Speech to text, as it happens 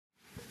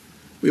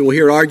We will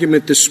hear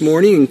argument this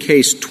morning in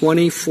Case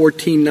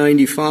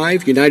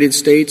 20-1495, United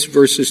States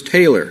versus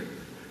Taylor.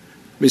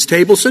 Ms.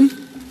 Tableson?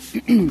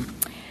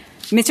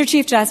 Mr.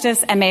 Chief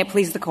Justice, and may it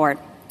please the Court.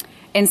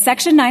 In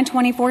Section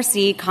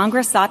 924C,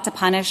 Congress sought to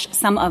punish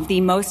some of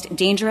the most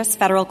dangerous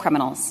federal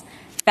criminals,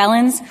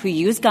 felons who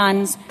use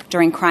guns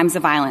during crimes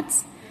of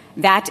violence.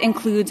 That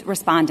includes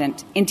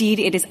Respondent. Indeed,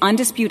 it is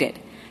undisputed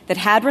that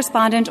had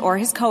Respondent or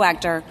his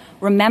co-actor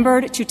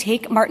remembered to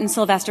take Martin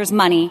Sylvester's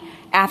money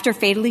after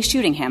fatally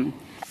shooting him,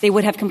 they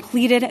would have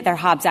completed their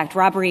Hobbs Act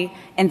robbery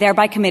and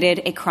thereby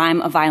committed a crime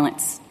of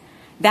violence.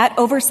 That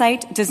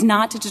oversight does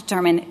not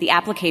determine the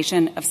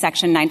application of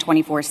Section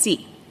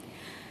 924C.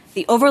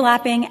 The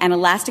overlapping and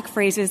elastic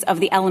phrases of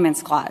the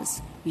Elements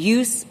Clause,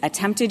 use,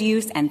 attempted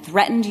use, and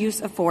threatened use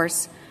of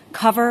force,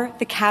 cover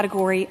the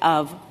category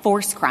of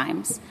force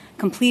crimes,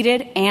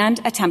 completed and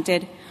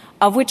attempted,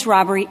 of which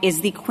robbery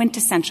is the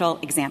quintessential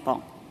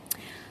example.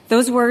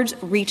 Those words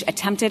reach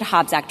attempted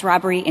Hobbs Act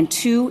robbery in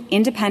two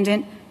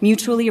independent,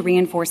 mutually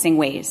reinforcing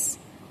ways.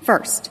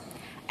 First,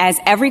 as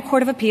every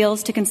court of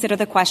appeals to consider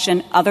the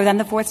question other than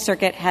the Fourth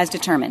Circuit has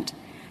determined,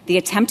 the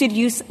attempted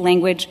use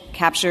language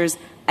captures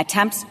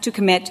attempts to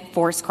commit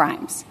force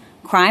crimes,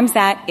 crimes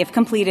that, if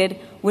completed,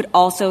 would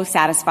also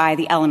satisfy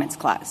the Elements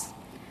Clause.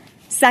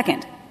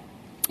 Second,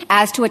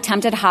 as to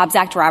attempted Hobbs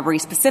Act robbery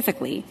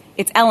specifically,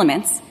 its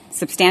elements,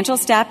 substantial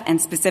step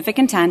and specific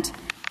intent,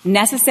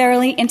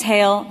 necessarily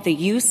entail the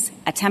use,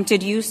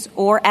 attempted use,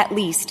 or at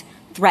least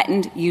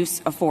threatened use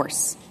of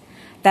force.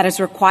 That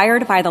is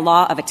required by the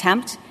law of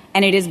attempt,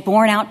 and it is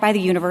borne out by the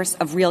universe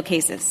of real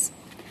cases.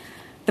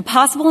 The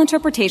possible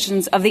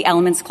interpretations of the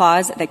Elements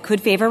Clause that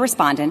could favor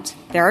Respondent,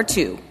 there are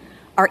two,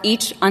 are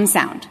each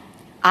unsound,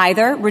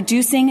 either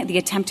reducing the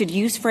attempted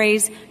use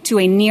phrase to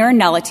a near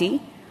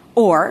nullity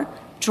or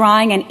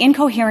drawing an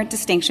incoherent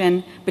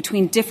distinction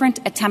between different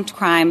attempt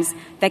crimes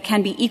that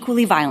can be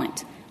equally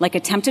violent, like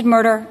attempted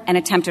murder and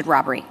attempted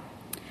robbery.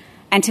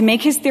 And to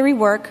make his theory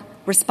work,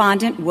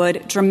 Respondent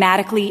would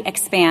dramatically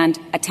expand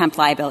attempt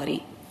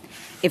liability.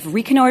 If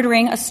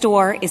reconnoitering a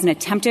store is an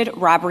attempted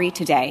robbery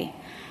today,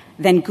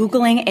 then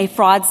Googling a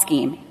fraud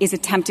scheme is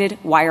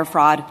attempted wire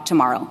fraud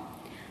tomorrow.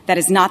 That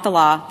is not the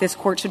law. This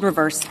Court should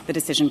reverse the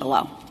decision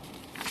below.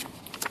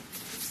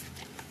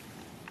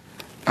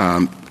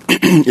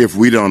 If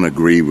we don't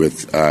agree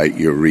with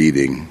your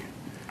reading,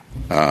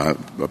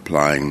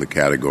 applying the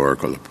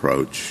categorical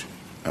approach,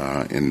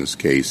 in this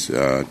case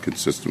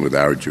consistent with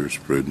our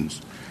jurisprudence,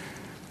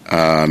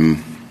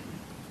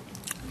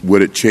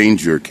 would it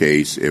change your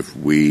case if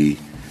we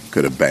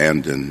could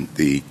abandon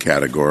the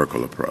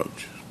categorical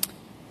approach?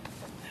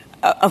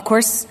 Of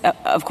course,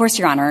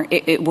 Your Honor,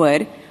 it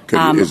would.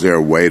 Is there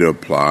a way to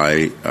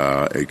apply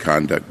a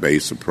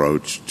conduct-based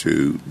approach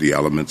to the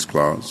Elements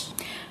Clause?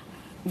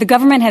 The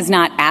government has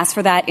not asked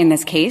for that in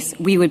this case.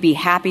 We would be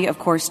happy, of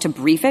course, to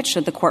brief it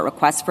should the Court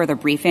request further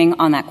briefing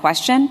on that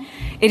question.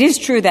 It is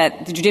true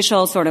that the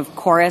judicial sort of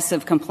chorus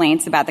of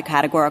complaints about the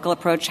categorical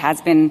approach has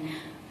been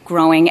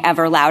growing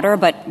ever louder,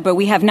 but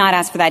we have not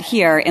asked for that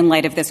here in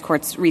light of this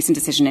Court's recent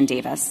decision in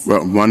Davis.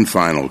 Well, one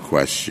final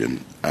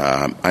question.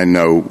 I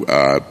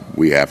know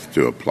we have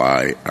to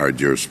apply our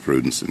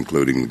jurisprudence,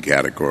 including the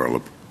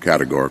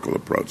categorical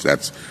approach.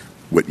 That's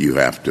what you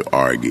have to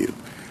argue.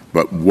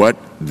 But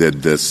what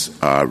did this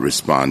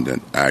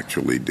Respondent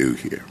actually do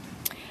here?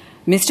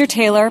 Mr.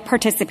 Taylor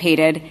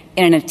participated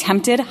in an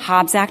attempted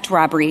Hobbs Act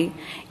robbery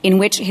in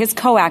which his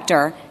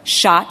co-actor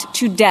shot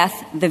to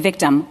death the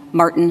victim,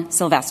 Martin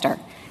Sylvester.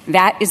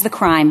 That is the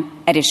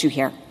crime at issue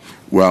here.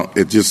 Well,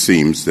 it just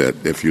seems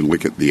that if you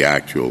look at the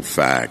actual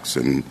facts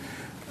and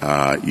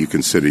you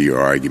consider your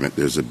argument,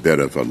 there's a bit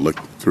of a look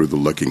through the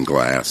looking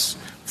glass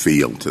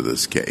feel to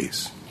this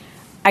case.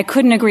 I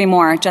couldn't agree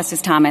more,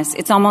 Justice Thomas.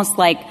 It's almost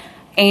like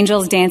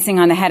angels dancing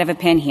on the head of a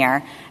pin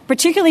here,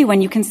 particularly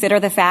when you consider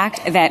the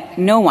fact that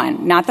no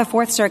one, not the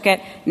Fourth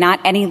Circuit, not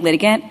any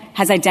litigant,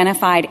 has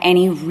identified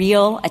any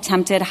real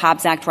attempted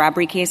Hobbs Act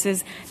robbery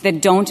cases that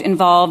don't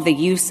involve the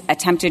use,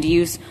 attempted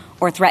use,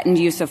 or threatened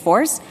use of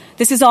force.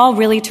 This is all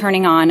really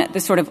turning on the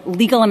sort of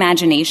legal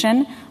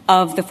imagination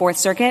of the Fourth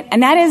Circuit,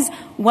 and that is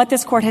what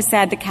this Court has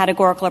said the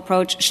categorical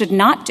approach should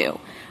not do.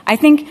 I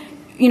think,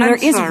 there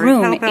is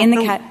room in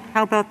the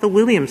How about the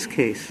Williams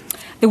case?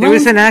 There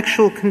was an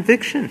actual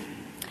conviction.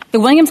 The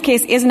Williams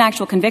case is an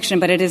actual conviction,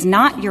 but it is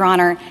not, Your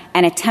Honor,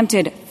 an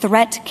attempted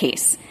threat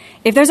case.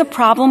 If there's a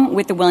problem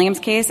with the Williams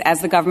case,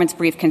 as the government's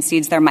brief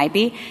concedes there might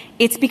be,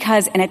 it's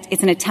because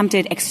it's an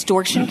attempted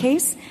extortion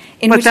case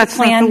in but which that's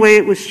the plan— not the way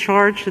it was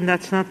charged, and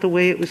that's not the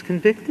way it was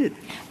convicted.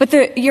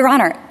 But, Your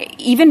Honor,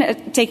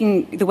 even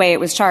taking the way it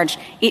was charged,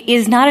 it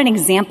is not an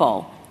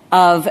example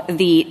of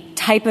the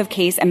type of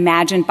case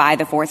imagined by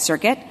the Fourth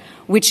Circuit,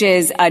 which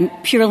is a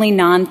purely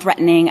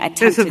non-threatening attempted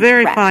There's a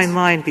very threat. fine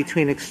line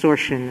between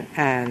extortion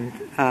and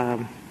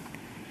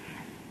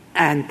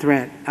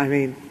threat. I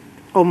mean,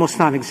 almost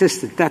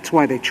non-existent. That's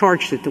why they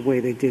charged it the way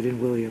they did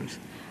in Williams.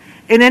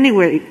 At any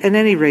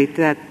rate,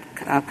 that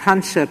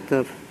concept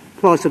of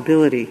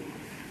plausibility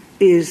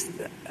is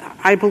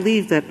I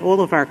believe that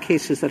all of our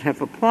cases that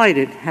have applied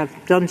it have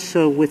done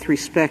so with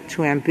respect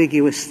to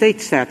ambiguous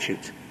state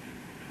statutes.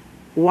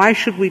 Why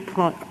should we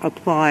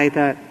apply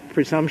that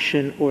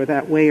presumption or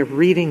that way of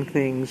reading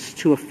things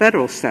to a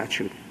federal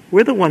statute?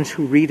 We're the ones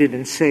who read it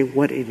and say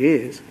what it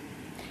is.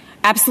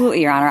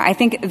 Absolutely, Your Honor. I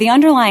think the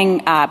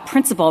underlying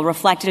principle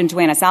reflected in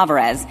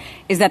Duenas-Alvarez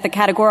is that the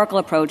categorical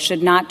approach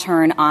should not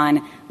turn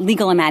on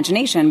legal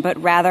imagination,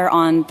 but rather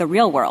on the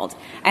real world.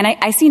 And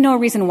I see no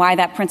reason why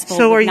that principle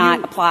would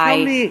not apply.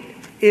 Tell me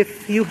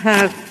if you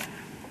have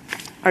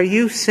 – are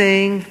you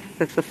saying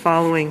that the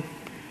following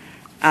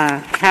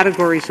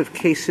categories of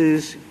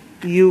cases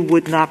you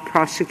would not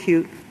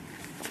prosecute?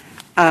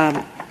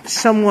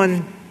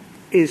 Someone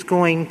is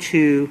going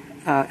to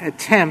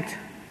attempt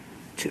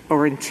to,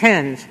 or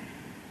intends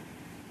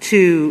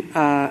to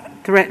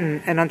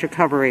threaten an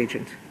undercover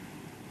agent,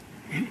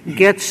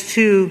 gets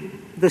to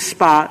the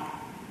spot,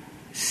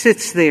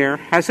 sits there,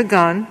 has a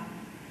gun,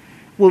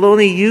 will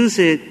only use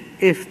it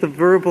if the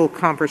verbal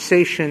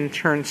conversation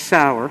turns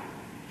sour,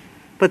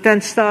 but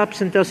then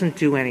stops and doesn't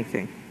do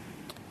anything.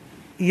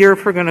 You're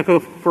going to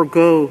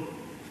forgo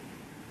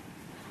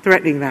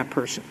threatening that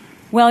person.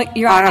 Well,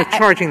 Your Honor,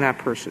 charging that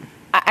person.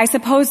 I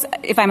suppose,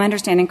 if I'm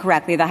understanding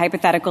correctly, the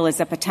hypothetical is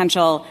a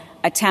potential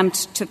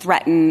attempt to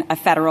threaten a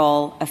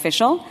federal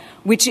official,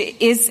 which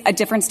is a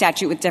different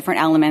statute with different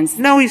elements.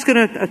 No, he's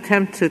going to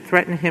attempt to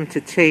threaten him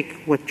to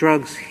take what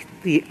drugs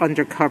the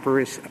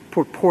undercover is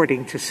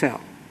purporting to sell.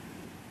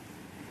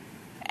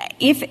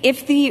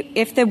 If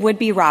the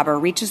would-be robber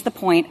reaches the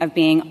point of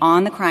being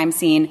on the crime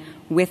scene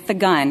with the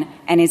gun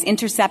and is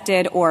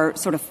intercepted or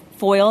sort of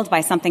foiled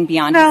by something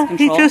beyond his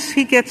control. No,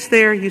 he gets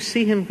there. You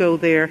see him go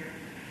there.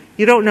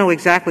 You don't know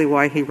exactly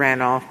why he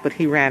ran off, but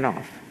he ran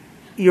off.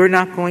 You're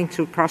not going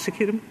to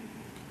prosecute him?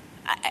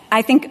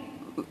 I think,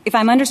 if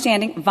I'm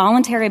understanding,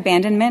 voluntary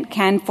abandonment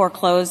can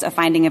foreclose a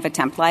finding of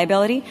attempt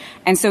liability.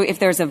 And so if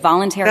there's a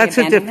voluntary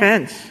abandonment...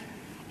 That's a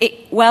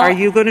defense. Are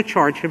you going to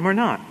charge him or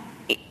not?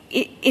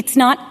 It's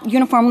not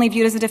uniformly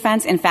viewed as a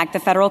defense. In fact, the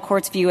federal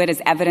courts view it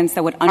as evidence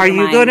that would undermine...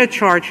 Are you going to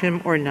charge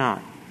him or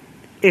not?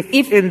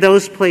 If in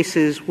those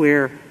places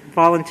where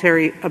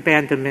voluntary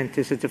abandonment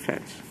is a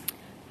defense?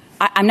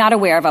 I'm not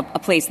aware of a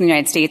place in the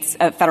United States,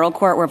 a federal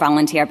court, where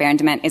voluntary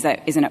abandonment is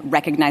a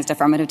recognized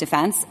affirmative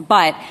defense.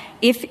 But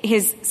if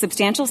his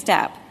substantial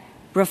step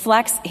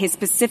reflects his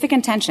specific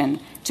intention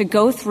to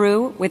go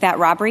through with that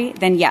robbery,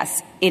 then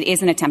yes, it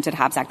is an attempted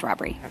Hobbs Act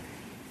robbery.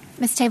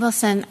 Ms.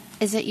 Tableson,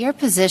 is it your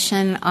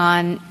position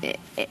on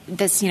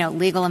this,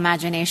 legal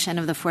imagination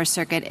of the Fourth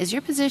Circuit, is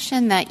your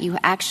position that you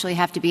actually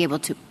have to be able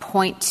to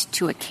point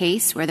to a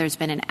case where there's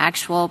been an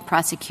actual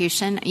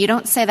prosecution? You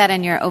don't say that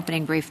in your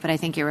opening brief, but I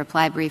think your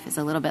reply brief is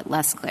a little bit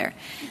less clear.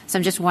 So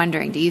I'm just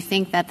wondering, do you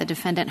think that the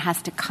defendant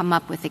has to come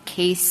up with a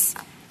case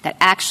that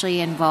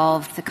actually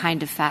involved the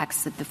kind of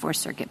facts that the Fourth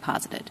Circuit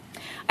posited?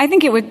 I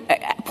think it would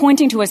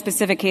pointing to a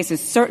specific case is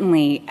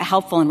certainly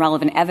helpful and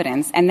relevant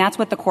evidence, and that's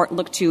what the court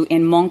looked to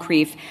in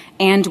Moncrief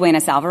and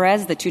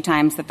Duenas-Alvarez, the two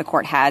times that the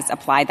court has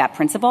applied that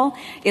principle.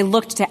 It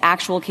looked to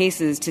actual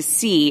cases to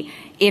see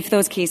if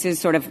those cases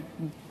sort of,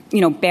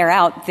 bear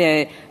out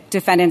the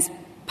defendant's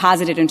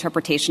positive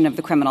interpretation of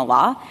the criminal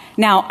law.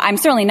 Now, I'm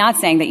certainly not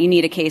saying that you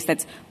need a case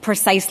that's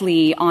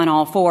precisely on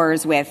all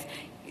fours with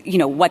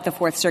what the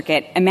Fourth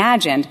Circuit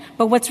imagined.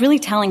 But what's really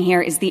telling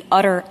here is the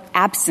utter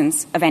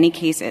absence of any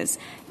cases.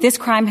 This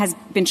crime has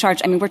been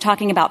charged. We're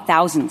talking about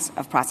thousands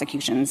of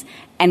prosecutions,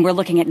 and we're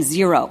looking at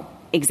zero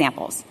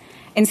examples.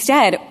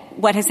 Instead,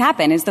 what has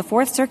happened is the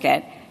Fourth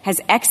Circuit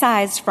has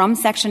excised from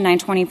Section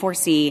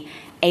 924C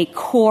a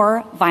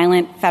core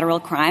violent federal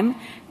crime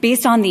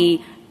based on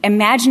the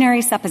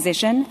imaginary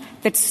supposition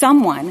that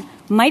someone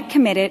might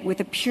commit it with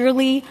a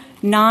purely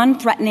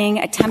non-threatening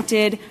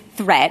attempted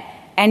threat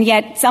and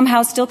yet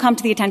somehow still come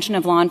to the attention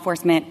of law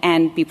enforcement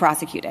and be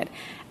prosecuted.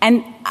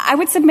 And I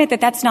would submit that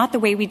that's not the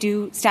way we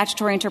do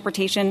statutory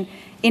interpretation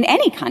in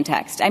any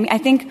context. I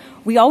think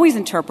we always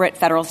interpret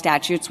federal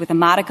statutes with a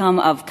modicum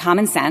of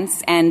common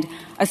sense and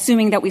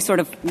assuming that we sort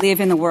of live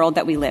in the world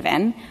that we live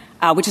in,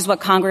 which is what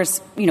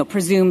Congress,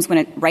 presumes when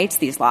it writes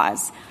these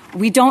laws.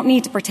 We don't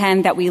need to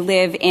pretend that we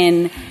live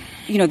in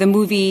the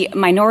movie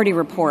Minority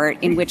Report,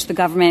 in which the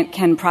government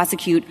can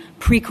prosecute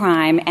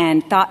pre-crime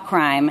and thought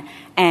crime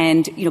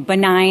and,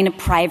 benign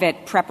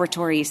private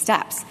preparatory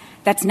steps.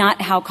 That's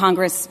not how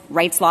Congress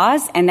writes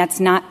laws, and that's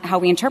not how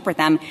we interpret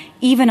them,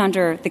 even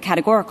under the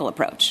categorical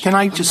approach. Can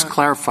I just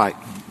clarify?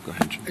 Go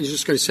ahead. I was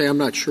just going to say I'm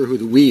not sure who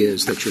the we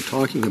is that you're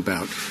talking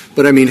about.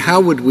 But,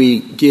 how would we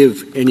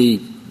give any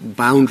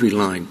boundary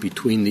line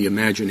between the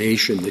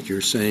imagination that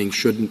you're saying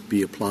shouldn't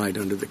be applied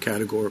under the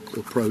categorical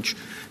approach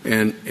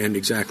and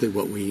exactly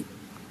what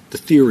the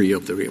theory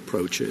of the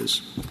approach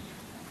is?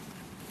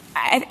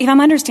 If I'm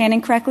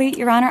understanding correctly,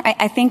 Your Honor,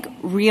 I think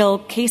real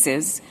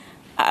cases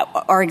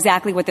are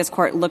exactly what this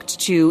court looked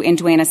to in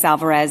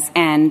Duenas-Alvarez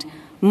and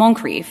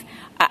Moncrief.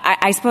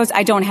 I suppose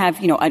I don't have,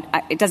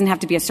 it doesn't have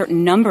to be a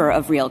certain number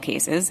of real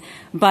cases,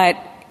 but,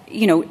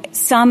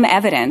 some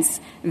evidence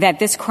that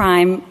this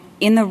crime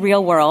in the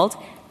real world,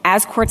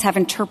 as courts have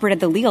interpreted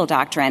the legal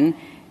doctrine,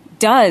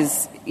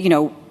 does,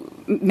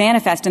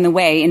 manifest in the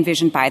way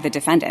envisioned by the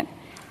defendant.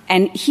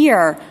 And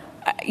here,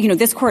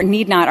 this court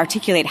need not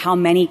articulate how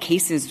many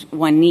cases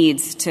one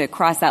needs to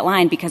cross that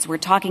line because we're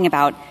talking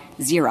about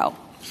zero.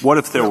 What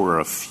if there were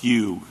a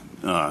few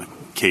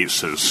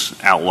cases,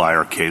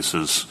 outlier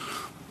cases,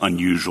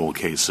 unusual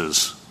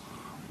cases?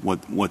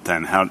 What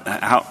then?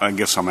 How? I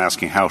guess I'm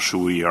asking, how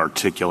should we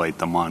articulate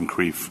the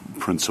Moncrief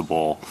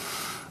principle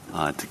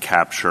to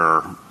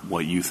capture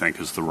what you think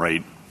is the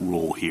right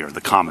rule here,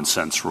 the common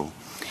sense rule?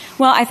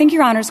 Well, I think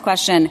Your Honor's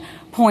question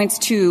points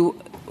to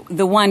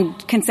the one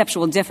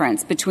conceptual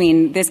difference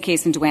between this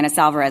case and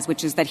Duenas-Alvarez,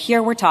 which is that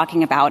here we're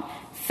talking about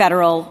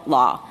federal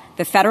law,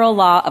 the federal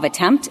law of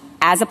attempt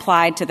as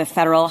applied to the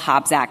federal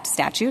Hobbs Act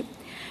statute.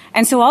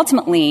 And so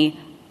ultimately,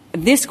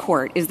 this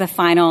court is the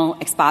final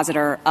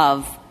expositor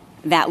of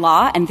that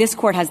law, and this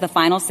court has the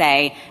final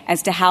say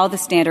as to how the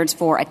standards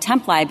for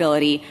attempt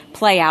liability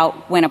play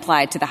out when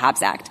applied to the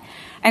Hobbs Act.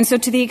 And so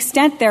to the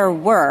extent there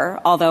were,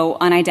 although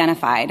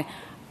unidentified,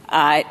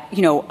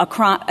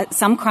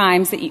 some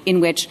crimes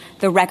in which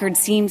the record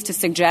seems to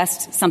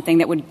suggest something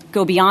that would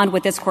go beyond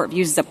what this court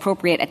views as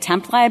appropriate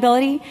attempt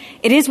liability,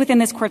 it is within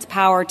this court's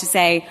power to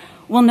say,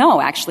 well,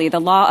 no, actually, the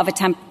law of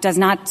attempt does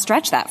not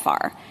stretch that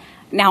far.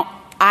 Now,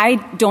 I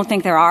don't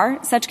think there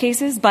are such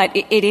cases, but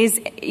it is,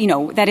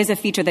 that is a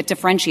feature that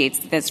differentiates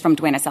this from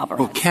Duenas-Alvarez.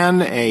 Well,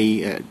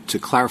 to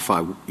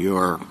clarify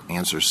your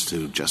answers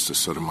to Justice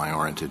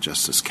Sotomayor and to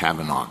Justice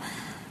Kavanaugh,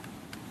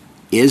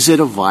 is it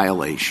a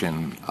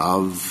violation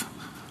of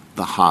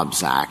the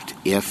Hobbs Act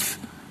if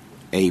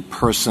a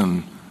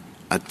person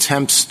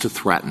attempts to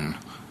threaten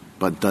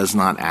but does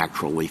not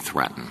actually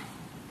threaten?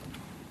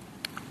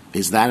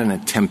 Is that an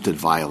attempted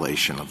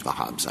violation of the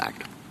Hobbs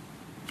Act?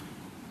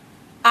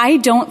 I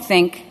don't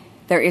think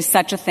there is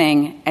such a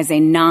thing as a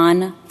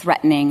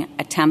non-threatening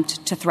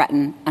attempt to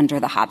threaten under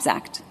the Hobbs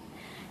Act,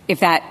 if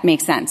that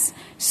makes sense.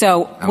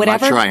 So whatever. I'm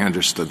not sure I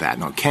understood that.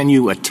 No, can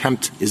you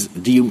attempt?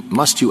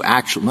 Must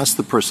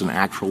the person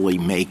actually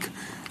make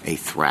a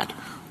threat,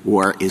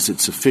 or is it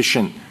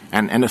sufficient?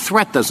 And a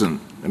threat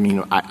doesn't.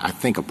 I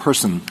think a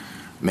person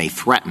may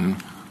threaten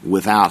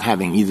without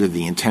having either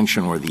the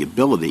intention or the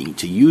ability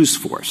to use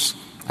force.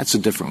 That's a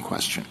different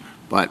question,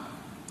 but.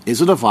 Is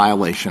it a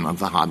violation of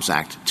the Hobbs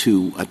Act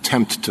to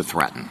attempt to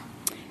threaten?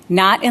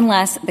 Not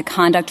unless the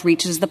conduct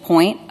reaches the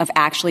point of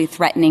actually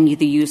threatening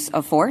the use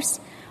of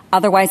force.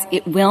 Otherwise,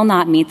 it will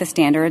not meet the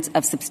standards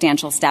of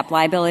substantial step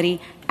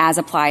liability as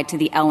applied to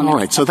the elements. All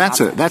right,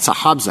 so that's a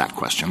Hobbs Act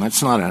question.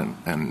 That's not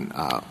an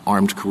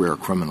Armed Career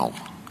Criminal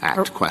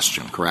Act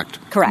question, correct?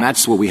 Correct. And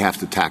that's what we have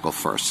to tackle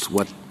first.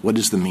 What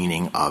is the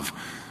meaning of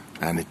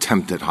an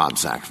attempted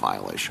Hobbs Act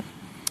violation?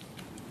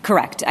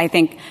 Correct. I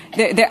think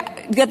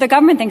the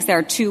government thinks there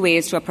are two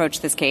ways to approach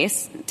this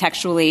case,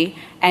 textually,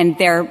 and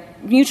they're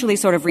mutually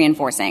sort of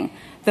reinforcing.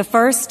 The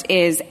first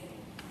is,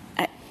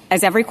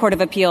 as every court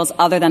of appeals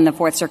other than the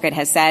Fourth Circuit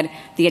has said,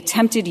 the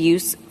attempted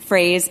use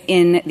phrase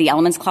in the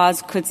elements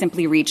clause could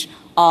simply reach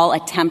all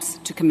attempts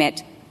to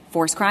commit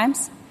force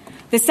crimes.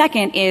 The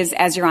second is,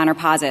 as Your Honor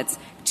posits,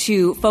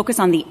 to focus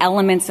on the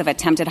elements of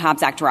attempted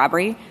Hobbs Act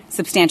robbery,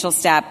 substantial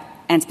step,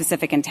 and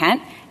specific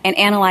intent, and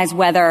analyze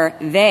whether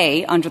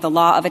they, under the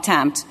law of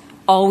attempt,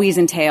 always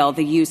entail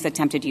the use,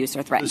 attempted use,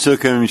 or threat. So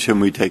can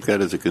we take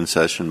that as a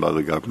concession by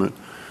the government,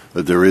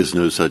 that there is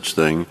no such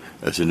thing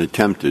as an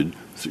attempted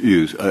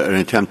use, an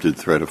attempted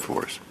threat of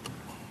force?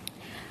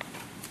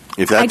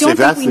 If that's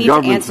the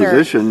government's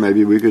position,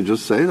 maybe we could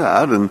just say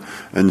that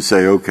and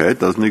say, okay, it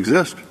doesn't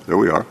exist. There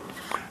we are.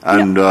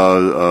 And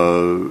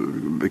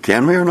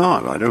can we or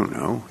not? I don't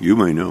know. You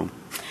may know.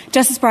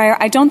 Justice Breyer,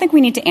 I don't think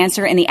we need to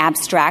answer in the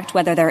abstract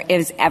whether there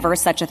is ever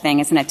such a thing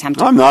as an attempt.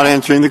 I'm not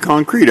answering the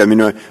concrete.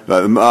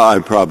 I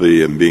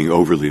probably am being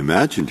overly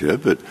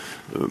imaginative, but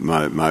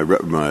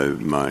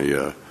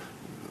my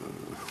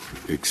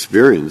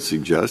experience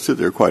suggests that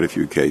there are quite a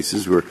few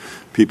cases where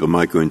people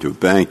might go into a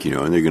bank,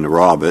 and they're going to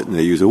rob it, and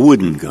they use a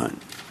wooden gun,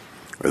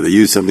 or they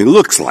use something that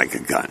looks like a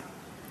gun,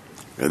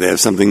 or they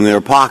have something in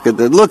their pocket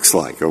that looks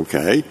like,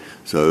 okay.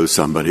 So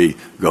somebody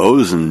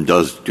goes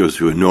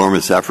through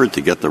enormous effort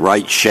to get the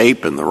right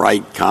shape and the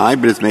right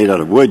kind, but it's made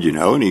out of wood,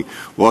 and he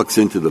walks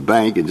into the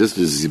bank, and just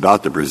as he's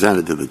about to present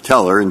it to the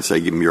teller and say,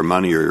 give me your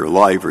money or your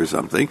life or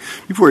something,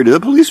 before he does, a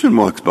policeman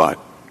walks by.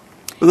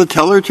 Well, the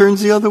teller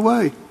turns the other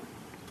way.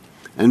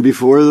 And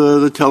before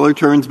the teller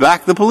turns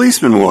back, the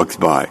policeman walks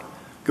by.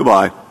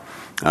 Goodbye.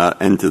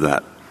 End to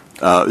that.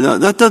 No,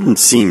 that doesn't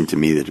seem to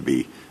me to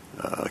be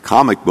a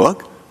comic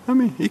book.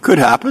 It could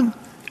happen.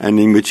 And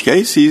in which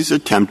case he's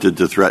attempted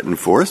to threaten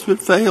force but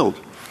failed.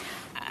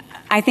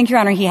 I think, Your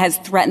Honor, he has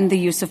threatened the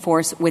use of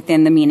force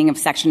within the meaning of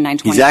Section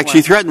 924. He's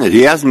actually threatened it.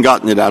 He hasn't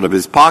gotten it out of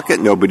his pocket.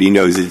 Nobody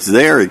knows it's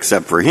there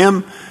except for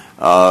him.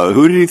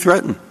 Who did he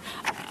threaten?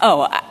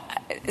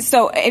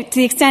 So to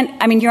the extent,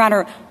 Your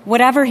Honor,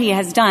 whatever he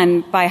has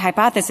done by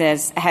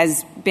hypothesis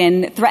has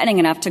been threatening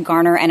enough to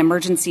garner an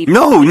emergency.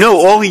 No.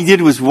 All he did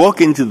was walk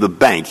into the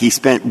bank. He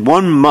spent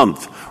 1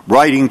 month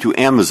writing to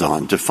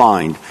Amazon to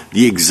find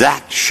the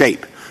exact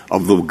shape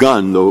of the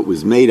gun, though it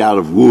was made out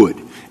of wood.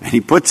 and he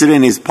puts it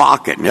in his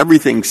pocket, and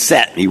everything's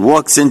set, and he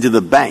walks into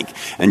the bank.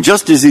 And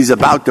just as he's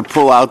about to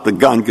pull out the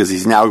gun, because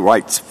he's now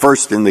right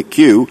first in the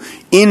queue,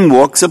 in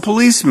walks a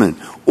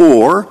policeman.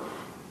 Or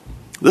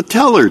the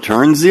teller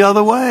turns the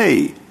other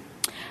way.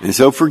 And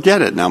so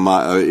forget it. Now,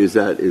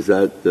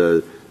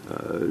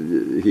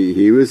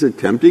 he was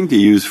attempting to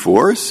use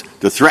force,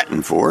 to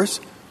threaten force.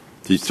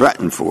 He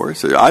threatened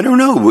force. I don't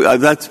know.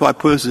 That's why I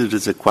pose it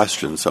as a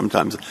question.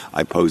 Sometimes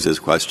I pose as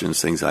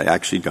questions things I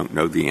actually don't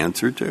know the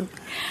answer to.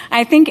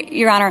 I think,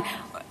 Your Honor,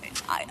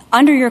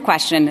 under your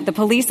question, the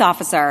police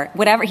officer,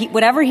 whatever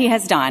he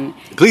has done.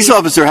 The police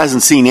officer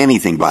hasn't seen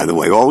anything, by the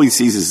way. All he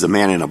sees is a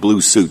man in a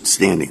blue suit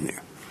standing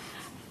there.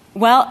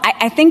 Well,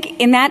 I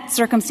think in that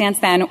circumstance,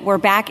 then, we're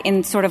back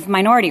in sort of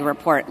Minority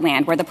Report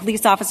land, where the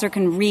police officer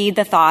can read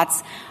the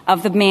thoughts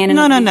of the man in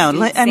the blue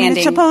suit standing. I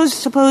mean,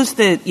 suppose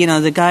that,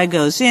 the guy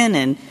goes in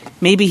and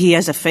maybe he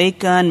has a fake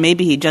gun,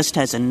 maybe he just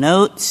has a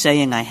note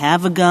saying, I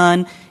have a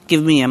gun,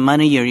 give me your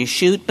money or you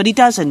shoot, but he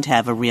doesn't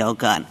have a real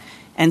gun.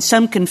 And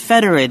some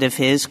Confederate of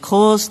his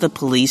calls the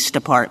police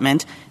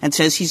department and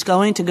says he's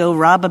going to go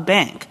rob a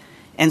bank.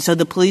 And so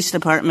the police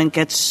department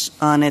gets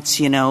on its,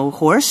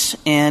 horse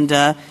and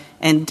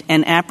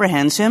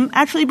apprehends him,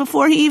 actually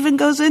before he even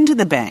goes into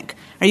the bank.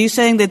 Are you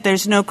saying that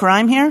there's no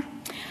crime here?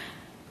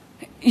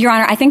 Your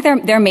Honor, I think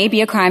there may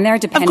be a crime there,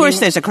 depending of course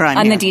there's a crime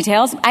on here. The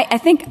details. I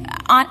think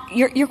on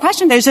your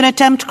question... There's an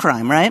attempt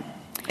crime, right?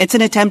 It's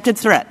an attempted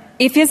threat.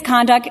 If his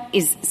conduct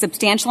is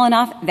substantial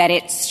enough that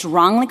it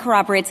strongly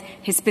corroborates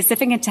his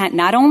specific intent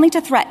not only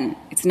to threaten,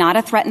 it's not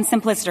a threaten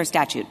simpliciter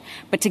statute,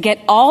 but to get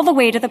all the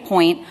way to the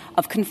point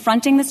of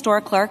confronting the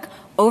store clerk,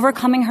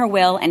 overcoming her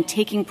will, and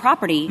taking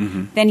property,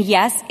 then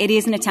yes, it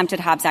is an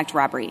attempted Hobbs Act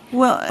robbery.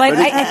 Well, but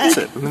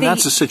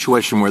that's a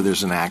situation where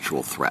there's an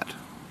actual threat.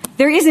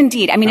 There is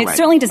indeed. I mean, it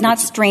certainly does not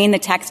strain the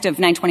text of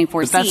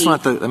 924C.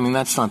 But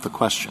that's not the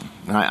question.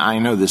 I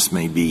know this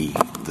may be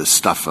the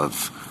stuff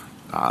of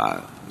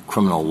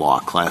criminal law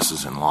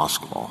classes in law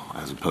school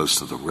as opposed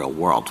to the real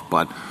world,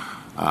 but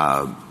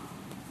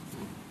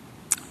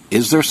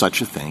is there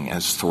such a thing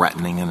as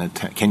threatening an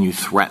attempt? Can you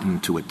threaten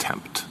to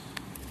attempt?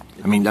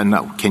 I mean,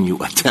 no, can you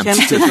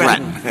attempt to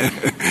threaten?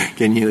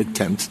 Can you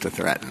attempt to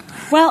threaten?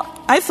 Well,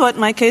 I thought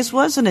my case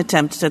was an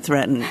attempt to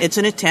threaten. It's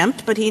an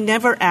attempt, but he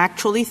never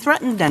actually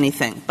threatened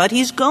anything. But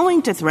he's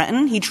going to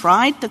threaten. He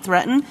tried to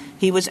threaten.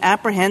 He was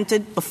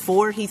apprehended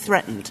before he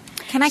threatened.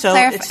 Can I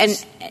clarify?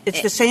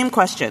 It's the same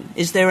question.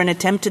 Is there an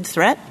attempted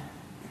threat?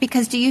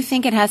 Because do you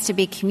think it has to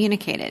be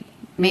communicated?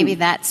 Maybe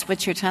that's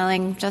what you're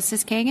telling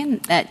Justice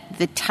Kagan, that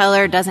the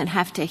teller doesn't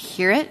have to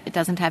hear it. It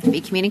doesn't have to be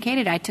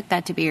communicated. I took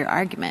that to be your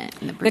argument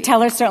in the brief. The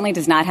teller certainly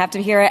does not have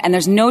to hear it, and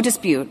there's no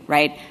dispute,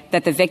 right,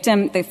 that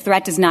the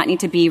threat does not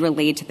need to be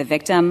relayed to the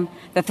victim.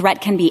 The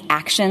threat can be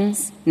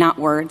actions, not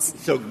words.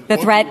 So the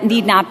threat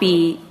need not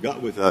be...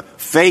 With a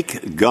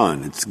fake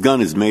gun. Its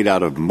gun is made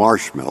out of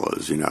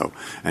marshmallows, and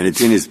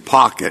it's in his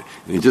pocket,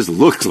 and it just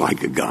looks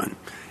like a gun.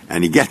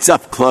 And he gets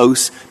up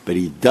close, but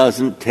he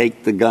doesn't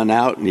take the gun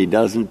out and he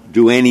doesn't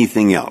do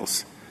anything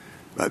else.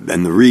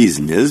 And the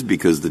reason is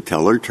because the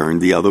teller turned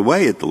the other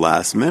way at the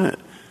last minute.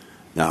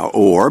 Now,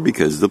 or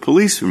because the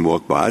policeman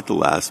walked by at the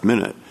last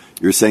minute.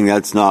 You're saying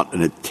that's not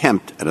an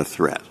attempt at a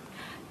threat.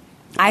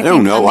 I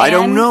don't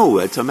know.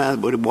 That's a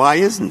matter. Why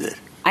isn't it?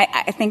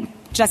 I think,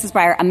 Justice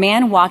Breyer, a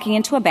man walking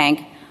into a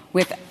bank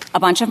with a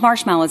bunch of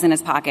marshmallows in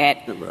his pocket,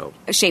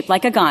 shaped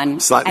like a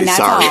gun, Slightly and that's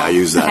sorry all, I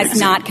used that has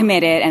example. not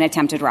committed an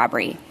attempted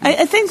robbery.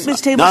 I think,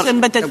 Ms.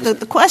 Tableson, but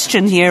the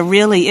question here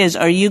really is,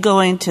 are you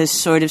going to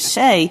sort of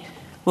say,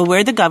 well,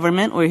 we're the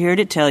government, we're here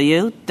to tell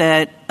you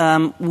that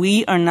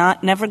we are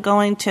never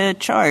going to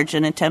charge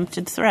an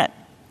attempted threat?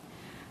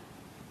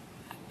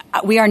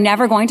 We are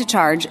never going to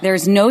charge. There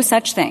is no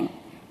such thing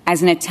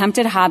as an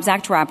attempted Hobbs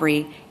Act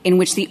robbery in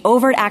which the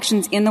overt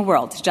actions in the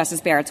world, to Justice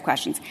Barrett's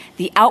questions,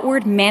 the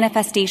outward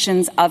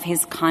manifestations of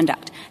his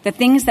conduct, the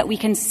things that we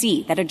can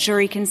see, that a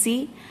jury can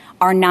see,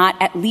 are not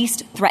at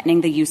least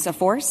threatening the use of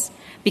force,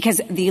 because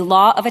the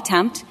law of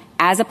attempt,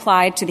 as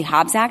applied to the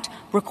Hobbs Act,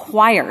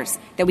 requires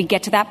that we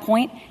get to that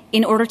point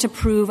in order to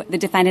prove the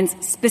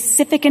defendant's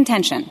specific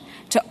intention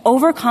to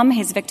overcome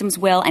his victim's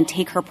will and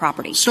take her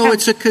property. So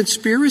it's a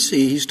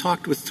conspiracy. He's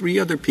talked with 3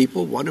 other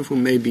people, one of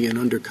whom may be an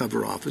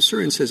undercover officer,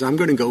 and says, I'm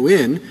going to go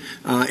in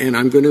and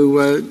I'm going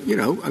to,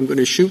 I'm going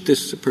to shoot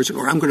this person,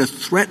 or I'm going to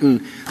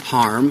threaten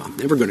harm. I'm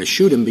never going to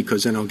shoot him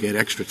because then I'll get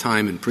extra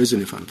time in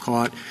prison if I'm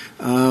caught.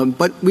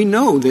 But we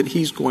know that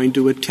he's going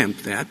to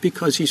attempt that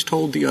because he's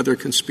told the other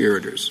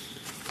conspirators.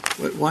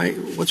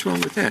 What's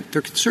wrong with that?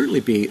 There could certainly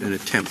be an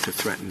attempt to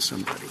threaten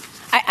somebody.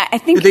 I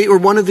think... Or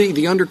one of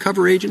the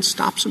undercover agents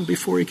stops him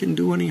before he can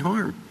do any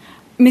harm.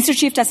 Mr.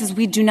 Chief Justice,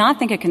 we do not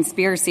think a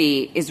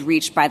conspiracy is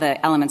reached by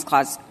the Elements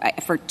Clause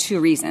for 2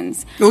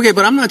 reasons. Okay,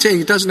 but I'm not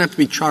saying it doesn't have to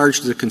be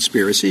charged as a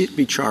conspiracy. It can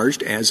be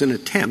charged as an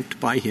attempt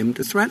by him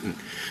to threaten.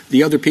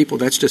 The other people,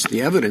 that's just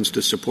the evidence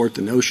to support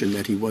the notion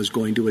that he was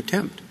going to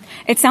attempt.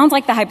 It sounds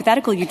like the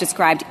hypothetical you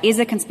described is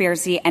a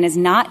conspiracy and is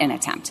not an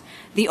attempt.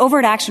 The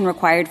overt action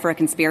required for a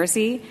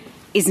conspiracy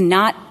is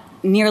not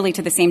nearly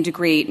to the same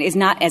degree, is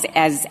not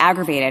as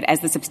aggravated as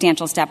the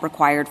substantial step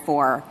required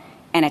for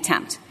an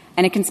attempt.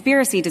 And a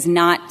conspiracy does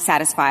not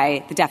satisfy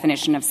the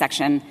definition of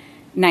Section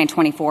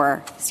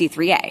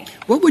 924C3A.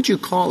 What would you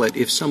call it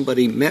if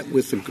somebody met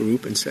with the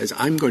group and says,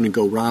 I'm going to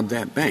go rob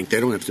that bank? They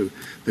don't have to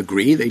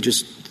agree. They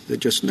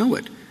just know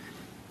it.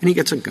 And he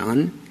gets a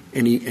gun,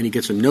 and he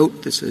gets a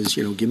note that says,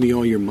 give me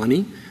all your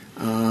money.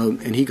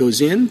 And he goes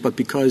in, but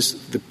because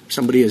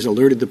somebody has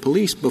alerted the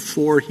police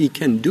before he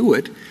can do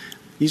it,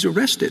 he's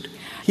arrested.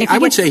 I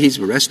would say he's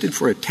arrested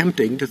for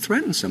attempting to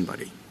threaten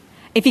somebody.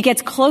 If he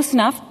gets close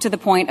enough to the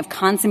point of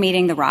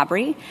consummating the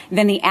robbery,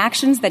 then the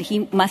actions that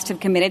he must have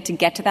committed to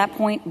get to that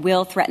point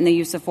will threaten the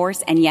use of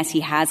force, and yes,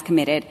 he has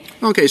committed.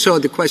 Okay, so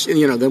the question,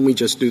 then we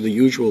just do the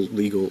usual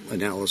legal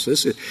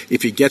analysis.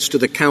 If he gets to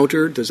the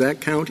counter, does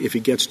that count? If he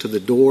gets to the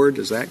door,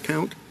 does that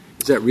count?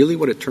 Is that really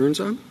what it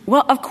turns on?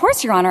 Well, of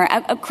course, Your Honor.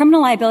 A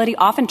criminal liability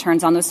often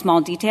turns on those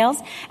small details.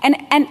 And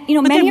many of Your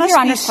Honor's questions— But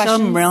there must be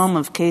some realm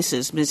of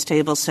cases, Ms.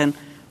 Tableson,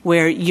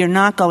 where you're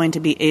not going to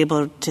be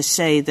able to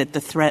say that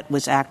the threat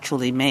was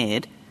actually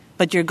made,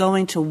 but you're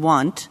going to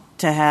want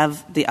to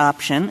have the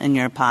option in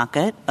your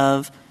pocket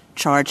of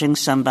charging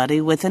somebody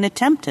with an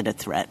attempt at a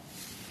threat,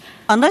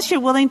 unless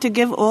you're willing to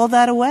give all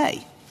that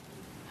away.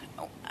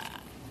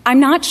 I'm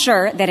not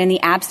sure that in the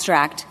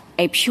abstract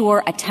a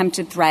pure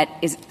attempted threat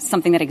is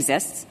something that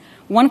exists.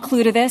 One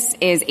clue to this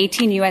is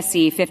 18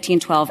 U.S.C.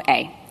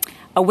 1512A,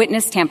 a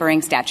witness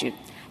tampering statute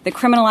that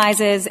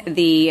criminalizes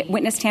the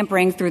witness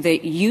tampering through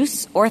the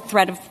use or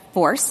threat of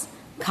force,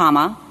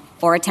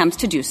 or attempts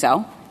to do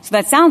so. So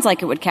that sounds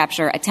like it would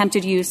capture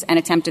attempted use and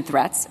attempted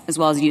threats, as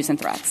well as use and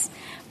threats.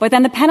 But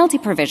then the penalty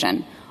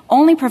provision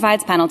only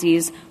provides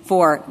penalties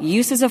for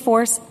uses of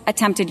force,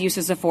 attempted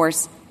uses of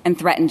force, and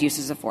threatened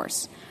uses of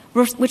force,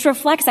 which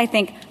reflects, I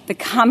think, the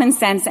common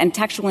sense and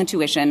textual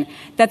intuition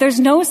that there's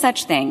no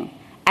such thing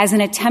as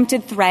an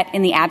attempted threat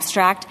in the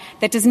abstract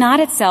that does not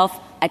itself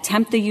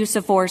attempt the use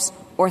of force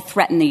or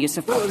threaten the use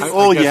of force.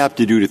 All you have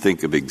to do to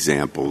think of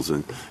examples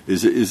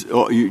is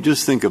you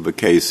just think of a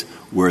case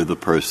where the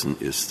person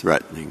is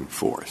threatening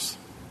force.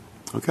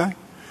 Okay?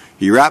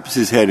 He wraps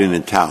his head in a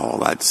towel,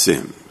 that's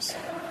Sims,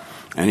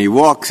 and he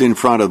walks in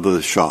front of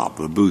the shop,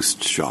 the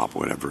Boost shop,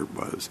 whatever it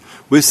was,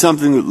 with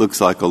something that looks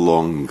like a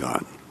long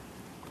gun.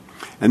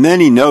 And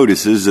then he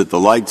notices that the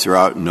lights are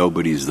out and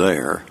nobody's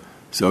there,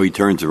 so he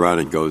turns around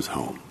and goes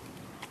home.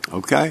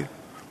 Okay?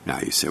 Now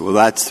you say, well,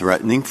 that's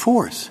threatening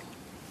force.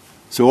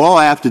 So all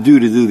I have to do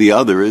the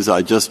other is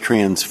I just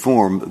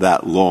transform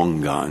that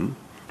long gun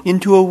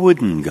into a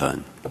wooden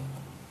gun.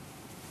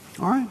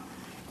 All right?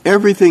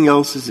 Everything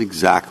else is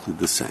exactly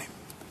the same.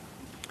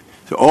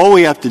 So all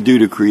we have to do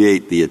to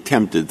create the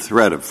attempted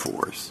threat of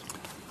force,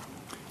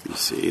 you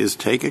see, is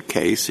take a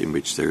case in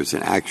which there's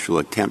an actual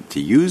attempt to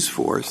use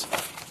force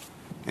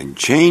and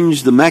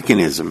change the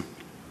mechanism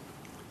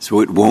so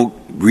it won't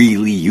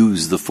really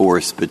use the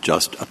force but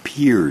just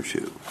appear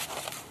to.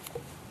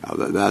 Now,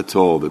 that's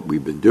all that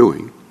we've been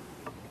doing.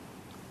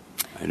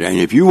 And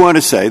if you want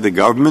to say the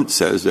government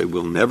says they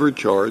will never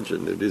charge,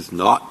 and it is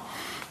not,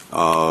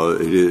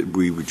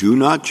 we do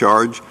not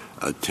charge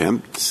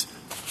attempts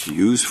to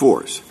use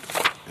force,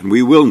 and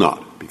we will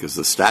not, because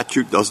the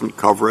statute doesn't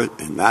cover it,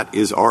 and that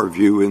is our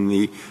view in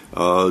the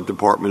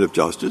Department of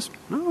Justice.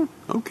 Oh,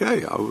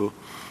 okay, I will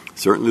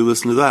certainly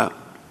listen to that.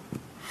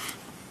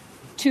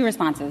 Two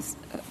responses.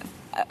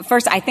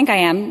 First, I think I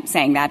am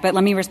saying that, but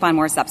let me respond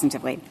more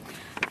substantively.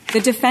 The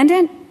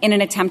defendant in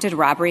an attempted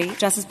robbery,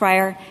 Justice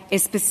Breyer,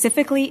 is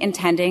specifically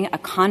intending a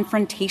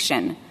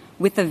confrontation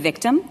with the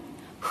victim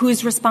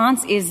whose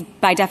response is,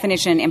 by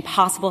definition,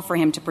 impossible for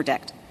him to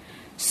predict.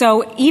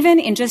 So even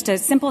in just a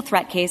simple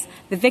threat case,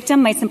 the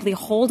victim might simply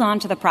hold on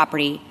to the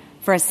property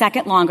for a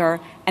second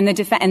longer, and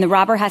the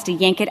robber has to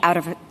yank it out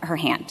of her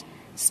hand.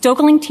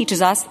 Stoeckling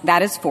teaches us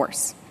that is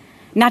force,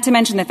 not to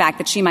mention the fact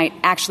that she might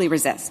actually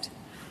resist.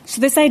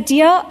 So this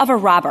idea of a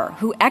robber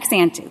who ex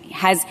ante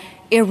has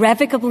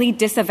irrevocably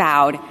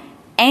disavowed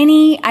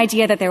any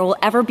idea that there will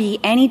ever be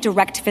any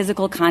direct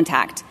physical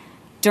contact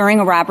during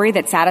a robbery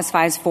that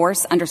satisfies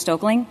force under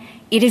Stoeckling,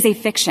 it is a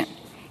fiction.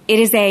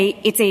 It's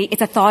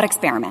a thought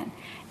experiment.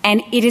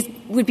 And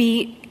would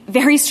be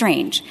very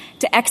strange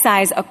to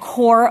excise a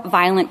core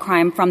violent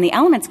crime from the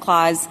Elements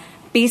Clause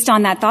based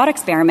on that thought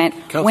experiment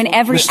when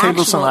every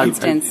actual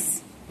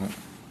instance.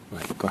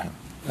 Go ahead.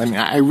 I mean,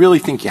 I really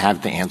think you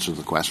have to answer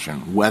the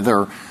question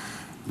whether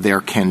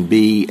there can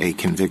be a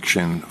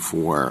conviction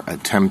for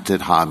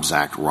attempted Hobbs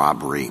Act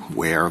robbery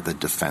where the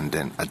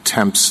defendant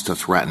attempts to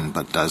threaten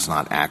but does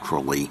not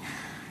actually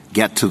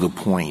get to the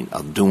point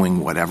of doing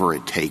whatever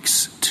it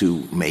takes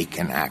to make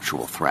an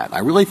actual threat. I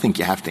really think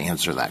you have to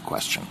answer that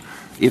question.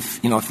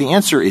 If the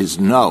answer is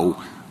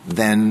no,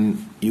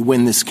 then you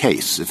win this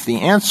case. If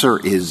the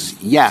answer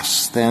is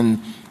yes,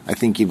 then I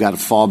think you've got to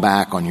fall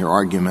back on your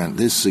argument.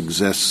 This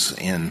exists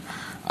in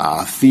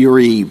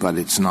theory, but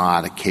it's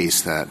not a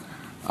case that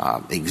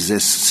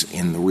exists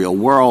in the real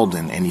world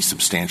in any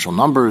substantial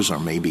numbers or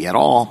maybe at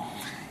all.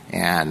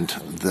 and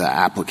the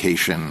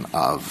application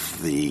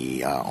of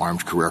the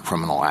Armed Career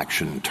Criminal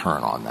Action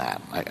turn on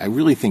that? I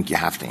really think you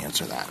have to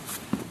answer that.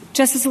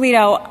 Justice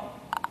Alito,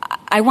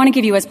 I want to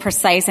give you as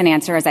precise an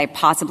answer as I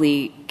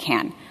possibly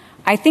can.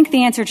 I think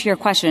the answer to your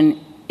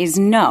question is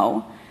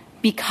no,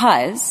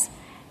 because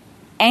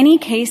any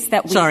case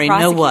that we prosecute—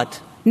 no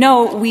what?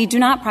 No, we do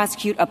not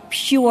prosecute a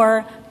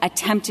pure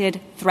attempted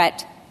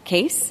threat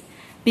case,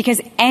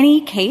 because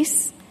any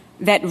case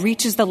that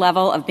reaches the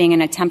level of being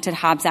an attempted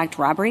Hobbs Act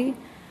robbery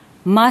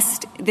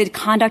the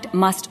conduct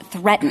must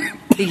threaten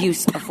the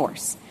use of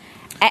force.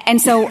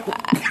 And so,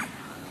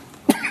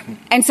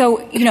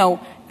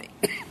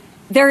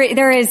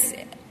 there is,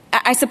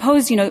 I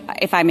suppose,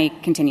 if I may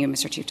continue,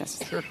 Mr. Chief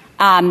Justice. Sure.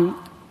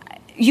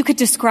 You could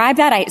describe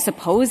that, I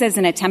suppose, as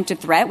an attempted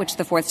threat, which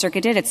the Fourth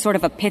Circuit did. It's sort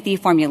of a pithy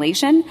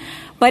formulation.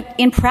 But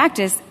in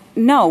practice,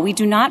 no, we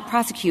do not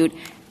prosecute,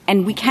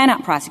 and we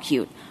cannot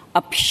prosecute,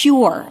 a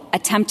pure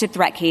attempted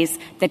threat case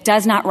that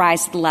does not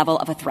rise to the level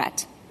of a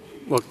threat.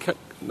 Well,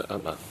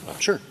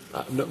 sure.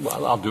 No,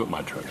 I'll do it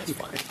my turn. That's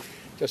fine.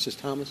 Justice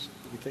Thomas,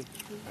 you think?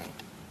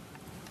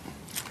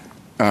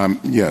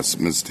 Yes,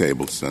 Ms.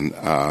 Tableson.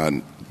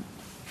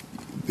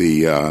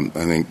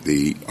 I think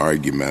the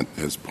argument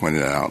has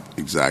pointed out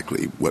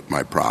exactly what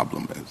my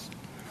problem is.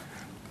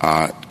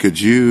 Could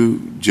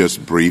you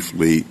just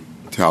briefly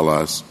tell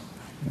us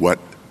what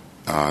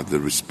the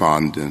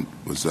respondent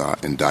was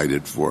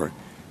indicted for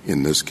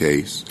in this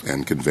case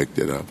and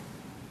convicted of?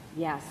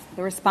 Yes.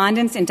 The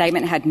respondent's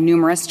indictment had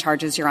numerous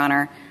charges, Your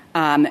Honor.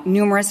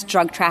 Numerous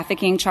drug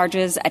trafficking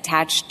charges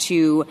attached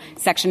to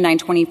Section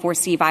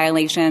 924C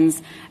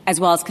violations, as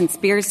well as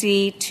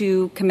conspiracy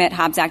to commit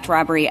Hobbs Act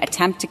robbery,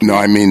 attempt to commit— No,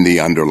 I mean the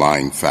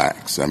underlying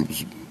facts.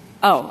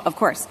 Oh, of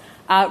course.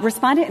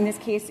 Respondent in this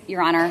case,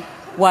 Your Honor,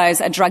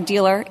 was a drug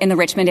dealer in the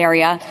Richmond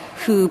area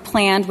who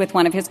planned with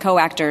one of his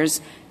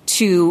co-actors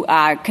to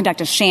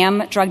conduct a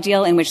sham drug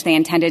deal in which they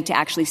intended to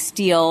actually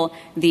steal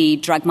the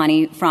drug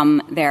money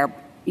from their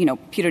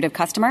putative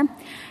customer.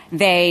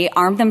 They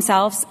armed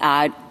themselves,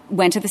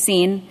 went to the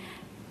scene.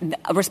 The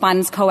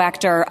respondent's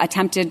co-actor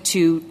attempted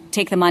to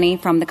take the money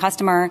from the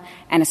customer,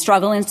 and a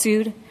struggle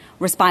ensued.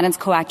 Respondent's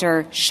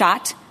co-actor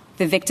shot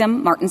the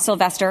victim, Martin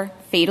Sylvester,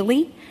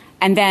 fatally,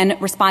 and then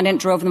respondent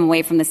drove them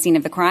away from the scene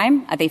of the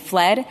crime. They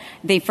fled.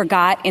 They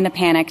forgot in the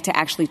panic to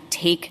actually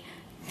take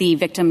the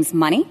victim's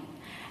money.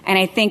 And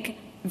I think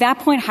that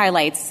point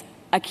highlights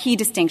a key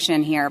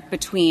distinction here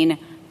between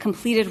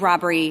completed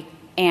robbery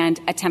and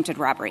attempted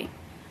robbery.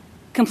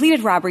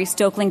 Completed robbery,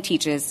 Stoeckling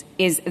teaches,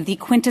 is the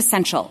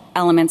quintessential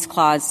Elements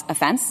Clause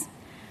offense.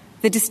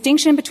 The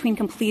distinction between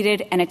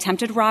completed and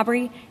attempted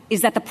robbery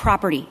is that the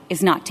property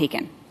is not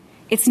taken.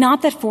 It's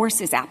not that force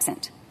is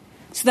absent.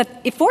 So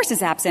that if force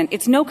is absent,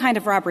 it's no kind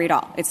of robbery at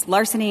all. It's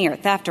larceny or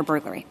theft or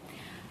burglary.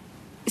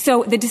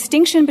 So the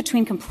distinction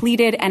between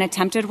completed and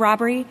attempted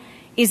robbery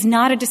is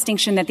not a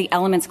distinction that the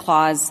Elements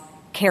Clause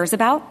cares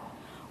about,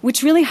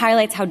 which really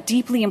highlights how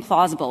deeply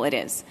implausible it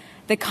is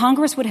that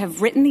Congress would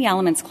have written the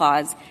Elements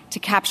Clause to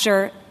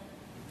capture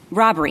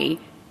robbery,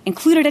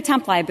 included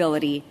attempt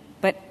liability,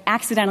 but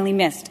accidentally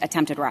missed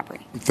attempted robbery.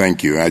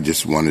 Thank you. I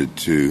just wanted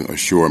to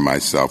assure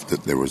myself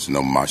that there was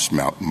no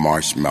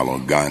marshmallow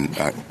gun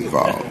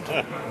involved.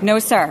 No,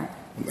 sir.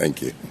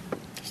 Thank you.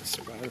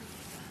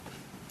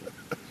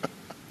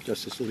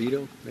 Justice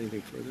Alito,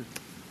 anything further?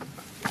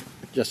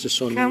 Justice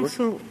Sotomayor.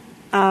 Counsel,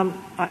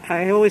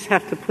 I always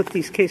have to put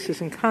these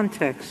cases in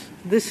context.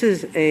 This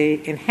is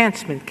an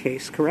enhancement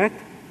case, correct?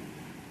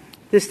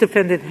 This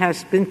defendant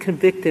has been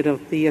convicted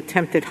of the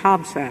attempted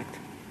Hobbs Act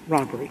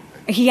robbery.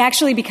 He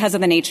actually, because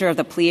of the nature of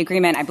the plea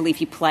agreement, I believe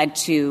he pled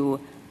to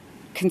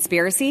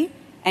conspiracy,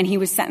 and he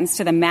was sentenced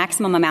to the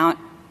maximum amount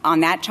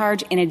on that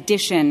charge in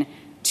addition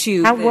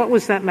to— What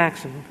was that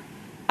maximum?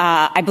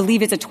 I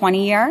believe it's a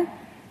 20-year.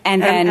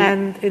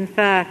 And in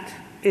fact,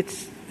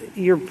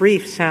 your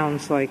brief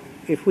sounds like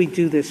if we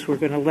do this, we're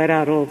going to let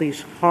out all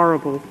these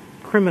horrible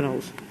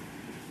criminals.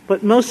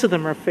 But most of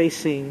them are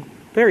facing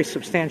very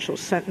substantial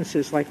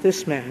sentences like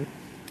this man.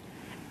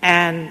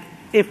 And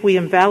if we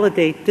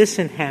invalidate this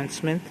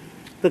enhancement,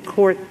 the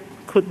court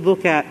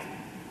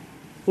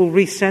will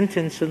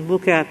resentence and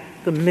look at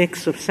the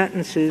mix of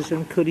sentences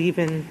and could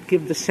even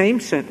give the same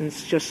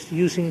sentence just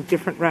using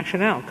different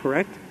rationale,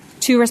 correct?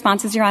 Two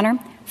responses, Your Honor.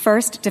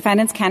 First,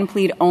 defendants can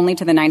plead only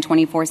to the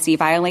 924C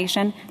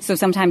violation, so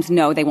sometimes,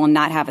 no, they will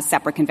not have a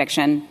separate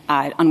conviction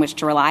on which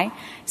to rely.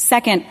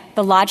 Second,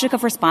 the logic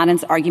of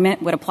respondents'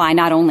 argument would apply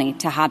not only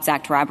to Hobbs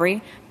Act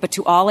robbery, but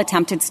to all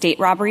attempted state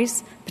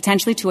robberies,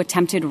 potentially to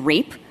attempted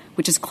rape,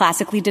 which is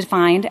classically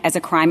defined as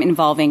a crime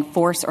involving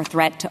force or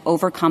threat to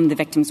overcome the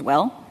victim's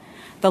will.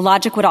 The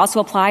logic would also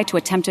apply to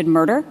attempted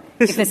murder.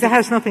 This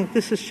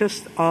is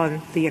just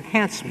on the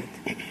enhancement.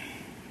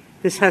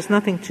 This has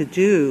nothing to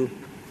do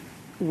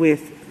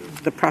with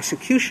the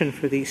prosecution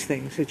for these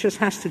things. It just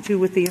has to do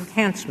with the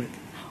enhancement.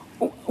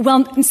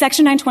 Well,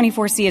 Section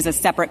 924C is a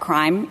separate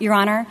crime, Your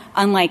Honor,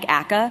 unlike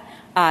ACCA.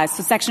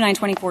 So Section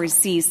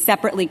 924C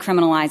separately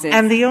criminalizes—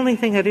 And the only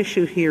thing at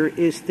issue here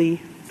is the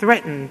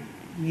threatened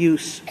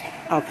use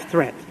of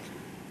threat.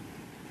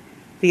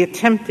 the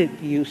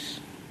attempted use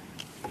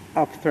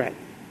of threat?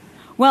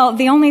 Well,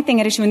 the only thing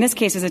at issue in this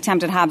case is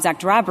attempted Hobbs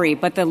Act robbery,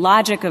 but the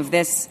logic of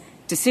this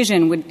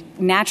decision would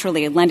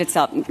naturally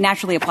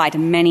apply to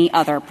many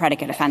other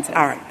predicate offenses.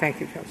 All right. Thank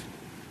you, Counsel.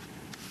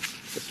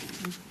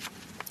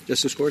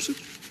 Justice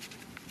Gorsuch?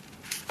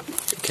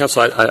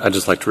 Counsel, I'd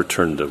just like to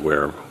return to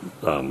where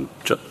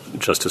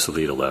Justice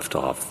Alito left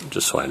off,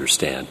 just so I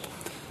understand.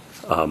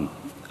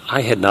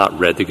 I had not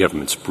read the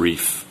government's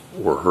brief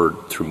or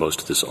heard through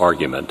most of this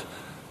argument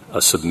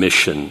a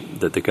submission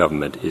that the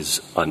government is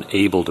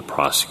unable to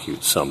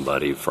prosecute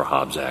somebody for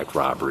Hobbs Act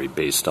robbery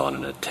based on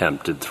an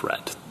attempted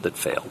threat that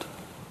failed.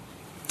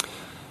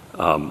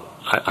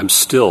 I'm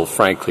still,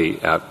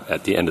 frankly,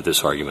 at the end of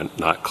this argument,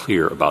 not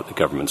clear about the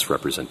government's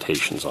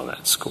representations on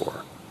that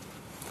score.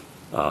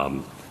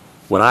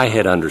 What I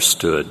had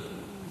understood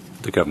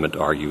the government to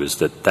argue is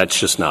that that's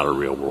just not a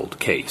real-world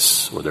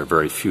case, or there are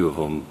very few of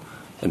them,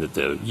 and that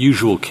the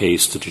usual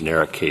case, the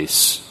generic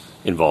case,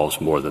 involves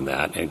more than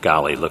that. And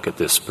golly, look at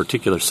this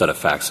particular set of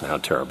facts and how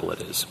terrible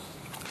it is.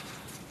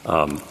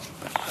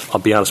 I'll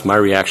be honest, my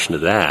reaction to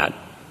that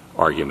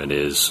argument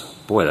is,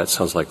 boy, that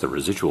sounds like the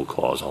residual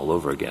clause all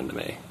over again to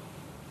me.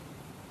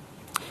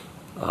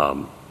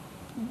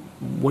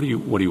 What do you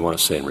want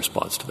to say in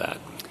response to that?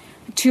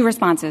 Two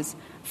responses.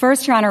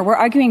 First, Your Honor, we're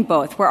arguing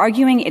both. We're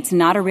arguing it's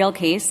not a real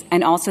case,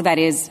 and also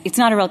it's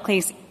not a real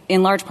case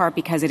in large part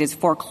because it is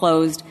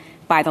foreclosed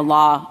by the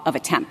law of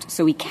attempt,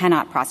 so we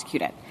cannot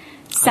prosecute it.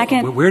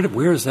 Second,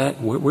 where's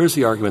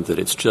the argument that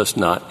it's just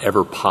not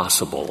ever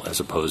possible, as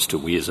opposed to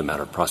we as a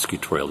matter of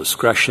prosecutorial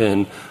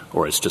discretion,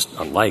 or it's just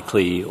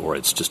unlikely, or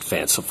it's just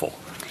fanciful?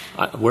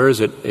 Where is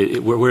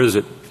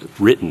it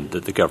written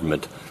that the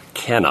government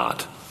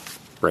cannot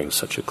bring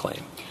such a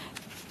claim?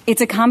 It's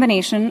a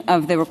combination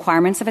of the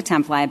requirements of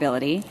attempt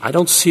liability. I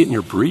don't see it in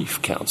your brief,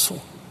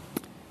 counsel.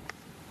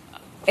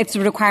 It's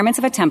the requirements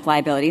of attempt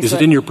liability. Is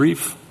it in your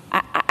brief?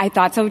 I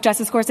thought so,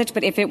 Justice Gorsuch,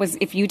 but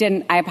if you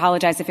didn't, I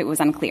apologize if it was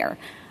unclear.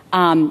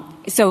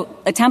 So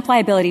attempt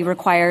liability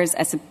requires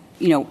a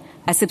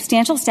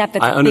substantial step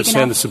that's I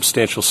understand the enough.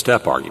 substantial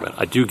step argument.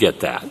 I do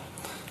get that.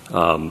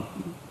 But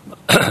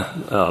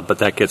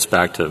that gets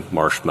back to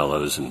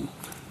marshmallows and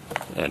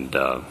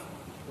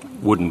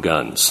wooden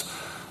guns.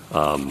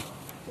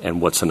 And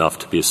what's enough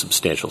to be a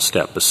substantial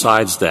step.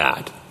 Besides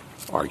that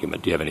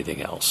argument, do you have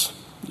anything else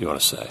you want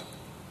to say?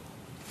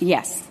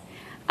 Yes.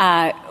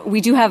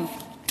 We do have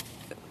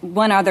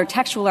one other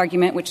textual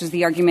argument, which is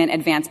the argument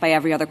advanced by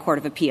every other court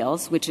of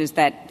appeals, which is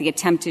that the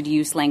attempted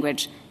use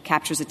language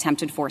captures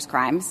attempted force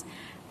crimes.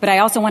 But I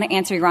also want to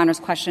answer Your Honor's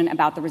question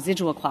about the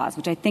residual clause,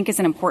 which I think is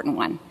an important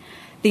one.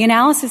 The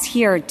analysis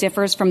here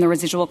differs from the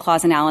residual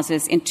clause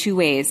analysis in two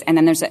ways, and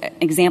then there's an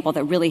example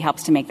that really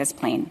helps to make this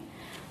plain.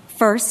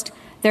 First,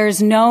 there is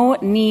no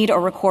need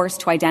or recourse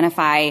to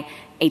identify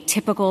a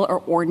typical or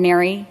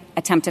ordinary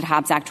attempted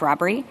Hobbs Act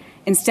robbery.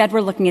 Instead,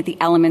 we're looking at the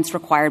elements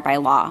required by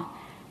law.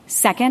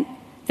 Second,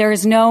 there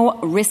is no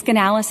risk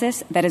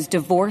analysis that is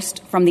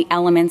divorced from the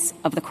elements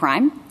of the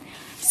crime.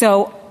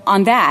 So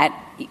on that,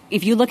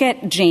 if you look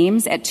at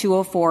James at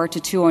 204 to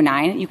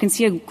 209, you can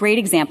see a great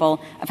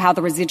example of how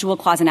the residual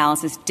clause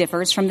analysis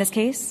differs from this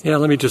case. Yeah,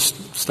 let me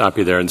just stop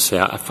you there and say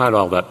I find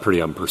all that pretty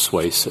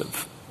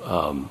unpersuasive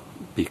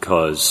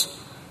because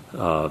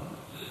to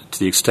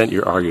the extent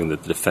you're arguing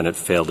that the defendant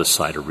failed to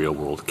cite a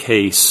real-world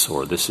case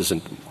or this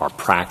isn't our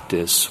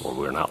practice or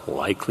we're not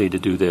likely to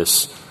do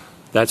this,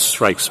 that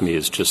strikes me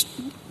as just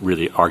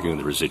really arguing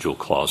the residual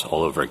clause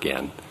all over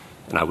again.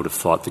 And I would have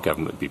thought the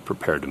government would be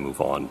prepared to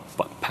move on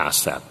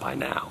past that by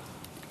now.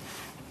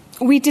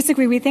 We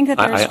disagree. We think that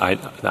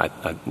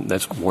there's...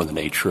 that's more the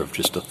nature of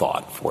just a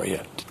thought for you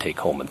to take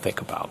home and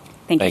think about.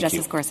 Thank you,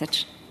 Justice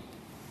Gorsuch.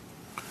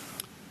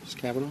 Mr.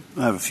 Kavanaugh?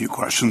 I have a few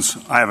questions.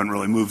 I haven't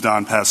really moved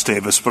on past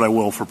Davis, but I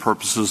will for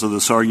purposes of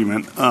this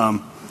argument.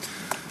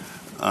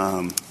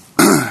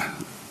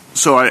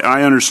 So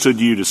I understood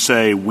you to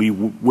say we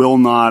will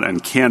not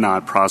and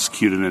cannot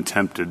prosecute an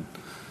attempted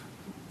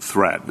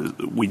threat.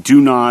 We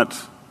do not,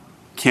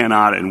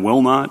 cannot, and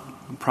will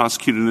not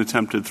prosecute an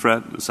attempted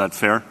threat. Is that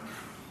fair?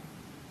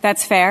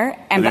 That's fair.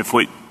 And if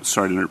we,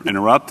 sorry to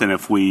interrupt, and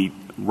if we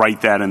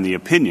write that in the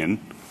opinion,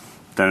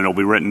 then it'll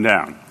be written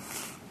down.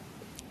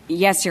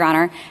 Yes, Your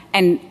Honor.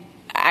 And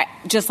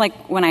just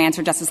like when I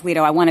answered Justice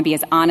Alito, I want to be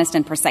as honest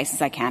and precise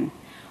as I can.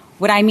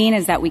 What I mean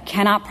is that we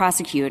cannot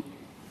prosecute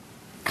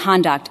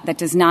conduct that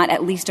does not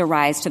at least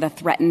arise to the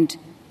threatened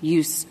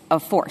use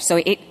of force.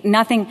 So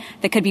nothing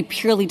that could be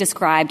purely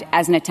described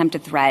as an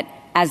attempted threat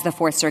as the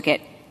Fourth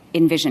Circuit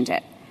envisioned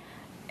it.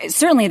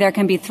 Certainly there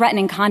can be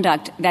threatening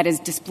conduct that is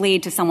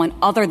displayed to someone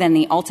other than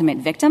the ultimate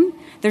victim.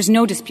 There's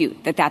no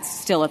dispute that that's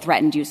still a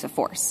threatened use of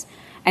force.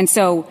 And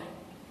so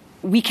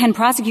we can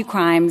prosecute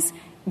crimes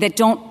that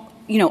don't,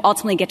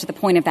 ultimately get to the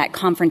point of that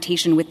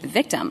confrontation with the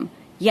victim,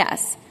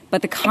 yes,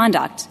 but the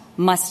conduct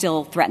must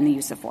still threaten the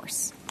use of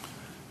force.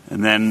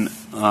 And then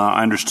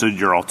I understood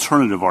your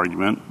alternative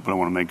argument, but I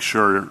want to make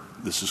sure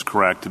this is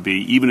correct, to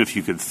be even if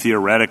you could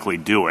theoretically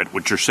do it,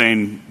 which you're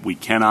saying we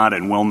cannot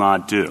and will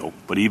not do,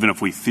 but even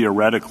if we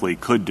theoretically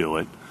could do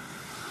it,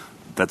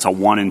 that's a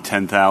 1 in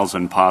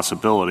 10,000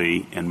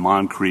 possibility, and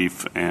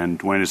Moncrief and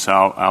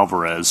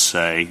Duenas-Alvarez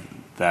say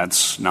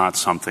that's not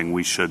something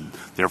we should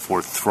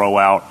therefore throw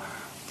out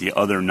the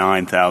other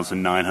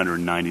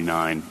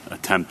 9,999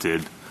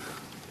 attempted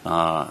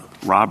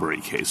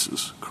robbery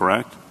cases,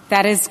 correct?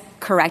 That is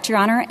correct, Your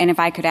Honor. And if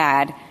I could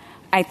add,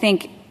 I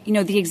think,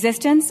 the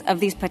existence of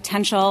these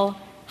potential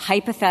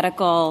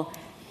hypothetical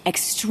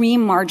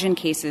extreme margin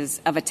cases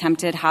of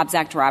attempted Hobbs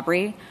Act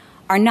robbery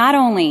are not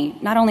only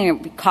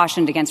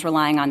cautioned against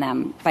relying on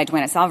them by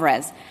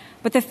Duenas-Alvarez,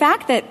 but the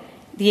fact that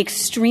the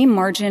extreme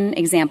margin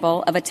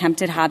example of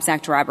attempted Hobbs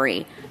Act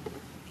robbery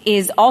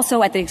is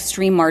also at the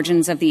extreme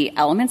margins of the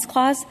elements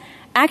clause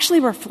actually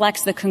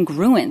reflects the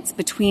congruence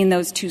between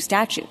those two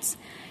statutes.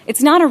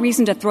 It's not a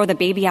reason to throw the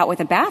baby out with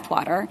the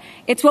bathwater.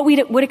 It's what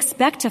we would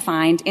expect to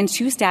find in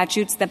two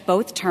statutes that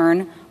both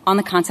turn on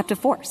the concept of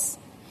force.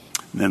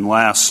 Then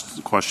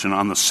last question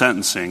on the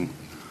sentencing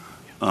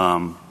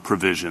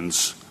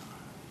provisions.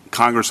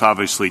 Congress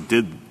obviously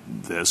did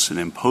this and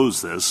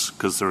imposed this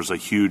because there's a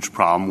huge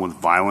problem with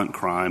violent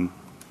crime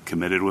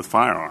committed with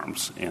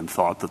firearms and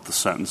thought that the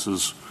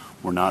sentences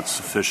were not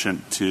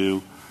sufficient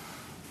to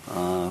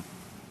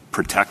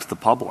protect the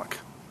public.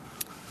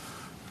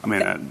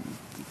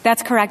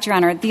 That's correct, Your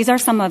Honor. These are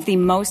some of the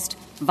most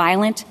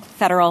violent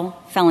federal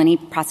felony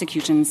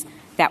prosecutions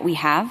that we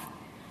have,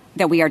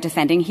 that we are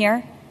defending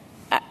here,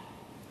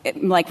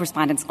 like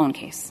Respondent's own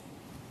case.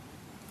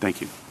 Thank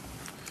you.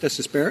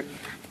 Justice Barrett?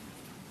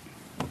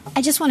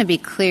 I just want to be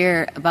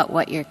clear about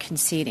what you're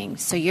conceding.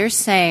 So you're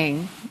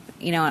saying,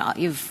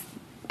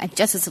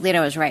 Justice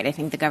Alito is right. I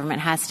think the government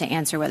has to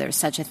answer whether there's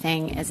such a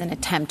thing as an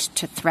attempt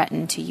to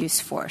threaten to use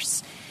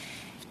force.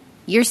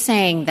 You're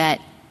saying that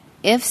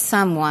if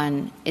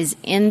someone is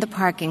in the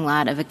parking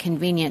lot of a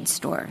convenience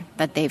store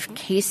that they've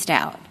cased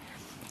out,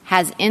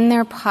 has in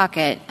their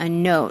pocket a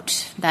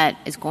note that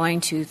is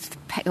going to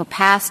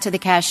pass to the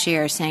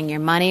cashier saying your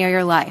money or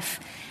your life,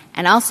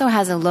 and also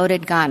has a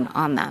loaded gun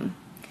on them,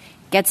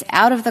 gets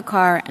out of the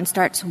car and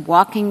starts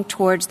walking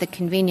towards the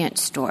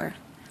convenience store,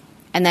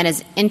 and then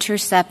is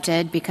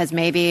intercepted because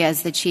maybe,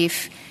 as the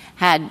chief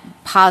had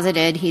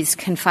posited, he's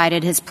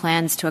confided his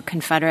plans to a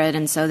Confederate,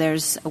 and so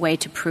there's a way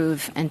to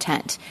prove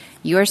intent.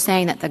 You're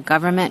saying that the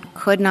government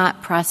could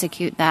not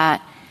prosecute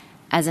that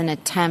as an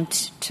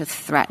attempt to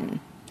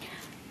threaten.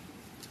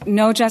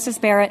 No, Justice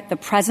Barrett. The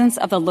presence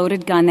of the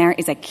loaded gun there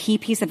is a key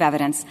piece of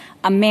evidence.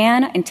 A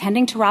man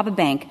intending to rob a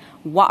bank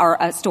or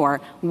a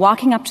store,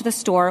 walking up to the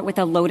store with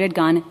a loaded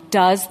gun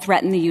does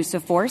threaten the use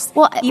of force.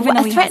 Well,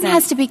 a threat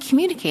has to be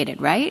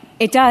communicated, right?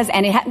 It does.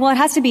 And it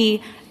has to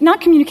be not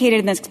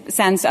communicated in the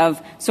sense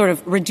of sort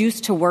of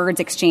reduced to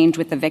words exchanged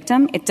with the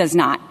victim. It does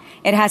not.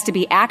 It has to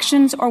be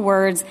actions or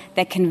words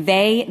that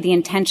convey the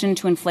intention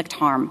to inflict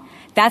harm.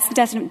 That's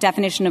the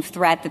definition of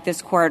threat that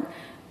this court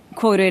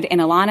quoted in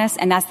Alanis,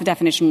 and that's the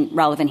definition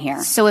relevant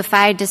here. So if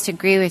I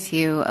disagree with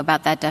you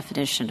about that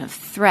definition of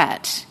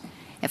threat,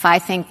 if I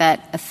think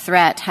that a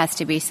threat has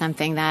to be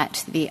something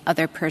that the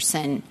other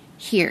person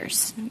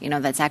hears,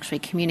 that's actually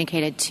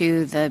communicated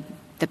to the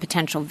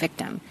potential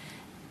victim,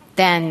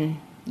 then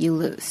you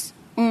lose.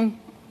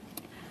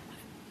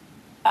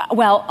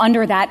 Well,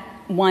 under that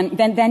one,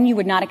 then you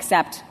would not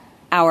accept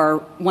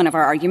one of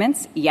our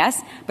arguments,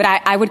 yes, but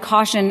I would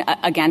caution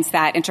against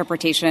that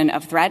interpretation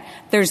of threat.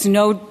 There's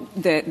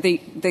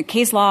the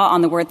case law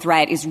on the word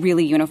threat is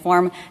really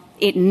uniform.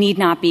 It need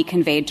not be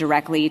conveyed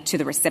directly to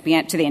the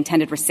recipient, to the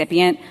intended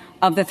recipient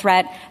of the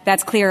threat.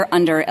 That's clear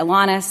under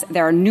Alanis.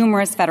 There are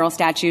numerous federal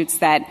statutes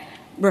that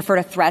refer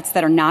to threats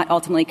that are not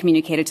ultimately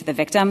communicated to the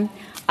victim.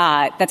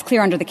 That's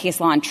clear under the case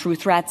law on true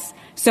threats.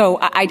 So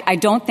I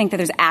don't think that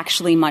there's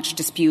actually much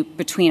dispute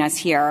between us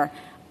here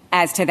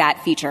as to that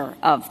feature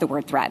of the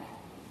word threat.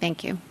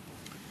 Thank you.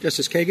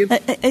 Justice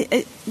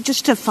Kagan?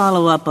 Just to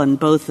follow up on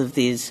both of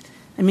these,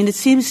 it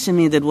seems to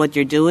me that what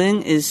you're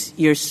doing is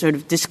you're sort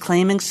of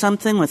disclaiming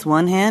something with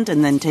one hand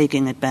and then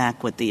taking it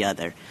back with the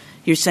other.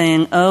 You're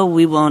saying,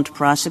 we won't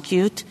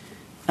prosecute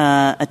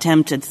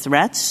attempted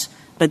threats,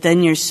 but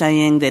then you're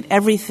saying that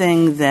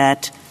everything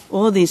that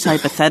all these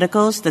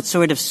hypotheticals that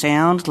sort of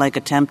sound like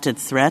attempted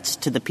threats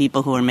to the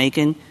people who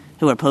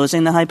are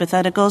posing the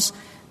hypotheticals,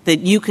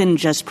 that you can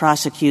just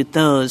prosecute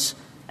those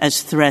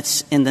as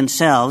threats in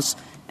themselves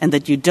and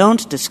that you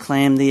don't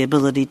disclaim the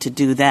ability to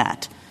do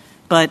that.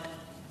 But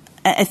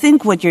I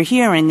think what you're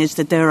hearing is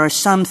that there are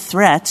some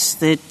threats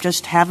that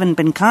just haven't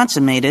been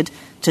consummated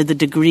to the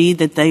degree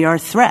that they are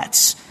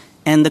threats.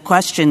 And the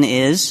question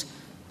is,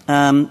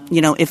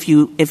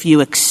 if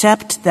you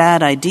accept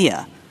that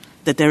idea,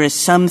 that there is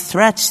some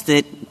threats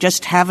that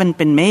just haven't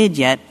been made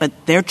yet, but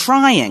they're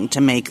trying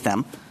to make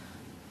them,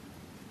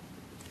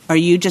 are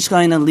you just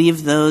going to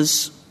leave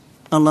those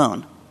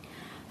alone?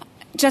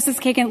 Justice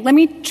Kagan, let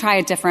me try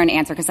a different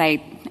answer because I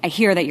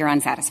hear that you're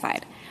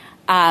unsatisfied.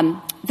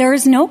 There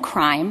is no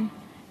crime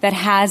that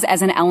has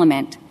as an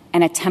element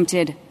an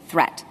attempted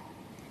threat,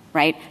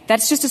 right?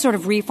 That's just a sort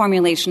of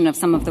reformulation of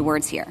some of the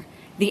words here.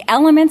 The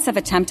elements of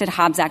attempted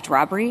Hobbs Act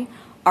robbery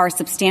are a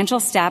substantial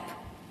step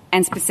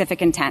and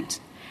specific intent.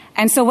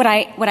 And so what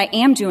I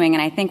am doing,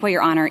 and I think what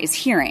Your Honor is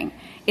hearing,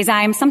 is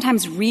I am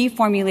sometimes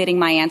reformulating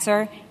my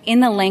answer in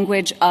the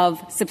language of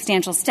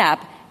substantial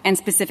step and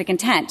specific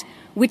intent,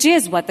 which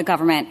is what the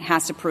government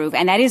has to prove,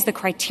 and that is the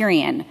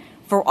criterion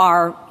for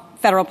our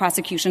federal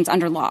prosecutions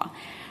under law.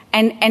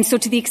 And so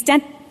to the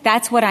extent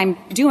that's what I'm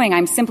doing,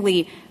 I'm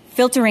simply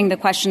filtering the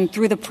question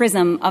through the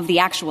prism of the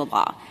actual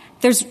law.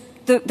 There's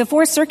the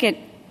Fourth Circuit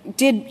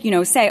did,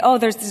 say,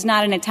 there's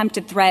not an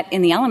attempted threat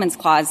in the elements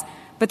clause,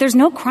 but there's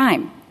no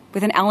crime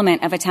with an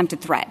element of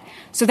attempted threat.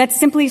 So that's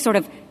simply sort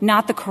of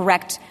not the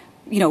correct,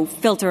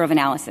 filter of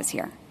analysis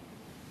here.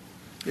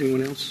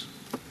 Anyone else?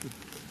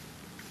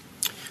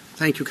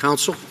 Thank you,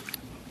 counsel.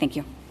 Thank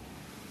you.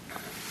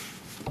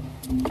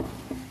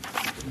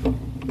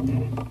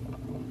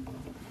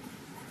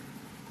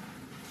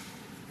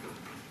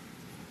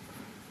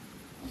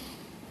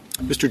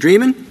 Mr.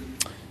 Dreeben?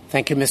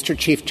 Thank you, Mr.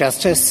 Chief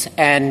Justice,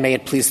 and may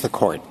it please the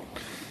Court.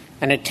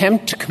 An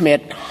attempt to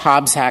commit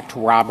Hobbs Act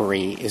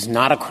robbery is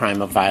not a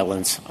crime of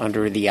violence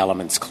under the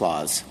Elements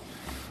Clause.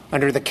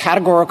 Under the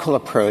categorical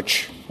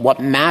approach, what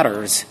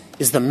matters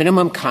is the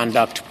minimum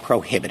conduct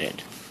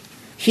prohibited.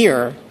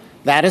 Here,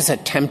 that is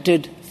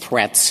attempted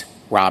threats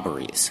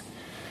robberies.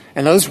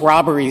 And those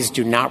robberies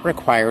do not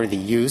require the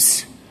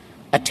use,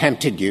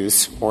 attempted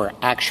use, or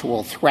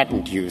actual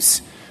threatened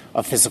use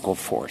of physical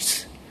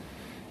force.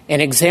 An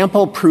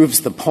example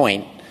proves the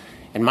point,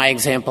 and my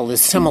example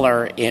is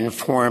similar in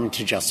form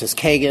to Justice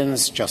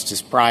Kagan's,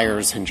 Justice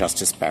Breyer's, and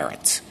Justice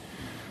Barrett's.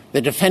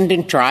 The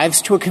defendant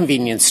drives to a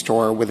convenience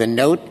store with a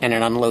note and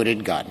an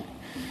unloaded gun.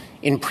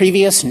 In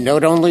previous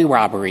note-only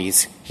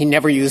robberies, he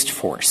never used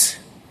force.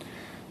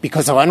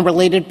 Because of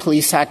unrelated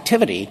police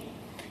activity,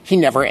 he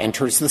never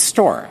enters the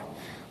store.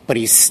 But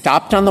he's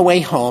stopped on the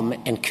way home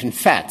and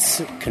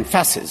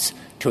confesses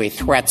to a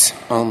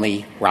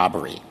threats-only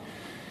robbery.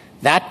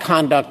 That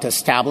conduct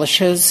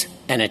establishes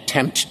an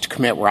attempt to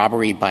commit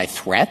robbery by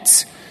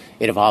threats.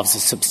 It involves a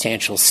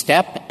substantial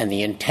step, and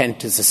the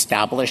intent is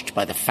established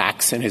by the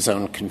facts in his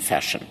own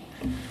confession.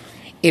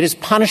 It is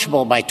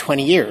punishable by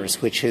 20 years,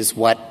 which is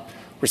what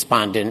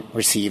respondent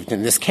received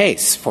in this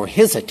case for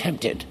his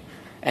attempted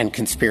and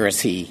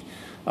conspiracy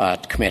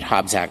to commit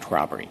Hobbs Act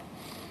robbery.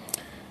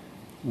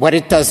 What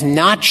it does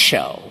not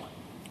show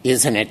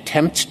is an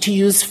attempt to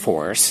use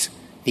force,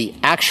 the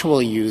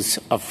actual use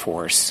of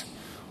force,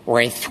 or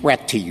a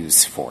threat to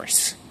use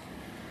force.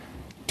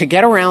 To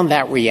get around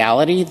that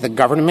reality, the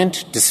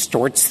government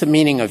distorts the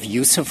meaning of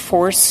use of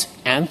force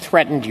and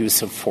threatened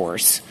use of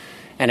force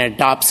and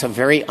adopts a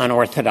very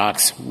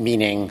unorthodox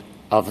meaning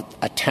of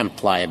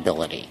attempt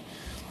liability.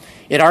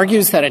 It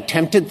argues that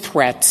attempted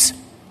threats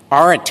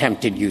are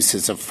attempted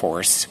uses of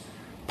force,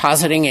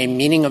 positing a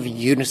meaning of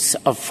use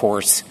of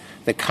force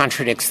that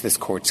contradicts this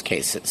Court's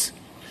cases.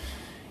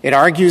 It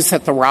argues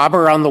that the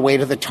robber on the way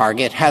to the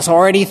target has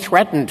already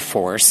threatened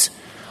force,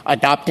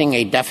 adopting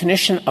a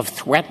definition of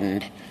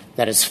threatened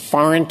that is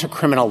foreign to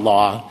criminal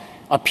law,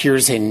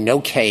 appears in no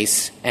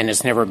case, and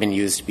has never been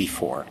used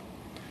before.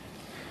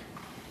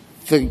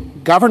 The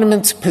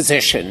government's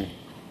position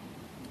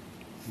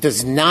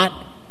does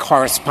not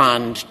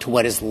correspond to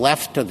what is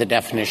left of the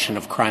definition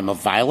of crime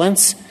of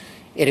violence.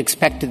 It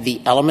expected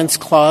the Elements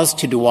Clause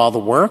to do all the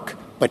work,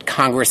 but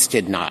Congress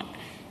did not.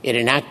 It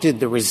enacted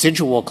the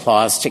residual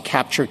clause to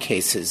capture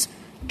cases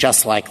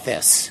just like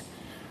this.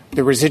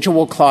 The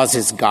residual clause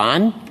is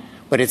gone,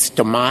 but its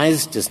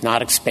demise does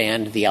not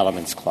expand the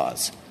Elements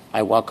Clause.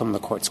 I welcome the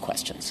Court's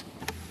questions.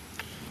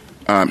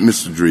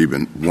 Mr.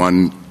 Dreeben,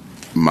 one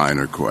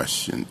minor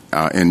question.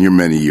 In your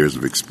many years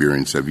of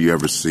experience, have you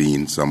ever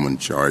seen someone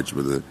charged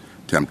with an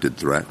attempted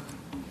threat?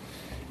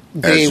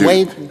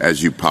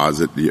 As you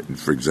posit,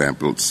 for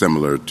example,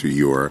 similar to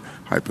your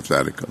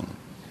hypothetical.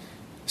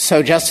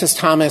 So, Justice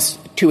Thomas,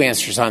 two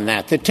answers on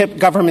that. The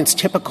government's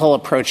typical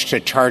approach to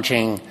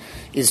charging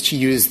is to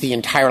use the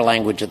entire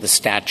language of the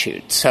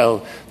statute.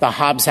 So the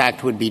Hobbs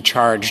Act would be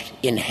charged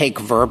in haec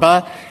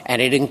verba,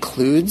 and it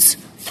includes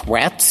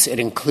threats. It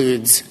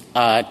includes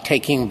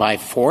taking by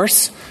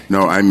force.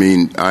 No, I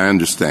mean, I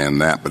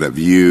understand that, but have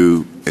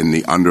you, in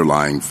the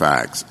underlying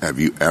facts, have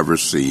you ever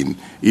seen,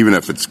 even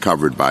if it's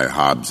covered by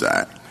Hobbs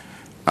Act,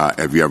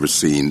 have you ever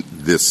seen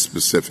this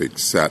specific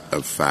set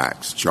of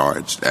facts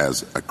charged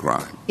as a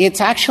crime? It's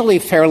actually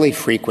fairly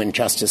frequent,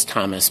 Justice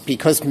Thomas,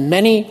 because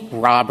many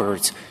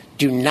robbers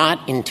do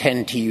not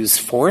intend to use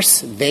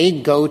force. They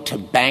go to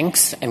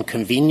banks and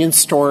convenience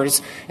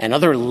stores and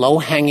other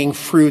low-hanging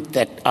fruit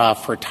that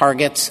for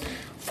targets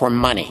for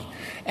money.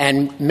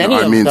 And many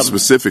of them— I mean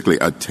specifically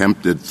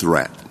attempted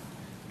threat.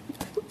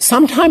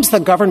 Sometimes the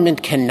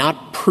government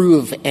cannot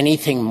prove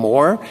anything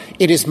more.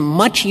 It is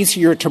much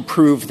easier to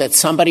prove that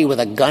somebody with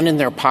a gun in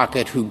their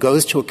pocket who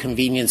goes to a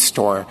convenience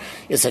store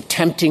is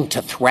attempting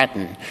to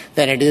threaten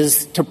than it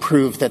is to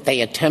prove that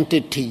they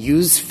attempted to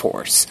use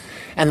force.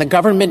 And the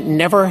government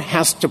never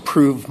has to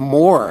prove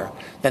more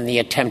than the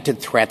attempted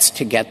threats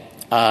to get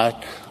a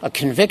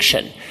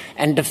conviction.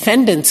 And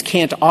defendants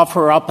can't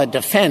offer up a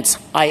defense.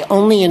 I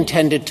only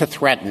intended to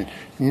threaten,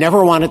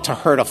 never wanted to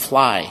hurt a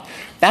fly.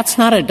 That's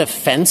not a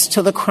defense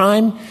to the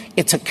crime.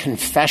 It's a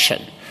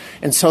confession.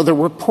 And so the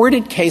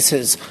reported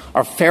cases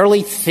are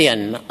fairly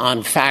thin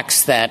on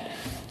facts that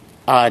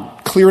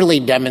clearly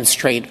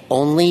demonstrate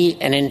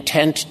only an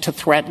intent to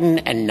threaten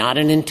and not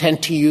an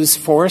intent to use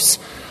force.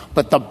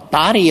 But the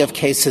body of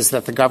cases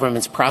that the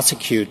governments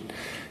prosecute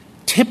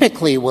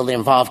typically will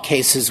involve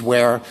cases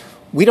where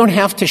we don't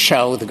have to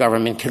show, the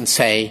government can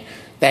say,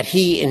 that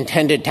he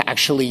intended to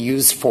actually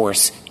use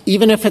force,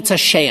 even if it's a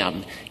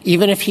sham,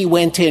 even if he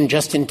went in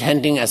just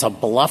intending as a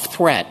bluff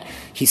threat,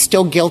 he's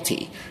still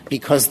guilty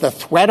because the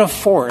threat of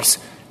force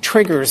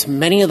triggers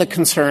many of the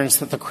concerns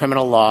that the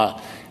criminal law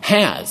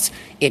has.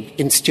 It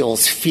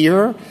instills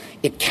fear.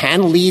 It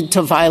can lead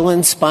to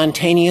violence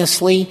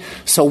spontaneously.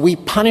 So we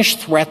punish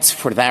threats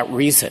for that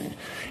reason.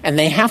 And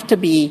they have to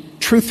be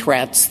true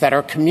threats that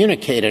are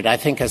communicated, I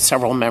think, as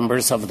several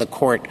members of the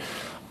court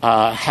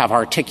have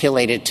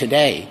articulated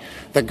today.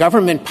 The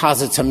government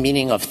posits a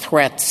meaning of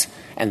threats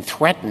and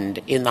threatened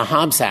in the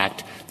Hobbs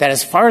Act that,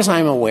 as far as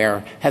I'm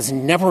aware, has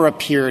never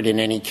appeared in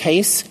any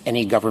case,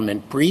 any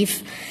government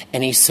brief,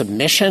 any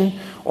submission,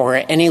 or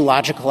any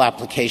logical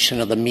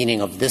application of the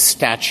meaning of this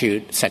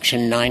statute,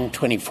 Section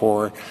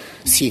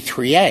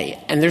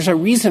 924C3A. And there's a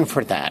reason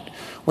for that.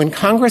 When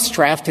Congress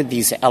drafted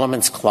these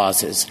elements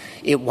clauses,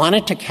 it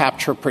wanted to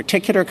capture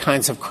particular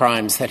kinds of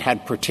crimes that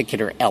had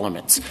particular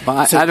elements.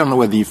 I don't know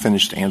whether you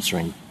finished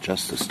answering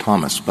Justice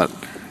Thomas, but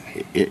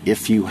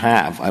if you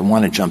have, I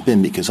want to jump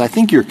in because I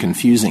think you're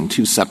confusing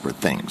two separate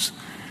things.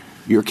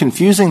 You're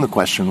confusing the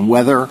question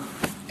whether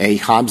a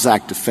Hobbs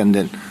Act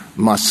defendant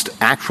must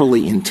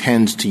actually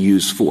intend to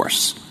use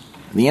force.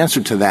 The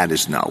answer to that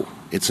is no.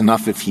 It's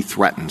enough if he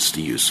threatens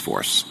to use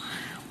force.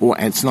 Or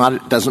it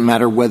doesn't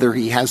matter whether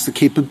he has the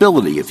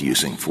capability of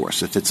using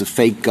force. If it's a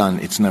fake gun,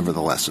 it's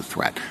nevertheless a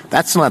threat.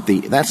 That's not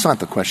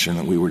the question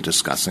that we were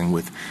discussing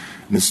with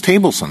Ms.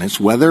 Tableson. It's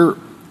whether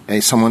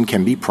someone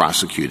can be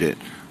prosecuted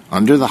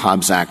under the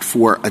Hobbs Act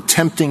for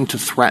attempting to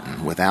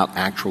threaten without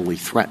actually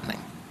threatening.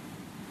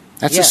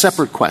 That's yes. a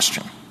separate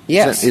question.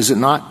 Yes. Is it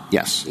not?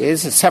 Yes. It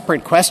is a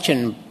separate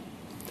question.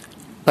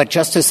 But,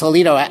 Justice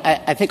Alito,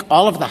 I think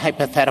all of the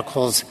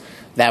hypotheticals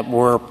that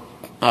were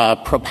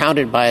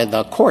propounded by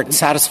the court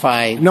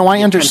satisfy No,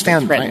 I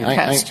understand.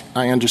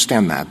 I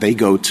understand that. They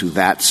go to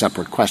that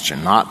separate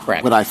question, not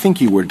Correct. what I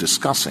think you were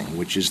discussing,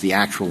 which is the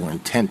actual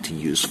intent to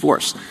use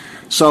force.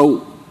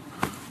 So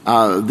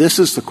this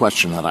is the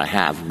question that I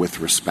have with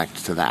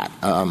respect to that.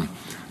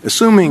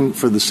 Assuming,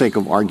 for the sake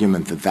of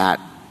argument, that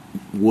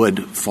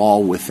would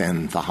fall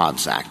within the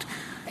Hobbs Act,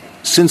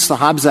 since the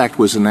Hobbs Act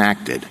was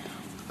enacted,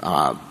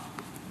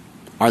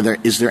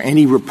 is there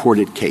any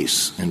reported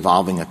case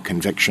involving a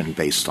conviction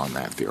based on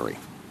that theory?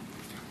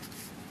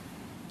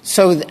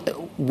 So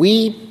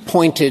we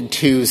pointed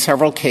to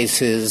several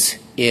cases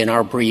in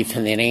our brief,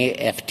 and the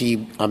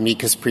NAFD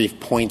amicus brief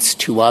points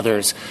to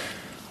others.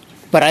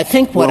 But I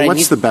think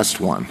what's the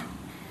best one?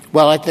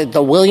 Well,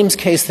 the Williams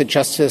case that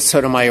Justice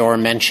Sotomayor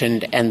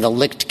mentioned and the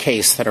Licht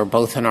case that are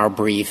both in our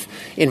brief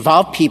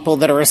involve people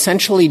that are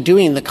essentially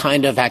doing the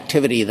kind of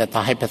activity that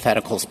the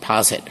hypotheticals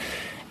posit.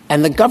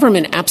 And the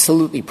government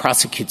absolutely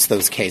prosecutes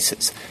those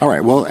cases. All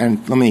right. Well,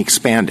 and let me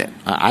expand it.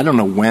 I don't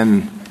know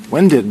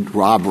when did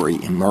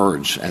robbery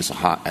emerge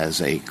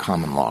as a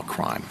common law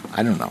crime?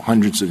 I don't know,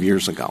 hundreds of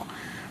years ago.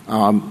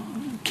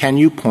 Can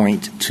you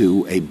point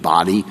to a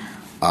body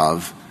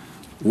of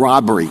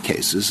robbery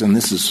cases, and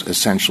this is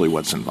essentially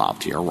what's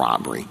involved here,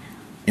 robbery,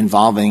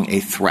 involving a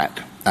threat,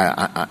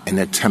 an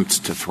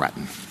attempt to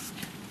threaten?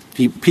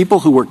 People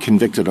who were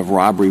convicted of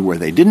robbery where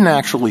they didn't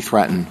actually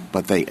threaten,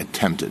 but they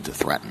attempted to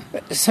threaten.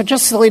 So,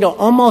 Justice Alito,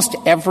 almost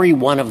every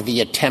one of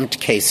the attempt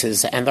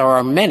cases, and there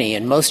are many,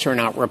 and most are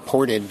not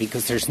reported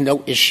because there's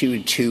no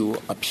issue to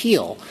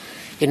appeal,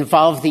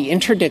 involve the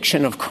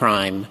interdiction of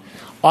crime,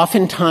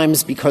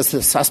 oftentimes because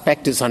the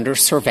suspect is under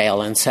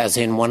surveillance, as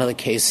in one of the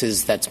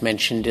cases that's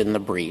mentioned in the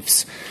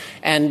briefs.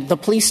 And the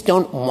police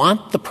don't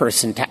want the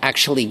person to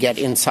actually get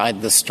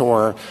inside the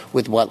store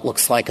with what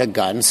looks like a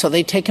gun, so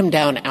they take him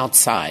down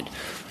outside.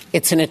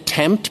 It's an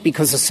attempt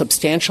because a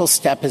substantial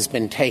step has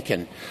been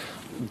taken.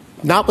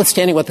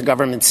 Notwithstanding what the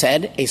government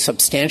said, a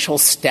substantial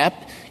step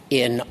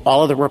in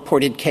all of the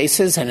reported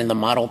cases and in the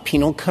model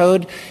penal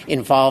code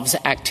involves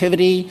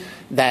activity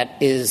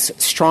that is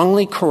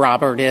strongly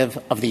corroborative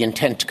of the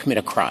intent to commit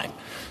a crime.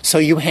 So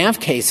you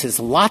have cases,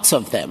 lots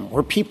of them,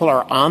 where people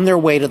are on their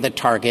way to the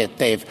target.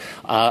 They've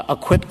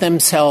equipped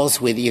themselves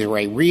with either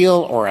a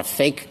real or a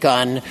fake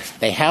gun.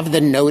 They have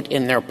the note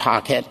in their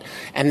pocket,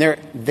 and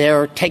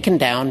they're taken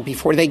down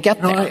before they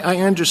get there. No, I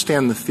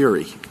understand the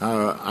theory.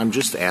 I'm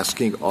just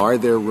asking, are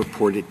there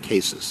reported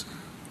cases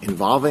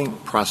involving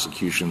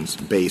prosecutions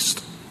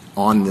based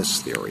on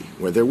this theory,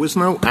 where there was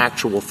no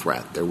actual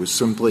threat? There was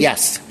simply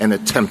an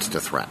attempt to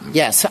threaten.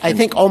 Yes, I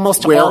think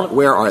almost all.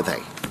 Where are they?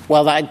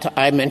 Well,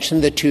 I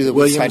mentioned the two that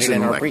we cited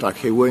in our brief.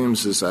 Okay,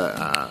 Williams is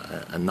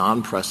a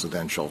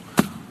non-precedential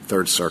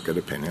Third Circuit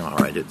opinion. All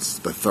right, it's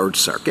the Third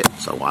Circuit,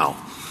 so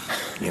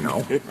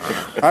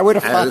I would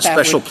have thought a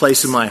special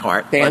place in my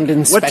heart.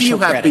 What do you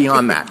have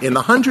beyond that? In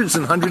the hundreds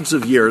and hundreds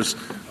of years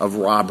of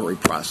robbery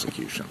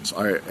prosecutions,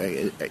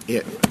 do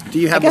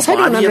you have I guess I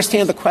don't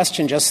understand the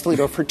question, Justice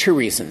Alito, for two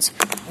reasons.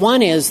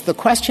 One is the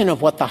question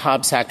of what the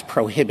Hobbs Act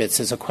prohibits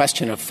is a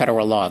question of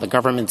federal law. The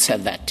government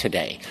said that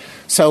today.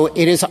 So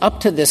it is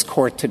up to this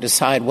court to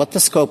decide what the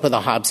scope of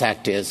the Hobbs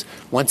Act is.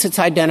 Once it's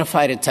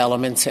identified its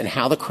elements and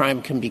how the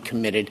crime can be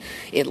committed,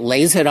 it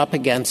lays it up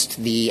against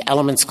the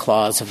elements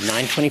clause of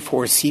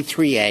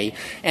 924C3A,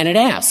 and it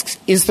asks,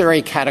 is there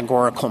a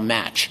categorical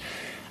match?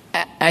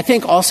 I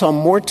think also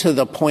more to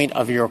the point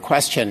of your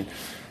question,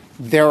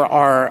 there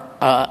are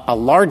a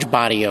large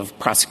body of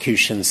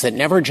prosecutions that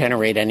never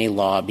generate any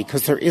law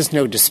because there is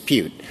no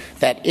dispute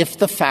that if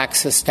the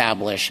facts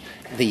establish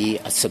the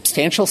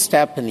substantial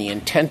step and the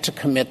intent to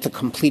commit the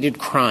completed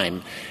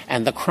crime,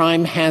 and the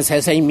crime has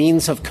as a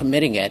means of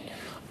committing it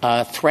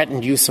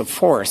threatened use of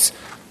force,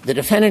 the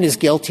defendant is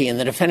guilty, and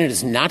the defendant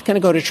is not going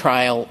to go to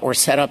trial or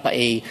set up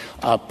a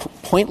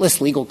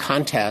pointless legal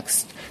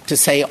context to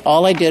say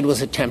all I did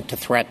was attempt to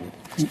threaten.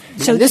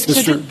 So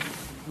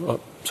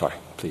sorry.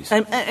 Please.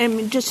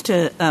 Just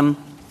to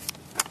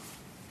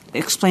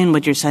explain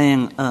what you're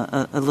saying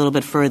a little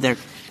bit further,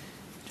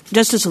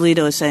 Justice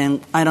Alito is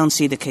saying, I don't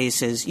see the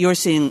cases. You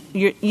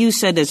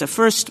said as a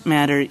first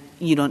matter,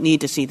 you don't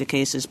need to see the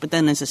cases, but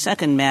then as a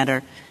second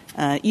matter,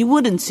 you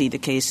wouldn't see the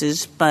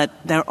cases, but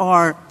there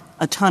are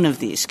a ton of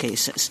these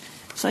cases.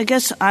 So I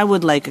guess I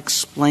would like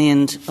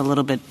explained a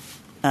little bit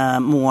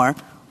more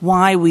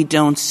why we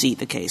don't see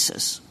the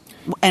cases.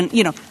 And,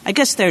 I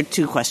guess there are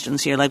two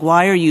questions here. Like,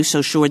 why are you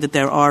so sure that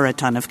there are a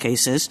ton of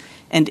cases?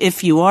 And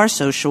if you are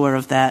so sure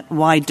of that,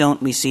 why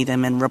don't we see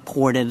them and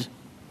reported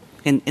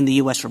in the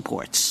U.S.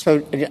 reports?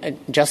 So,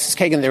 Justice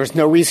Kagan, there is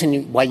no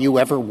reason why you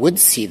ever would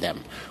see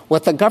them.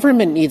 What the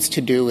government needs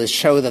to do is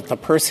show that the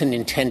person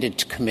intended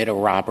to commit a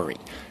robbery.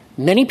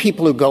 Many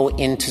people who go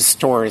into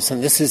stores,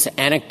 and this is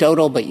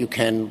anecdotal, but you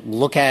can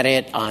look at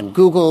it on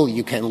Google,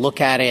 you can look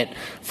at it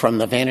from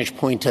the vantage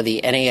point of the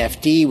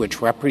NAFD,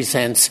 which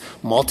represents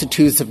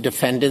multitudes of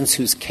defendants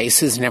whose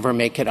cases never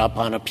make it up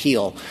on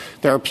appeal.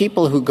 There are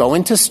people who go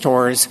into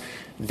stores,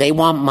 they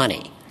want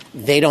money.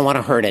 They don't want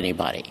to hurt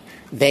anybody.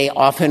 They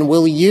often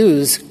will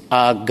use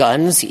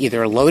guns,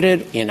 either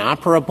loaded,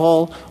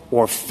 inoperable,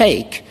 or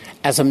fake,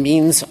 as a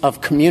means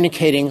of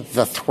communicating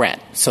the threat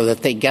so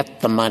that they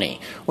get the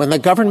money. When the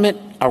government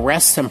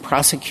arrests and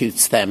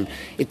prosecutes them,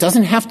 it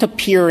doesn't have to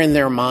peer in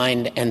their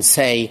mind and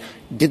say,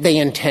 did they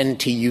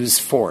intend to use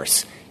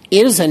force?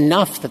 It is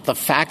enough that the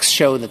facts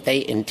show that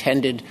they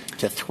intended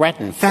to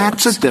threaten force.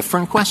 That's a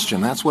different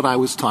question. That's what I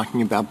was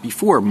talking about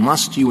before.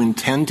 Must you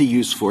intend to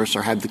use force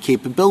or have the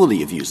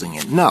capability of using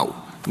it? No.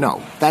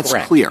 That's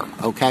correct. Clear,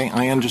 okay?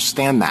 I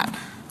understand that.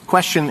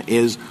 Question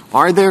is,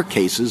 are there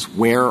cases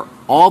where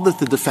all that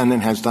the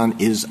defendant has done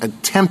is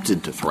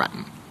attempted to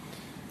threaten?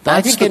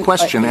 That's the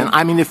question.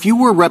 And if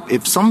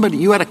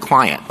you had a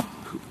client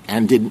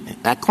and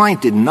that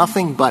client did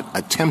nothing but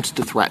attempt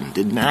to threaten,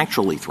 didn't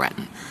actually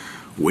threaten,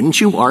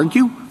 wouldn't you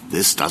argue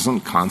this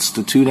doesn't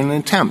constitute an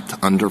attempt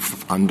under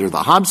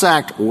the Hobbs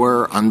Act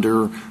or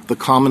under the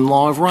common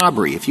law of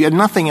robbery? If you had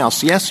nothing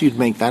else, yes, you'd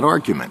make that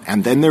argument,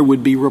 and then there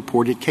would be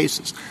reported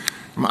cases.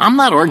 I'm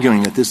not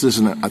arguing that this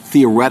isn't a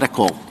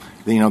theoretical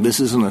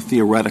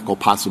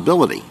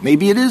possibility.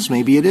 Maybe it is,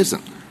 maybe it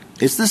isn't.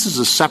 This is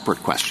a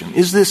separate question.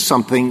 Is this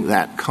something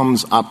that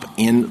comes up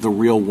in the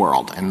real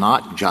world and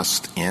not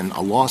just in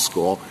a law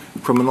school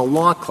criminal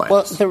law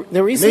class? Well,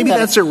 the reason maybe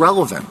that's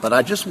irrelevant, but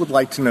I just would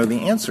like to know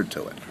the answer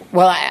to it.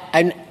 Well,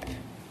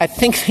 I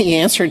think the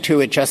answer to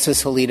it,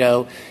 Justice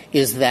Alito,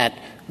 is that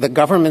the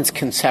government's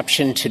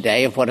conception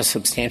today of what a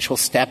substantial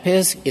step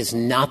is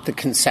not the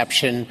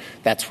conception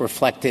that's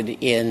reflected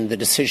in the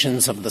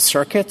decisions of the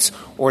circuits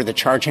or the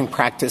charging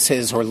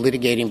practices or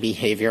litigating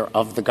behavior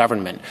of the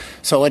government.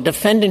 So a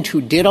defendant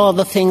who did all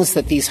the things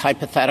that these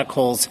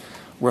hypotheticals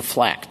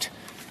reflect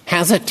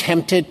has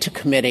attempted to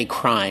commit a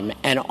crime,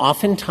 and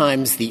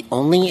oftentimes the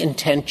only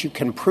intent you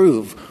can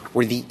prove,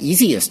 or the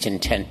easiest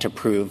intent to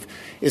prove,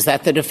 is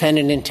that the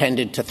defendant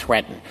intended to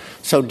threaten.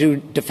 So do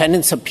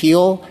defendants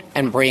appeal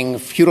and bring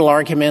futile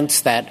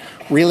arguments that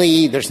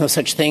really there's no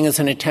such thing as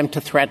an attempt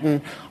to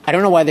threaten? I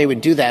don't know why they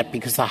would do that,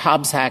 because the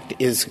Hobbs Act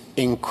is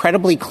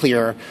incredibly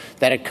clear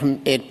that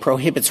it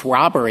prohibits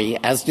robbery,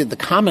 as did the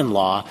common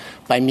law,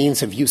 by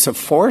means of use of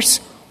force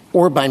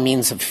or by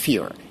means of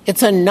fear.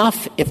 It's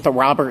enough if the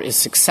robber is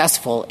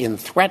successful in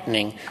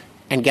threatening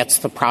and gets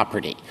the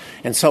property.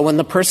 And so when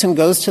the person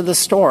goes to the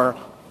store,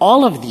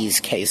 all of these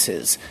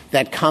cases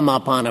that come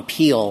up on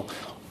appeal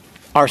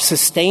are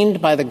sustained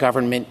by the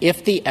government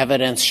if the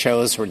evidence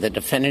shows or the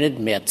defendant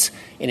admits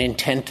an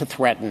intent to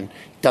threaten,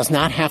 does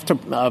not have to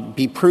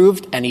be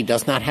proved, and he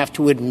does not have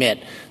to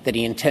admit that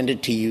he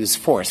intended to use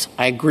force.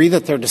 I agree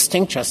that they're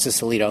distinct,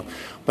 Justice Alito,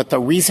 but the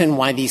reason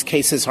why these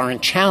cases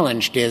aren't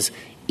challenged is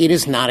it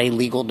is not a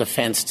legal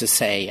defense to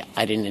say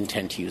I didn't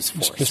intend to use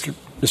force. Mr.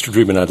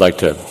 Dreeben, I'd like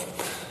to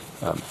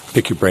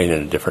pick your brain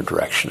in a different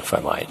direction, if I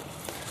might.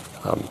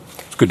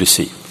 It's good to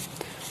see you.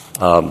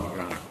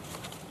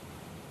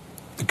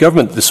 The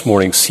government this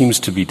morning seems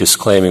to be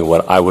disclaiming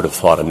what I would have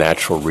thought a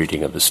natural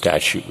reading of the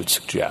statute would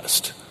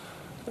suggest,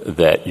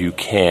 that you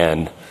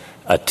can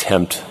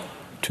attempt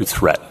to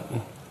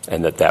threaten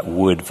and that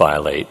would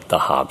violate the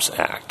Hobbs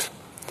Act.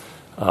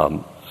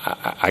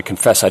 I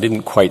confess I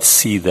didn't quite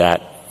see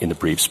that in the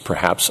briefs.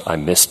 Perhaps I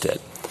missed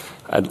it.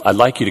 I'd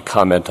like you to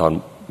comment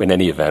on, in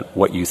any event,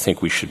 what you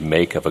think we should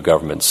make of a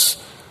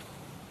government's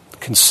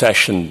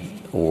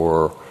concession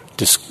or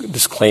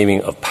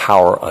disclaiming of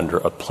power under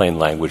a plain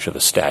language of a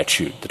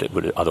statute that it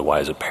would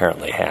otherwise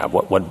apparently have.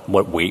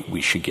 What weight we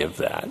should give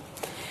that,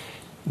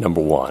 number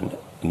one.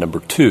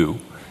 Number two,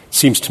 it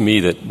seems to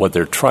me that what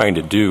they're trying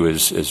to do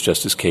is, as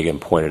Justice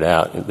Kagan pointed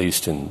out, at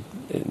least in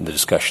the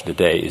discussion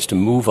today, is to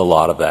move a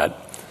lot of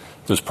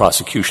those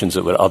prosecutions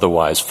that would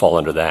otherwise fall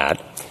under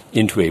that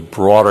into a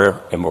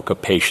broader and more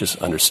capacious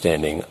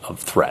understanding of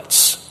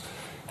threats.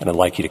 And I'd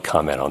like you to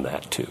comment on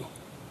that, too.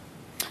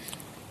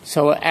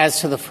 So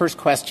as to the first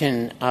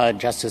question,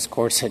 Justice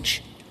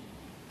Gorsuch,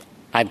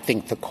 I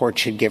think the court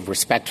should give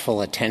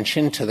respectful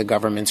attention to the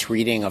government's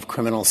reading of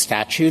criminal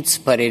statutes,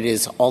 but it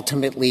is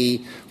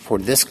ultimately for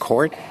this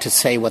court to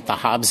say what the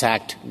Hobbs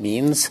Act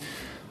means.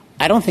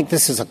 I don't think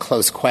this is a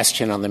close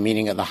question on the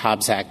meaning of the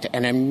Hobbs Act,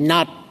 and I'm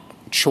not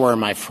sure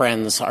my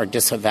friends are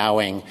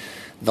disavowing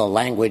the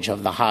language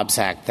of the Hobbs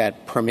Act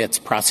that permits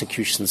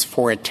prosecutions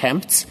for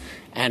attempts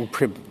and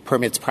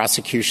permits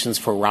prosecutions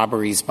for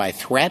robberies by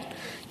threat.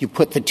 You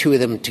put the two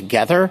of them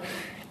together,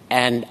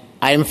 and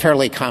I am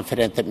fairly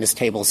confident that Ms.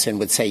 Tableson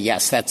would say,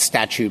 yes, that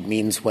statute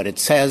means what it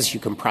says. You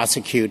can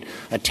prosecute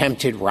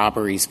attempted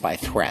robberies by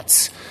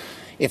threats.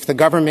 If the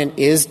government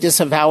is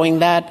disavowing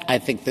that, I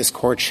think this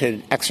court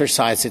should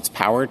exercise its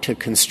power to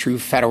construe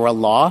federal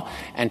law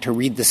and to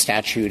read the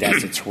statute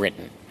as it's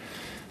written.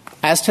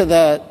 As to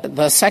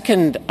the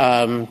second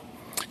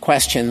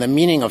question, the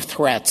meaning of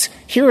threats,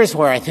 here is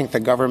where I think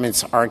the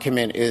government's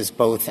argument is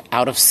both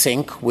out of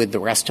sync with the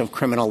rest of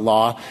criminal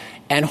law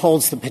and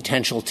holds the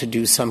potential to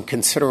do some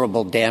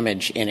considerable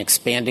damage in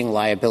expanding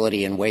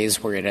liability in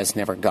ways where it has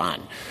never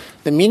gone.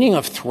 The meaning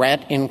of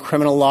threat in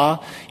criminal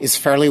law is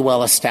fairly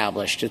well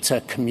established. It's a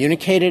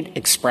communicated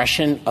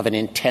expression of an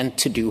intent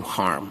to do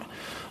harm.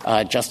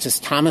 Justice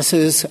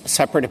Thomas's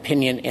separate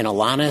opinion in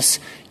Alanis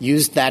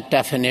used that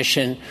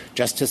definition.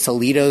 Justice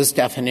Alito's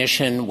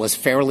definition was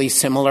fairly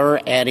similar,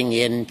 adding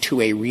in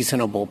to a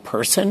reasonable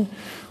person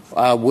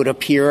would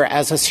appear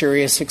as a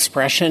serious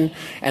expression.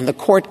 And the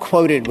court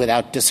quoted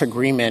without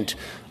disagreement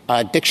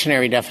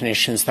dictionary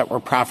definitions that were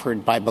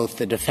proffered by both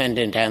the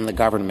defendant and the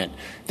government.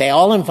 They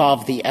all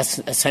involve the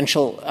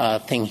essential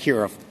thing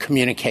here of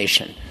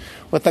communication.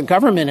 What the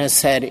government has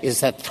said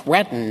is that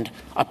threatened,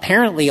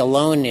 apparently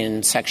alone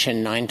in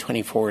Section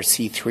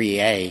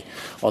 924C3A,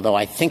 although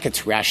I think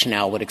its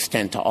rationale would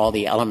extend to all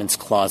the elements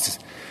clauses,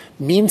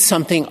 means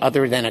something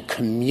other than a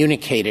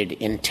communicated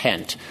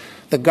intent.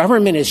 The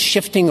government is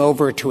shifting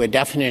over to a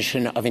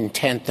definition of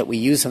intent that we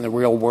use in the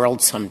real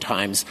world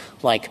sometimes,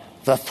 like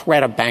the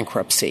threat of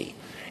bankruptcy.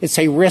 It's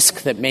a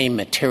risk that may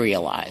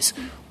materialize,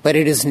 but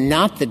it is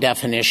not the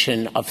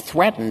definition of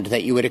threatened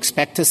that you would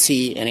expect to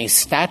see in a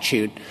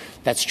statute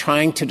that's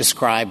trying to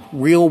describe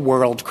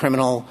real-world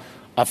criminal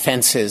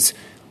offenses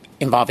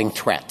involving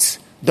threats.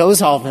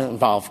 Those all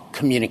involve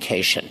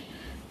communication.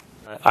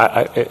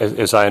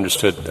 As I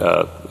understood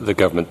the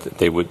government,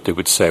 they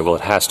would say, well,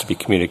 it has to be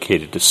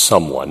communicated to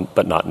someone,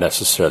 but not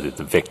necessarily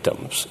the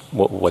victims.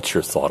 What's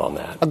your thought on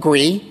that?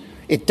 Agree.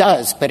 It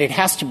does, but it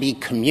has to be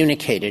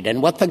communicated.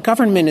 And what the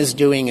government is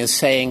doing is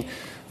saying,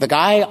 the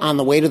guy on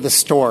the way to the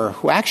store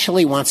who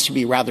actually wants to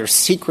be rather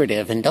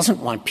secretive and doesn't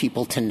want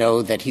people to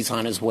know that he's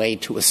on his way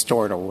to a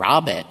store to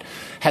rob it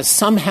has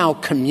somehow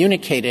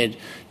communicated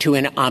to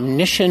an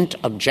omniscient,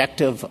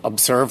 objective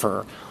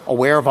observer,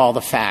 aware of all the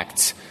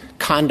facts,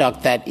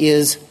 conduct that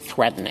is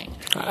threatening.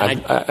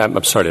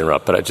 I'm sorry to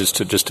interrupt, but just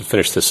to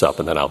finish this up,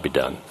 and then I'll be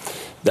done.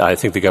 I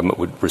think the government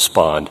would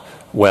respond,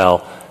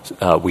 well,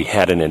 we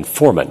had an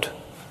informant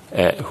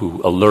who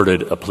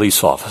alerted a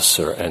police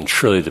officer, and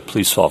surely the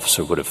police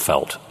officer would have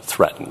felt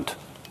threatened.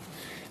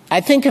 I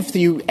think if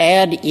you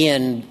add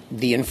in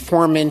the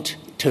informant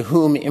to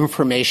whom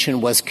information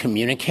was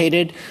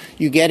communicated,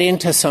 you get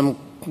into some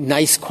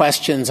nice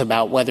questions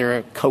about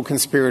whether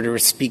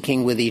co-conspirators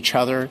speaking with each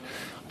other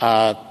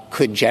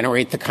could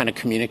generate the kind of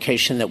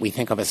communication that we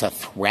think of as a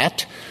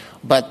threat.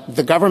 But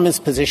the government's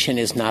position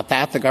is not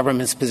that. The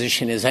government's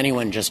position is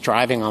anyone just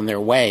driving on their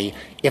way,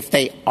 if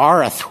they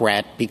are a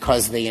threat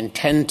because they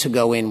intend to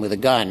go in with a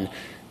gun,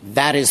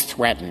 that is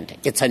threatened.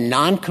 It's a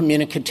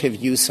non-communicative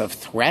use of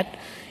threat.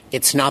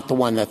 It's not the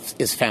one that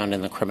is found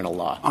in the criminal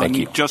law. Thank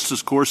you.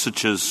 Justice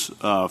Gorsuch's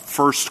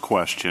first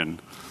question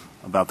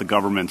about the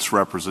government's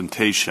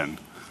representation,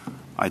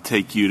 I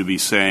take you to be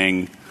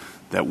saying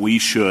that we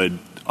should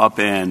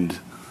upend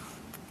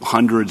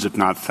hundreds, if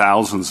not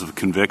thousands, of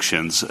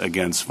convictions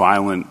against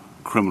violent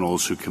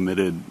criminals who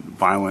committed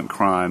violent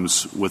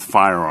crimes with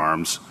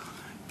firearms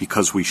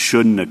because we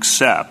shouldn't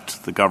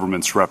accept the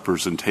government's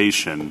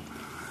representation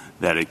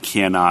that it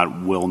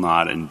cannot, will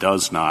not, and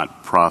does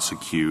not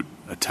prosecute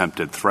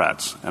attempted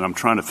threats. And I'm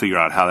trying to figure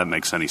out how that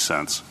makes any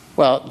sense.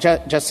 Well,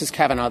 Justice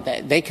Kavanaugh,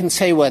 they can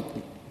say what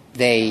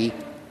they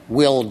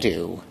will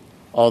do,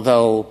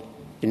 although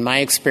in my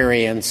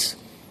experience,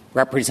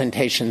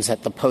 representations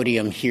at the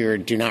podium here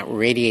do not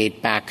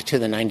radiate back to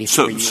the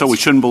 93 years. So we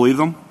shouldn't believe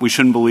them? We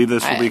shouldn't believe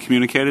this will be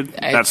communicated?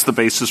 That's the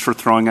basis for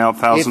throwing out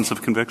thousands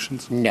of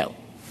convictions? No.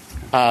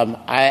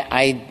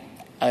 I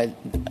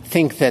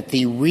think that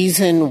the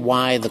reason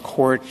why the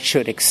court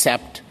should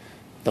accept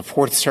the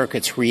Fourth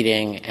Circuit's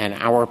reading and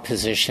our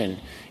position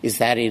is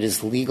that it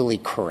is legally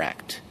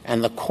correct.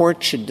 And the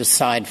court should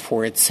decide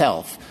for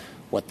itself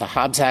what the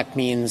Hobbs Act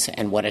means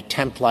and what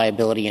attempt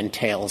liability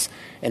entails,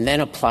 and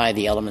then apply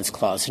the Elements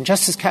Clause. And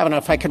Justice Kavanaugh,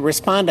 if I could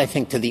respond, I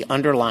think, to the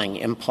underlying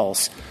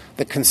impulse,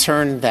 the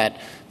concern that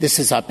this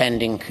is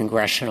upending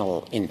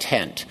congressional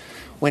intent.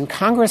 When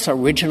Congress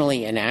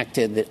originally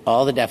enacted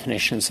all the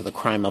definitions of the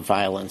crime of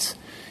violence,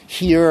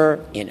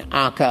 here in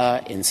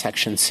ACCA, in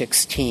Section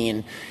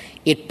 16,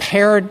 it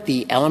paired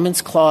the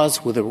Elements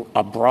Clause with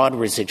a broad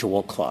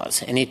residual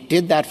clause, and it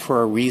did that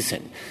for a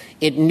reason.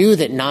 It knew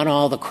that not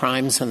all the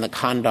crimes and the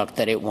conduct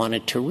that it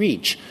wanted to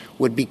reach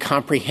would be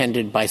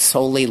comprehended by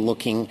solely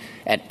looking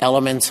at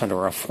elements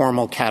under a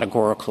formal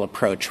categorical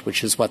approach,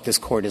 which is what this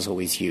court has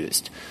always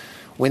used.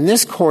 When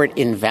this court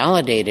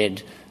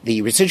invalidated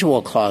the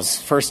residual clause,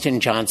 first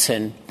in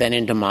Johnson, then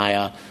in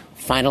DiMaia,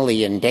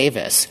 finally in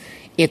Davis,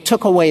 it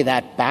took away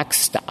that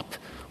backstop.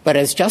 But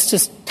as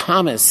Justice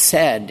Thomas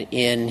said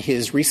in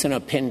his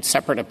recent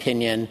separate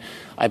opinion,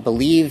 I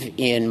believe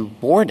in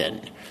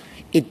Borden,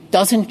 it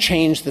doesn't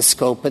change the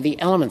scope of the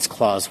Elements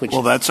Clause.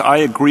 I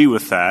agree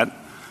with that,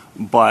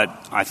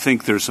 but I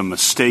think there's a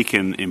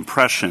mistaken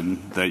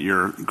impression that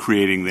you're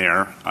creating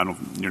there.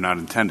 You're not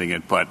intending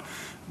it, but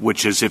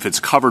which is if it's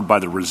covered by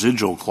the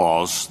residual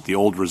clause, the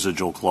old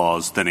residual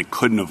clause, then it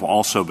couldn't have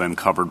also been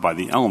covered by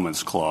the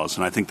Elements Clause.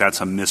 And I think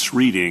that's a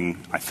misreading,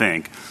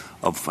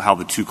 of how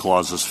the two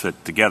clauses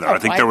fit together. I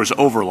think there was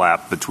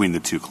overlap between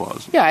the two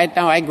clauses. Yeah,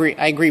 I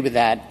agree with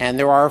that. And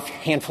there are a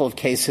handful of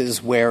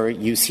cases where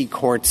you see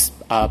courts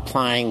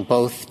applying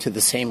both to the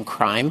same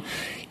crime.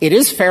 It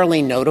is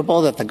fairly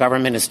notable that the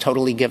government has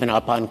totally given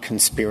up on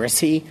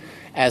conspiracy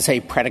as a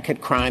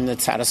predicate crime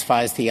that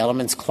satisfies the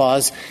Elements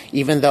Clause,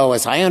 even though,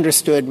 as I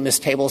understood Ms.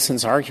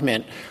 Tableson's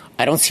argument,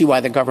 I don't see why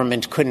the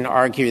government couldn't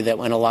argue that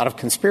when a lot of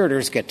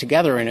conspirators get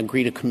together and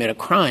agree to commit a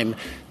crime,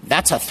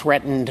 that's a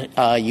threatened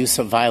use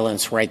of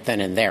violence right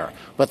then and there.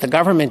 But the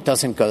government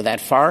doesn't go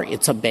that far.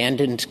 It's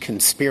abandoned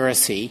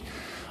conspiracy.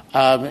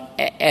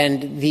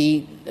 And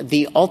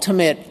the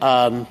ultimate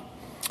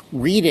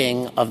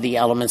reading of the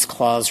Elements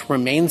Clause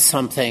remains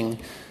something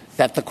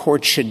that the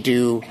court should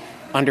do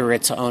under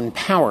its own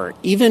power.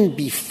 Even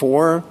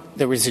before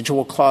the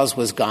residual clause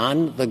was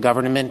gone, the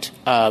government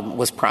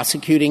was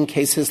prosecuting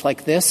cases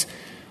like this,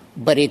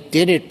 but it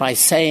did it by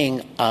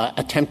saying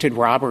attempted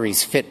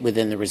robberies fit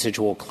within the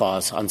residual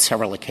clause on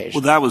several occasions.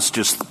 Well, that was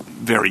just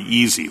very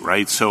easy,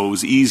 right? So it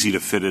was easy to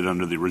fit it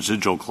under the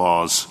residual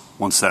clause.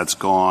 Once that's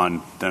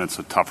gone, then it's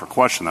a tougher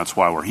question. That's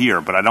why we're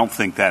here. But I don't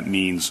think that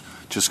means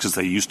just because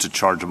they used to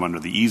charge them under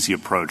the easy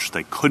approach,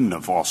 they couldn't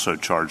have also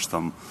charged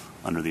them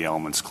under the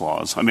Elements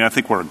Clause. I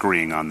think we're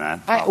agreeing on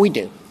that. We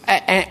do.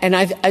 And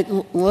I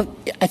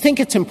think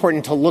it's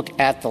important to look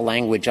at the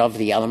language of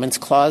the Elements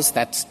Clause.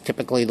 That's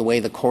typically the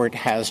way the court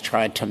has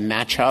tried to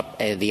match up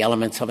the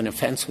elements of an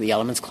offense with the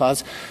Elements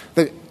Clause.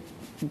 The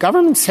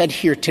government said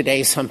here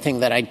today something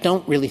that I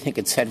don't really think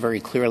it said very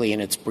clearly in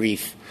its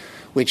brief,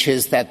 which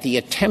is that the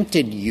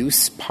attempted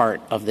use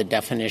part of the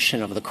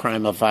definition of the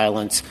crime of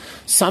violence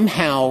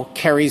somehow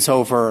carries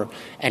over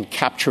and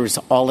captures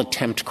all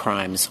attempt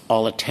crimes,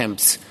 all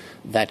attempts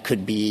that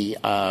could be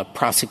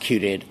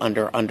prosecuted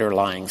under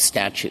underlying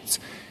statutes.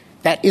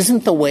 That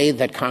isn't the way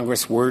that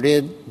Congress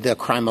worded the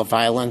crime of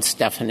violence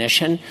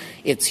definition.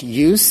 It's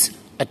use,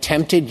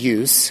 attempted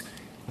use,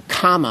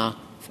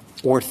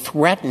 or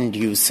threatened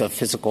use of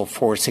physical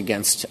force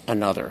against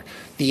another.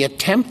 The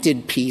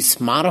attempted piece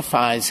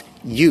modifies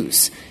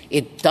use.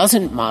 It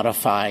doesn't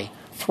modify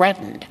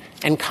threatened.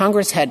 And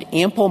Congress had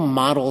ample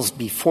models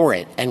before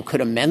it and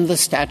could amend the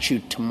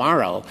statute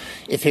tomorrow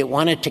if it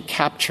wanted to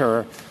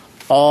capture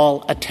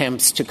all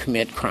attempts to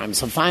commit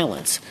crimes of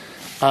violence.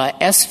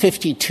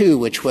 S-52,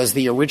 which was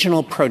the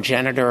original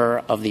progenitor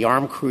of the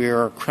Armed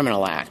Career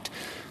Criminal Act,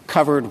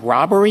 covered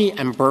robbery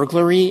and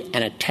burglary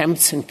and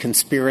attempts and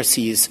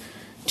conspiracies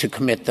to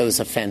commit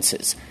those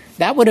offenses.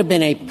 That would have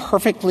been a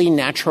perfectly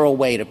natural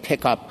way to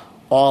pick up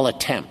all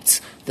attempts.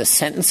 The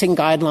sentencing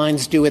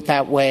guidelines do it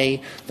that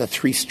way. The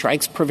three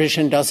strikes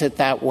provision does it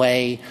that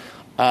way.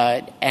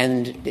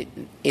 And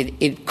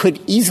it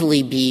could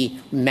easily be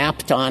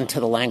mapped onto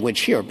the language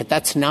here, but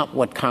that's not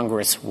what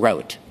Congress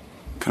wrote.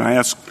 Can I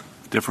ask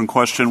a different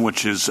question,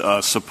 which is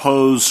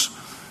suppose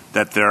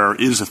that there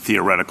is a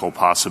theoretical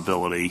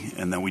possibility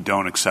and that we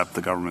don't accept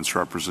the government's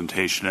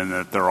representation and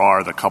that there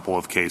are the couple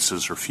of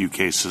cases or few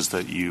cases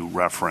that you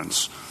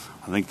reference.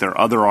 I think their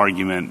other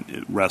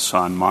argument rests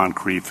on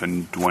Moncrief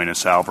and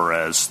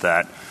Duenas-Alvarez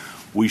that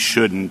we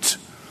shouldn't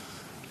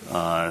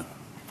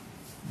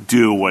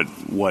do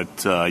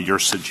what you're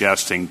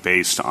suggesting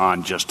based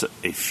on just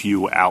a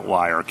few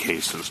outlier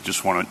cases.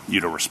 Just want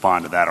you to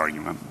respond to that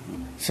argument.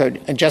 So,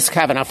 Justice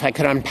Kavanaugh, if I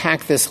could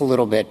unpack this a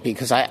little bit,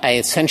 because I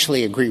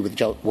essentially agree with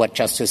what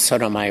Justice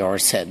Sotomayor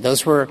said.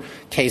 Those were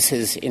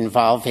cases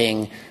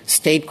involving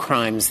state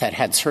crimes that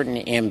had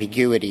certain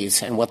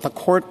ambiguities, and what the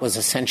court was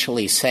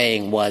essentially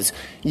saying was,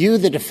 you,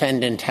 the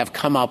defendant, have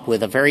come up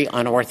with a very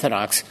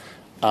unorthodox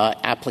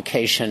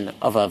application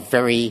of a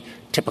very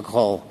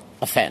typical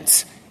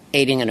offense,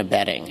 aiding and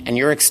abetting, and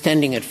you're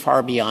extending it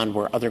far beyond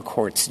where other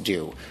courts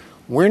do.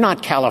 We're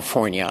not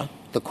California,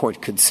 the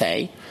court could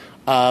say.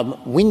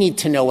 We need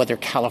to know whether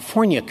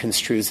California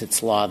construes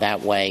its law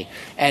that way.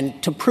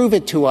 And to prove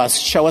it to us,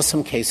 show us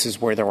some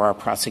cases where there are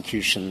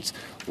prosecutions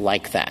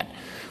like that.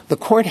 The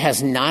court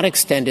has not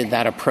extended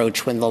that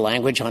approach when the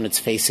language on its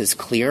face is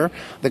clear.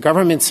 The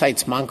government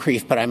cites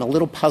Moncrief, but I'm a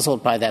little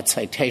puzzled by that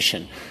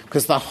citation,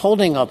 because the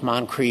holding of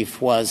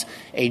Moncrief was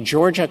a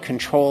Georgia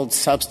Controlled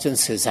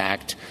Substances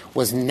Act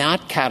was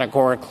not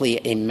categorically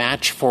a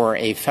match for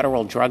a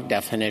federal drug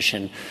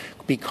definition,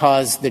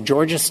 because the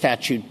Georgia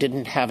statute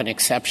didn't have an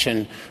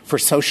exception for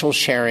social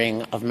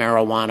sharing of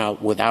marijuana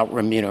without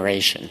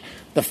remuneration.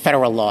 The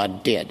federal law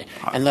did.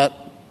 And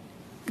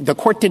the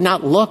court did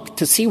not look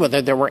to see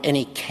whether there were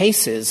any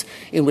cases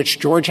in which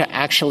Georgia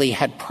actually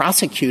had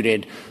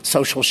prosecuted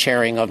social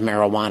sharing of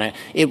marijuana.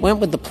 It went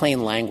with the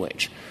plain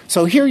language.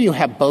 So here you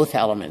have both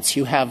elements.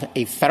 You have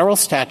a federal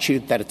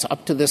statute that it's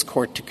up to this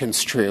court to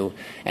construe,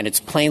 and its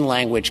plain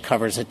language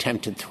covers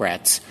attempted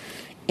threats.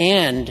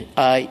 And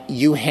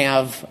you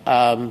have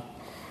the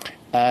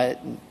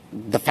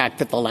fact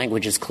that the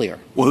language is clear.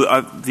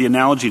 Well, the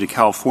analogy to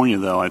California,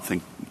 though, I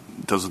think,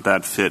 doesn't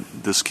that fit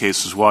this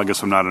case as well? I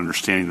guess I'm not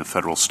understanding the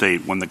federal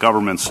state. When the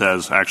government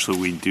says, actually,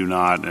 we do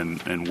not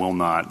and will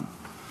not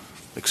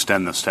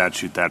extend the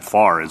statute that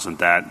far, isn't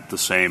that the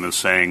same as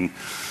saying,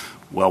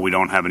 well, we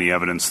don't have any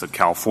evidence that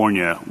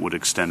California would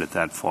extend it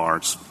that far?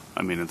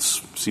 It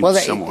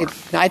seems similar.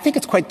 I think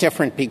it's quite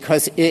different,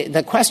 because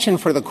the question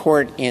for the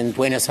court in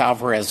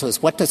Duenas-Alvarez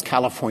was, what does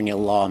California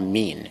law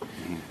mean?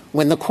 Mm-hmm.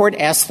 When the court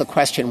asks the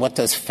question, what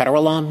does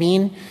federal law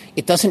mean,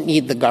 it doesn't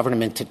need the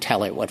government to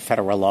tell it what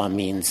federal law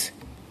means.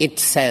 It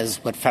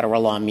says what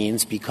federal law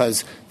means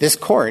because this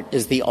court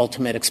is the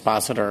ultimate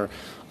expositor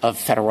of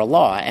federal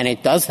law, and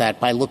it does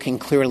that by looking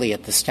clearly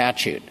at the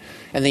statute.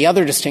 And the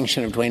other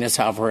distinction of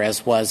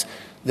Duenas-Alvarez was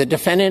the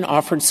defendant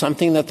offered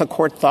something that the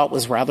court thought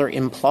was rather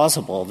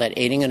implausible, that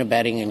aiding and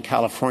abetting in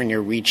California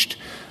reached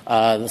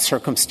the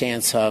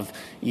circumstance of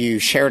you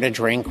shared a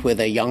drink with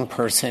a young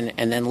person,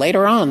 and then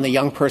later on the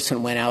young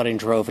person went out and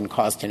drove and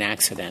caused an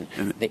accident.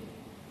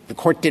 The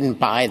court didn't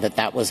buy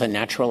that was a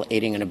natural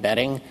aiding and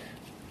abetting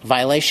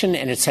violation,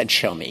 and it said,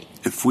 show me.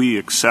 If we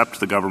accept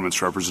the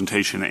government's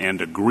representation and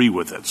agree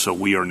with it, so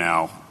we are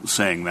now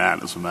saying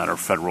that as a matter of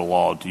federal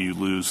law, do you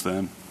lose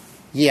then?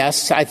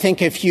 Yes. I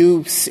think if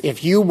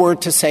you were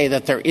to say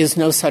that there is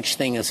no such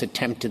thing as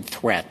attempted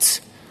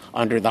threats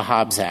under the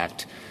Hobbs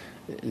Act,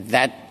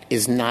 that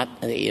is not,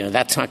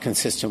 that's not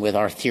consistent with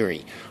our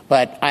theory.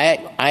 But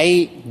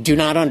I do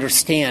not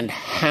understand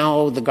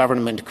how the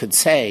government could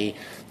say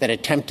that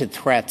attempted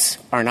threats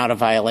are not a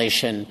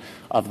violation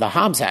of the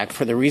Hobbs Act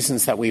for the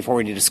reasons that we've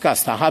already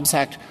discussed. The Hobbs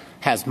Act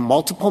has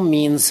multiple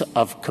means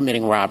of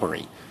committing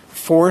robbery: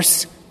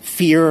 force,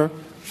 fear,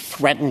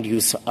 threatened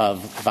use of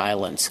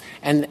violence.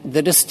 And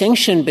the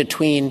distinction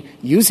between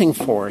using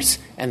force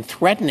and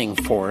threatening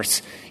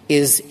force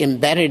is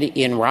embedded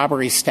in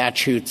robbery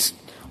statutes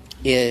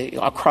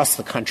across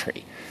the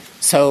country.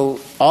 So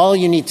all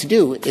you need to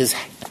do is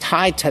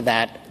tie to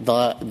that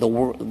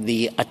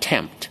the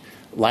attempt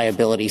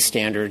liability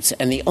standards.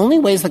 And the only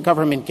ways the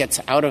government gets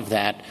out of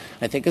that,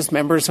 I think as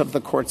members of the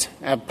courts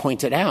have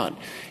pointed out,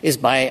 is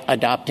by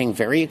adopting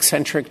very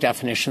eccentric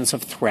definitions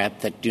of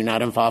threat that do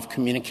not involve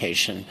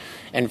communication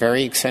and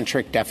very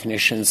eccentric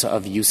definitions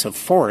of use of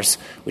force,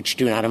 which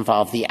do not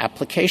involve the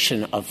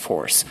application of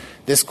force.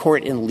 This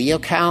court in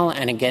Leocal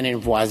and again in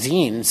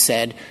Voisin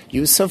said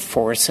use of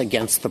force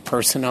against the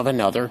person of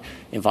another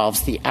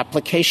involves the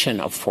application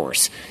of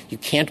force. You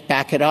can't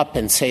back it up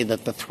and say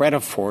that the threat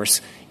of force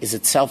is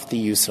itself the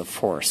use of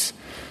force.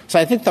 So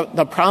I think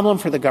the problem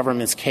for the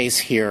government's case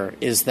here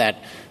is that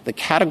the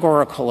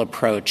categorical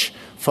approach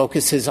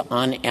focuses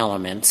on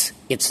elements.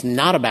 It's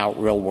not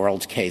about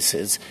real-world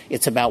cases.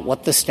 It's about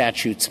what the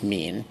statutes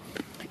mean.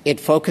 It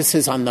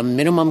focuses on the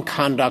minimum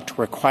conduct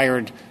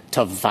required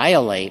to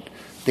violate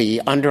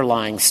the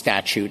underlying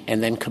statute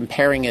and then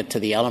comparing it to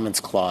the elements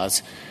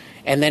clause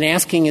and then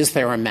asking, is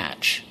there a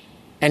match?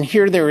 And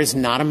here there is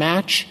not a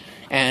match.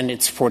 And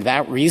it's for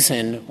that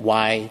reason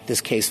why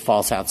this case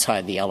falls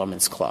outside the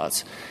elements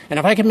clause. And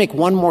if I could make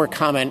one more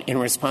comment in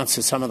response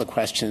to some of the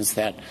questions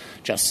that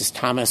Justice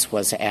Thomas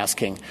was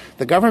asking,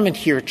 the government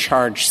here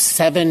charged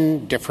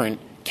 7 different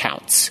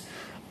counts.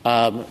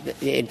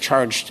 It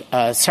charged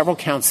several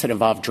counts that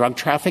involved drug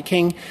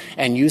trafficking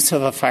and use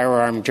of a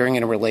firearm during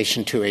and in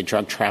relation to a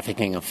drug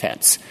trafficking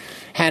offense.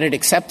 Had it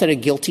accepted a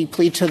guilty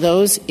plea to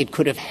those, it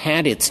could have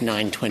had its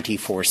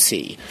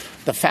 924C.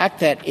 The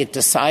fact that it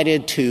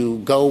decided to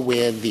go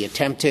with the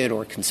attempted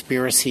or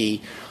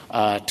conspiracy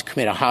to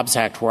commit a Hobbs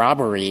Act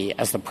robbery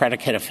as the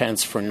predicate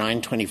offense for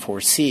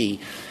 924C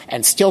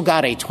and still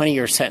got a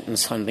 20-year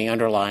sentence on the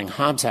underlying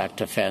Hobbs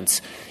Act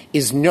offense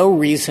is no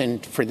reason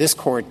for this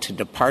court to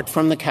depart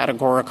from the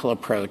categorical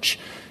approach,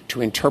 to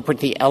interpret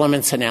the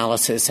elements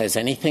analysis as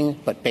anything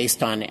but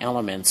based on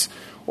elements,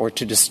 or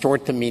to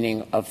distort the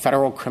meaning of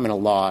federal criminal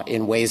law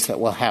in ways that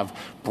will have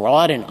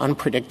broad and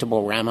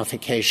unpredictable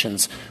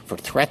ramifications for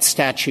threat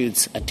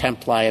statutes,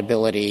 attempt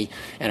liability,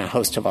 and a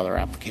host of other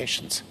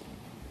applications.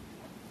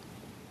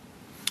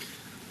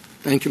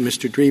 Thank you,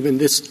 Mr. Dreeben.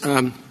 This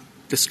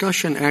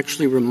discussion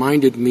actually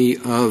reminded me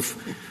of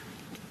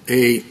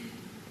a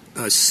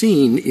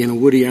scene in a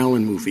Woody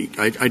Allen movie.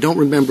 I don't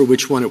remember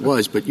which one it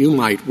was, but you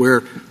might,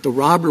 where the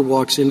robber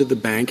walks into the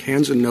bank,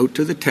 hands a note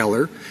to the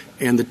teller,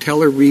 and the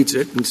teller reads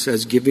it and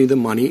says, "Give me the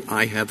money,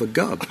 I have a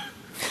gub."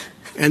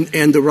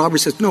 And the robber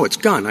says, "No, it's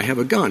gun, I have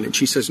a gun." And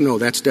she says, "No,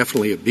 that's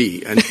definitely a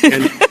B."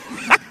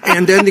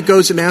 And then he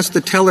goes and asks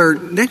the teller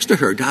next to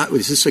her,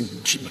 "Is this a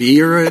B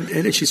or a?"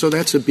 And she says, "Oh,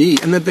 that's a B."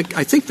 And then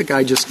I think the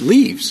guy just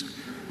leaves.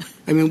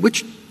 I mean,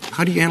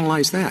 how do you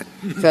analyze that?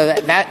 So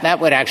that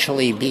would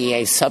actually be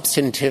a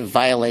substantive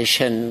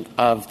violation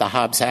of the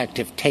Hobbs Act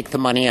if take the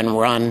money and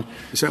run.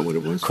 Is that what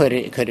it was? Could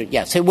it?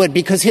 Yes, it would,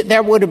 because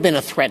there would have been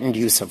a threatened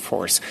use of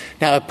force.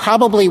 Now, it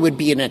probably would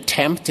be an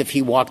attempt if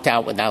he walked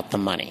out without the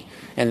money.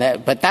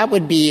 But that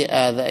would be,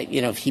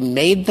 if he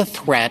made the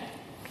threat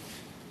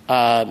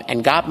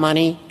and got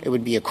money, it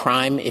would be a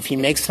crime. If he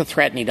makes the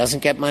threat and he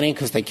doesn't get money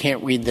because they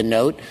can't read the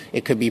note,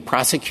 it could be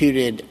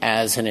prosecuted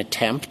as an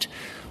attempt.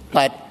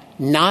 But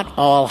not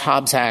all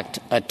Hobbs Act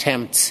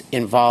attempts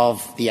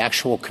involve the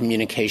actual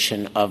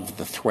communication of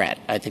the threat.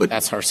 I think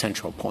that's our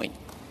central point.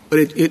 But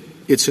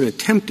it's an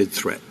attempted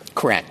threat.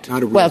 Correct.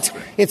 Not a real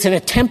threat. It's an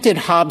attempted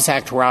Hobbs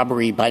Act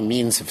robbery by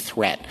means of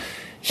threat.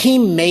 He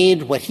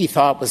made what he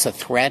thought was a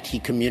threat. He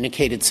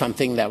communicated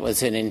something that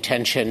was an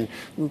intention,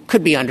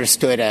 could be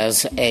understood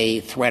as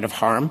a threat of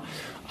harm.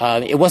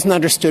 It wasn't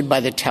understood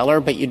by the teller,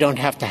 but you don't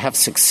have to have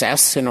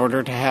success in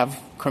order to have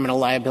criminal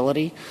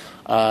liability.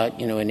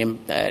 An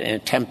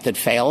attempt that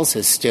fails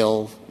is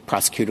still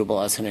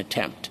prosecutable as an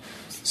attempt.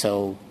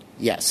 So,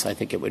 yes, I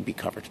think it would be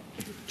covered.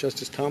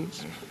 Justice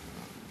Thomas?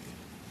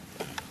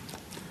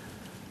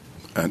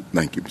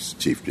 Thank you, Mr.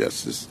 Chief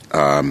Justice.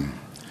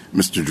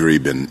 Mr.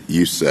 Dreeben,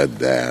 you said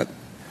that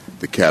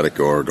the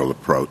categorical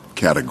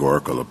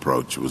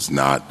approach was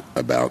not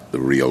about the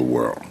real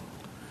world.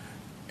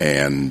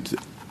 And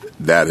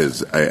that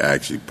is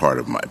actually part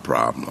of my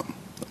problem.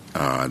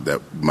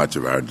 That much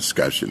of our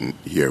discussion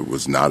here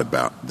was not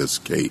about this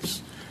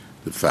case,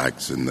 the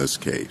facts in this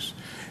case.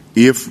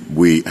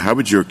 How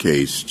would your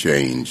case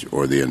change,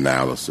 or the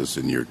analysis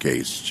in your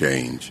case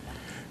change,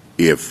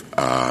 if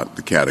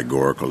the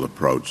categorical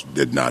approach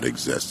did not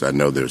exist? I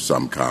know there's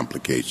some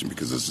complication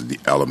because this is the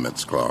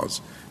elements clause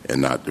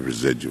and not the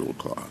residual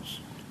clause.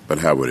 But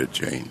how would it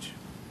change?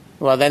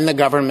 Well, then the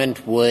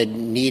government would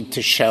need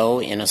to show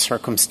in a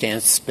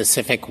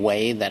circumstance-specific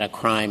way that a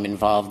crime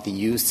involved the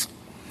use,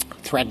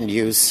 threatened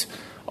use,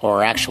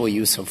 or actual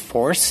use of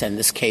force, and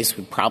this case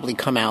would probably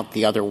come out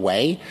the other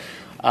way.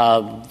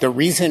 The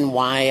reason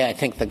why I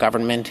think the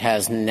government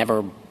has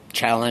never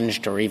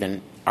challenged or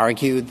even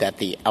argued that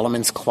the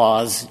elements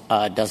clause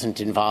doesn't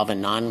involve a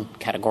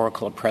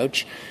non-categorical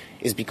approach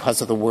is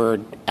because of the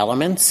word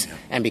elements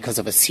and because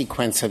of a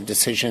sequence of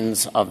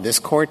decisions of this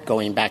court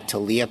going back to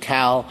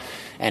Leocal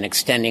and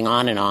extending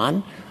on and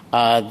on.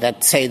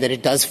 That say that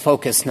it does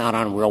focus not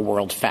on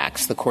real-world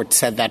facts. The court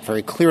said that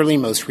very clearly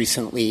most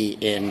recently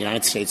in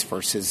United States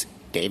versus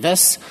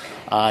Davis.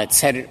 It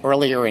said it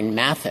earlier in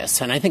Mathis.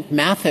 And I think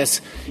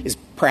Mathis is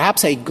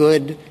perhaps a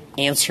good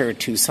answer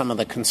to some of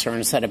the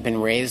concerns that have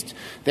been raised.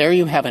 There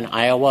you have an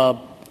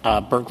Iowa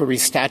burglary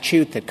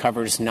statute that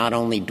covers not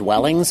only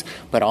dwellings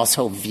but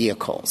also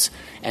vehicles.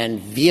 And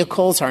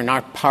vehicles are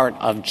not part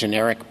of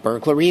generic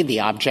burglary. The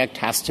object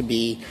has to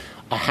be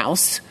a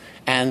house.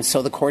 And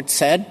so the court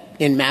said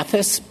in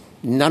Mathis,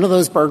 none of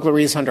those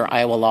burglaries under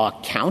Iowa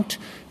law count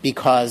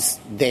because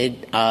the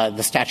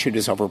statute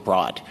is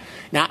overbroad.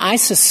 Now, I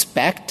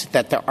suspect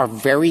that there are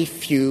very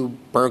few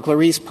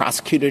burglaries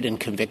prosecuted and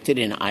convicted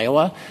in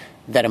Iowa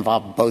that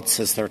involve boats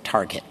as their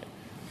target.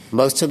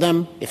 Most of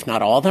them, if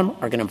not all of them,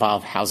 are going to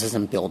involve houses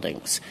and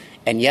buildings.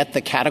 And yet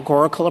the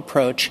categorical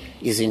approach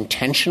is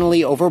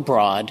intentionally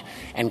overbroad,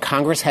 and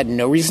Congress had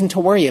no reason to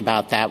worry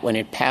about that when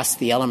it passed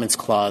the elements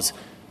clause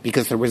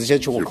because the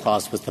residual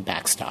clause was the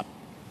backstop.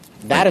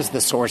 That is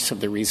the source of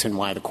the reason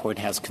why the court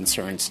has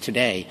concerns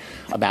today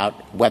about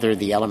whether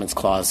the elements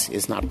clause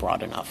is not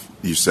broad enough.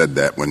 You said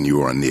that when you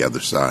were on the other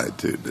side,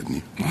 too, didn't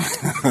you?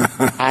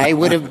 I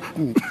would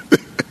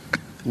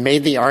have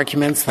made the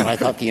arguments that I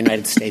thought the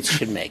United States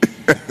should make.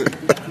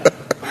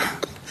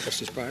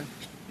 Justice Breyer?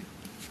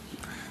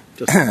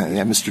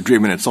 Yeah, Mr.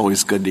 Dreeben, it's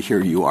always good to hear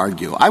you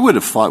argue. I would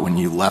have thought when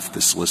you left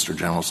the Solicitor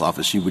General's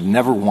office you would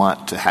never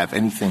want to have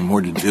anything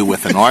more to do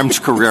with an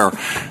Armed Career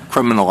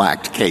Criminal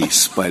Act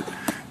case, but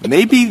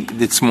maybe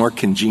it's more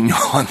congenial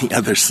on the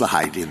other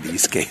side in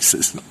these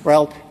cases.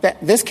 Well,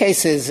 this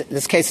case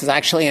is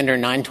actually under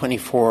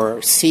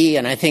 924C,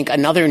 and I think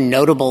another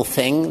notable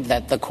thing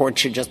that the Court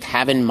should just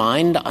have in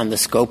mind on the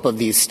scope of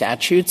these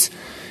statutes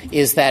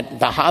is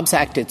that the Hobbs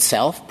Act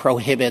itself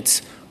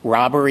prohibits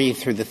robbery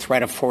through the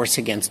threat of force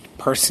against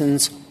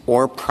persons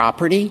or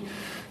property.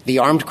 The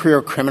Armed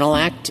Career Criminal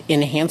Act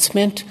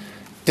enhancement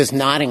does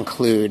not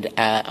include,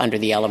 under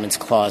the Elements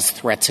Clause,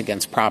 threats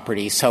against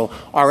property. So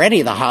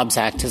already the Hobbs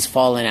Act has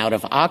fallen out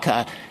of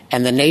ACCA,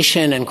 and the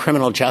nation and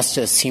criminal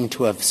justice seem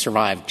to have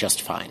survived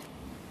just fine.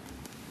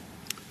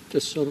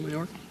 Justice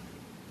Sotomayor?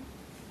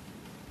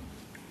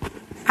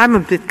 I'm a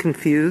bit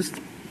confused,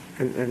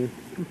 and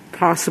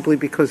possibly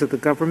because of the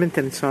government,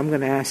 and so I'm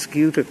going to ask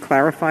you to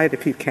clarify it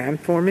if you can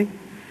for me.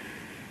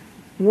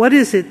 What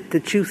is it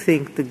that you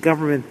think the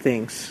government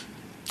thinks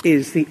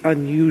is the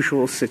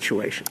unusual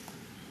situation?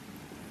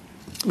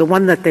 The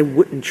one that they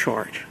wouldn't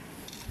charge?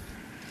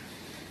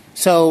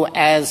 So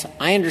as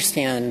I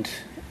understand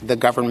the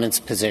government's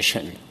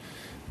position,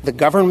 the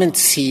government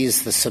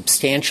sees the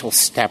substantial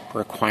step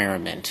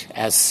requirement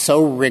as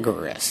so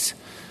rigorous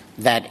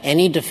that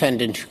any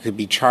defendant who could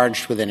be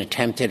charged with an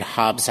attempted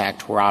Hobbs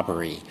Act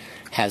robbery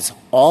has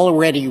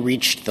already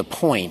reached the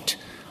point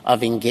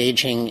of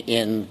engaging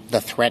in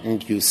the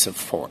threatened use of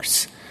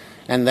force.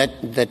 And that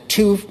the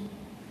two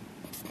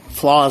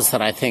flaws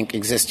that I think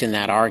exist in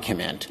that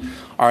argument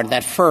are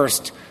that,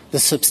 first, the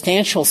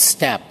substantial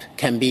step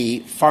can be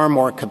far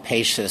more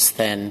capacious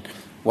than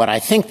what I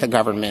think the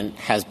government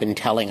has been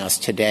telling us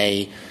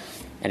today.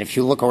 And if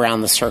you look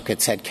around the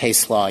circuits at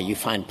case law, you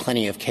find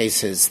plenty of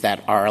cases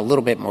that are a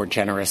little bit more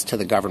generous to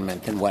the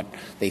government than what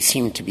they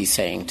seem to be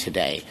saying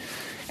today.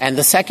 And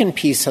the second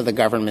piece of the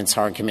government's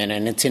argument,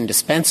 and it's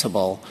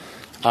indispensable,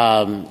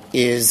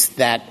 is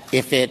that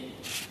if it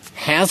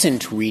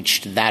hasn't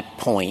reached that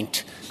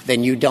point,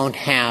 then you don't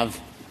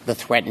have the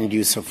threatened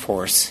use of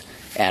force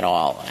at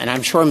all. And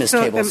I'm sure Ms.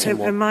 Tableson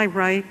will am I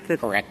right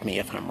that correct me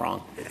if I'm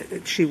wrong.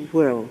 She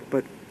will,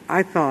 but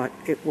I thought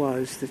it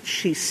was that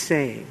she's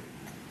saying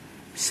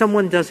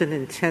someone doesn't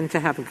intend to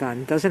have a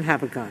gun, doesn't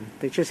have a gun.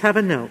 They just have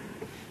a note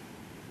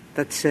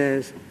that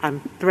says,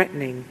 I'm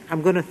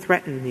going to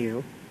threaten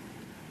you,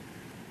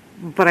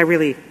 but I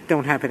really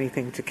don't have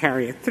anything to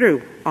carry it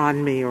through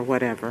on me or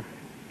whatever.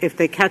 If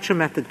they catch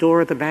him at the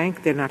door of the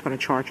bank, they're not going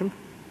to charge him?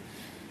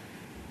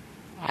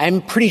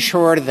 I'm pretty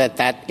sure that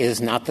that is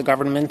not the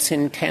government's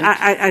intent.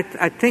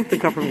 I think the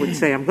government would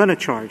say, I'm going to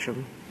charge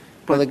him.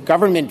 Well, the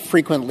government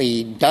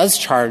frequently does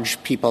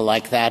charge people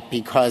like that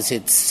because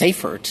it's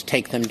safer to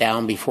take them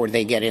down before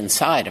they get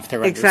inside if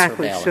they're under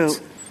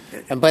surveillance.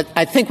 But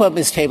I think what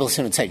Ms.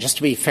 Tableson would say, just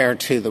to be fair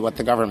to what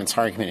the government's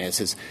argument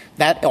is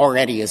that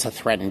already is a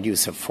threatened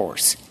use of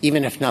force,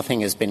 even if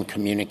nothing has been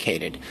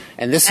communicated.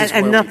 And this is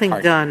and nothing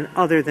done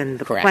other than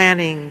the Correct.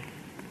 Planning,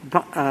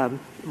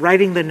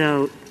 writing the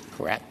note,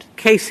 Correct.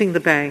 casing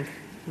the bank,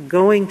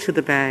 going to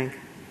the bank,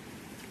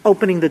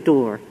 opening the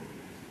door.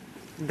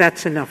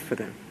 That's enough for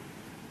them.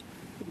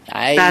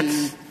 I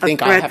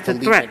think I have to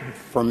leave it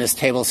for Ms.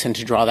 Tableson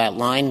to draw that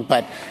line.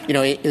 But,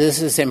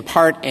 this is in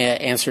part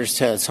answers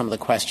to some of the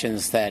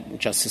questions that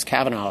Justice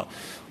Kavanaugh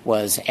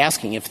was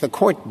asking. If the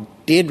Court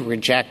did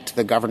reject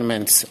the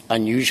government's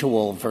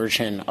unusual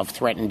version of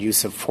threatened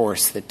use of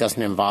force that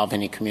doesn't involve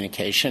any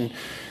communication,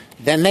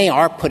 then they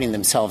are putting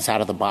themselves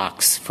out of the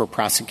box for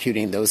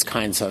prosecuting those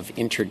kinds of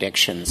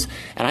interdictions.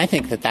 And I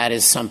think that that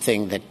is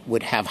something that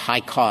would have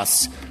high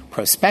costs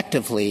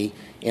prospectively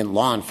in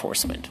law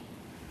enforcement.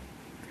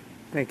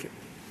 Thank you.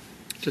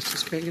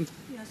 Justice Kagan?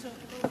 Yeah, so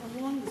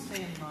along the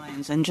same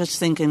lines, and just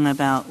thinking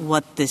about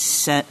what this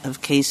set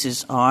of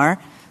cases are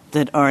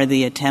that are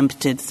the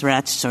attempted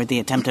threats or the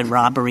attempted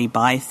robbery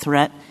by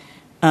threat,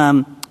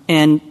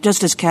 and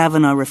Justice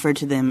Kavanaugh referred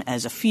to them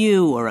as a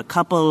few or a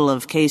couple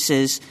of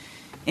cases,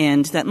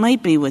 and that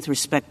might be with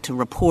respect to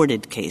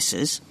reported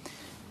cases.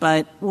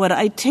 But what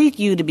I take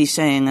you to be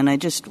saying, and I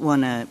just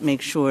want to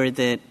make sure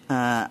that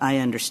I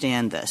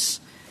understand this,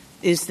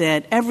 is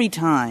that every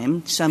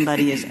time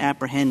somebody is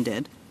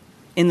apprehended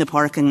in the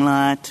parking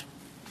lot,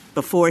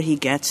 before he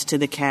gets to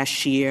the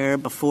cashier,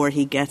 before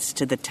he gets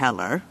to the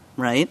teller,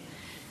 right,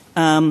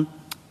 and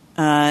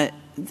the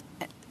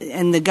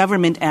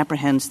government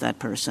apprehends that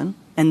person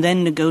and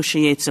then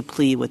negotiates a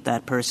plea with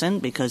that person,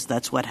 because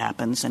that's what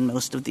happens in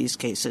most of these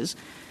cases,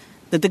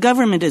 that the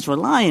government is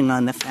relying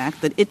on the fact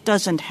that it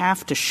doesn't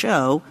have to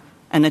show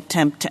an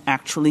attempt to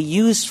actually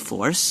use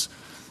force,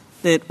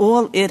 that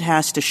all it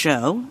has to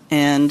show,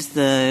 and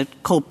the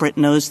culprit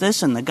knows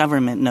this and the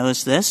government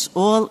knows this,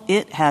 all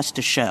it has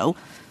to show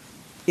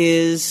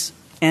is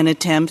an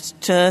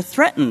attempt to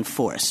threaten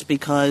force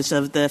because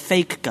of the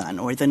fake gun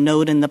or the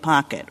note in the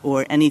pocket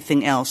or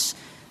anything else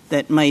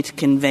that might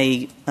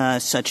convey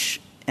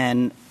such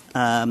an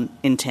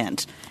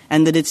intent,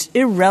 and that it's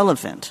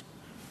irrelevant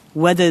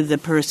whether the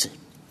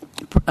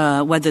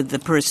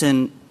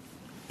person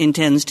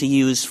intends to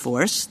use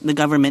force. The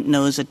government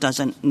knows it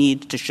doesn't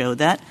need to show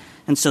that,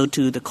 and so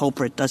too the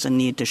culprit doesn't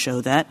need to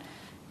show that.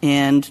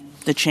 And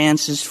the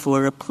chances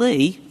for a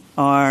plea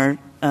are,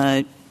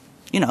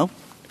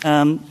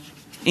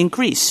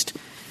 increased.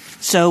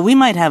 So we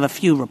might have a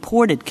few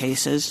reported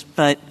cases,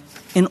 but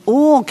in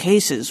all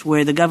cases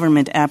where the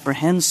government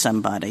apprehends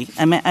somebody,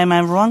 am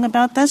I wrong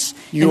about this?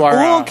 In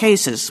all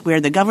cases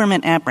where the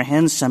government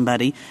apprehends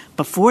somebody,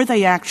 before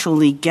they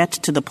actually get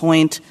to the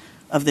point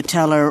of the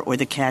teller or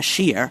the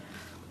cashier,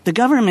 the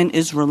government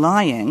is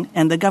relying,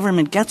 and the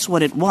government gets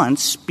what it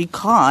wants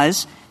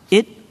because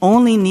it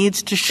only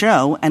needs to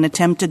show an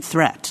attempted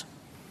threat.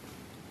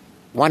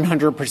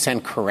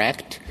 100%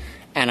 correct.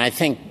 And I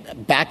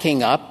think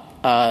backing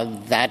up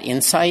that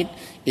insight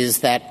is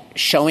that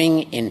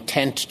showing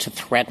intent to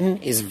threaten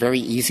is very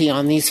easy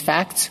on these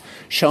facts.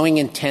 Showing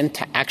intent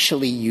to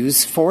actually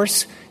use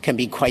force can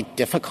be quite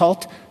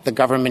difficult. The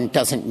government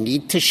doesn't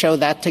need to show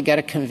that to get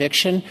a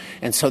conviction,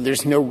 and so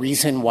there's no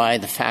reason why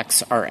the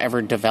facts are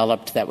ever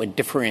developed that would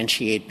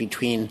differentiate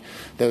between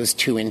those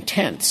two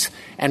intents.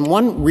 And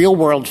one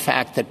real-world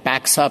fact that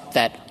backs up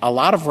that a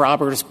lot of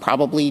robbers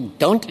probably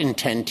don't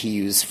intend to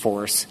use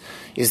force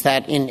is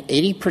that in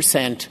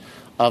 80%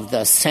 of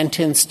the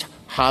sentenced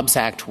Hobbs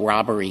Act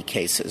robbery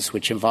cases,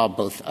 which involve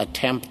both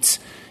attempts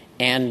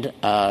and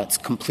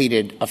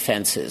completed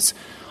offenses,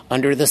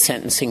 under the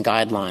sentencing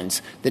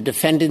guidelines, the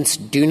defendants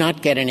do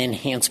not get an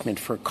enhancement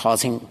for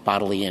causing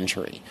bodily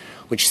injury,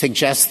 which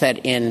suggests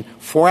that in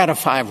 4 out of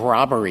 5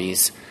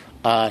 robberies,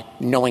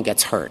 no one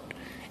gets hurt.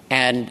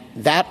 And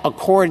that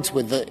accords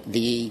with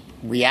the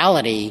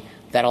reality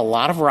that a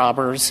lot of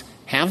robbers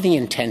have the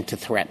intent to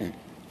threaten.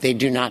 They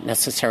do not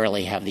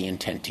necessarily have the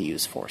intent to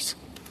use force.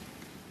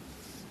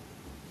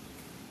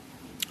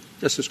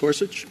 Justice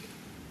Gorsuch?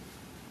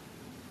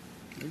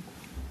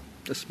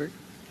 Justice Barrett?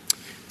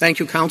 Thank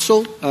you,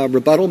 counsel.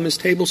 Rebuttal, Ms.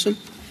 Tableson.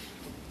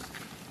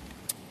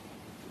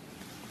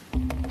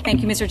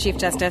 Thank you, Mr. Chief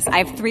Justice. I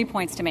have 3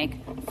 points to make.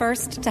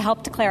 First, to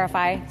help to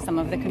clarify some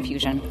of the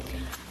confusion.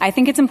 I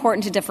think it's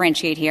important to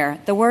differentiate here.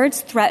 The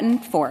words threaten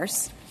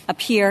force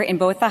appear in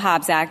both the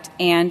Hobbs Act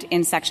and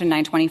in Section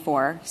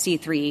 924,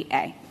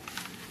 C3A.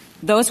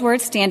 Those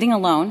words standing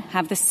alone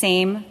have the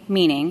same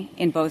meaning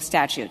in both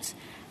statutes.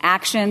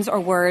 Actions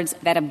or words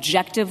that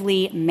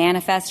objectively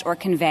manifest or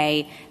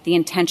convey the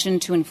intention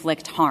to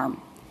inflict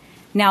harm.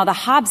 Now, the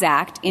Hobbs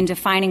Act, in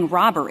defining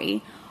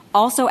robbery,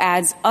 also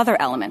adds other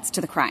elements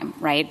to the crime,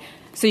 right?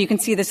 So you can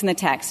see this in the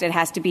text. It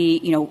has to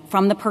be,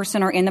 from the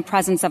person or in the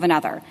presence of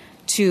another,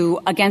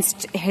 to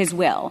against his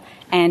will,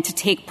 and to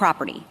take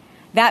property.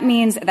 That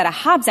means that a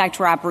Hobbs Act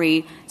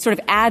robbery sort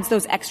of adds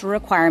those extra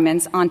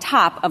requirements on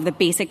top of the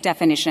basic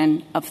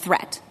definition of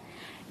threat.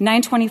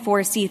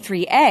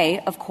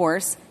 924C3A, of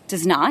course,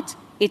 does not.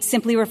 It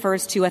simply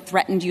refers to a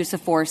threatened use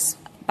of force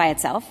by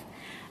itself.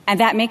 And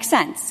that makes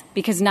sense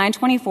because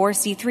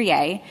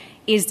 924C3A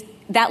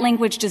that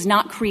language does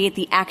not create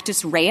the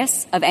actus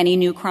reus of any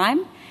new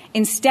crime.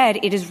 Instead,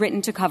 it is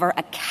written to cover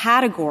a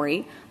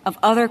category of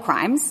other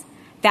crimes.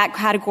 That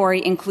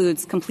category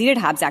includes completed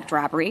Hobbs Act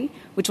robbery,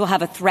 which will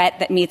have a threat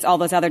that meets all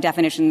those other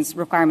definitions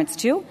requirements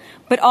too,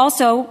 but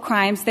also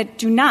crimes that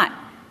do not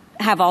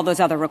have all those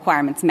other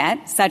requirements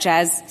met, such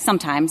as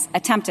sometimes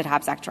attempted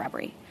Hobbs Act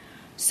robbery.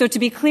 So to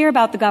be clear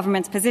about the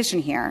government's position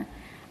here,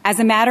 as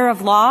a matter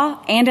of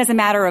law and as a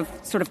matter of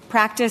sort of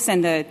practice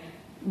and the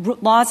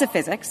laws of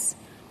physics,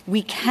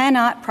 we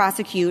cannot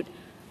prosecute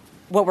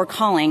what we're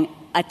calling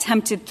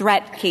attempted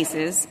threat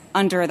cases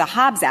under the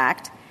Hobbs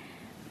Act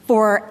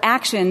for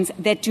actions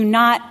that do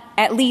not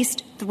at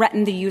least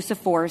threaten the use of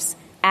force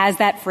as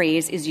that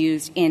phrase is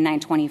used in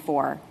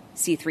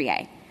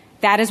 924C3A.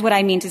 That is what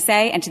I mean to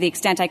say, and to the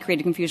extent I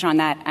created confusion on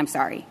that, I'm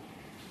sorry.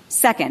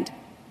 Second,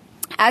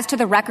 as to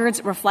the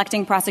records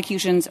reflecting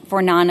prosecutions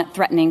for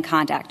non-threatening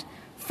conduct,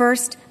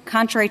 first,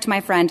 contrary to my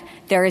friend,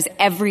 there is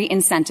every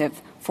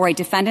incentive for a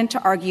defendant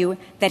to argue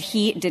that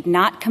he did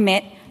not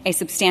commit a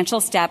substantial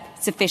step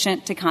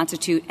sufficient to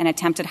constitute an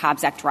attempted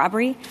Hobbs Act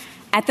robbery.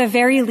 At the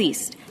very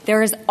least,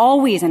 there is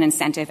always an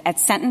incentive at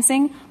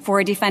sentencing for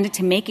a defendant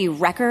to make a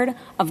record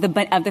of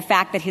the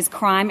fact that his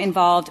crime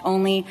involved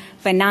only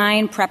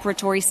benign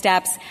preparatory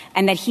steps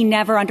and that he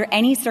never under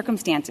any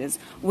circumstances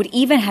would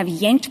even have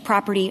yanked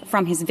property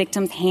from his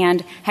victim's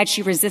hand had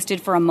she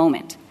resisted for a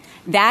moment.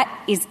 That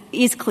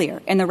is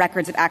clear in the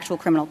records of actual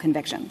criminal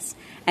convictions.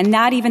 And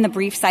not even the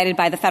brief cited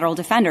by the federal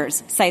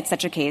defenders cites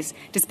such a case,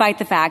 despite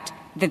the fact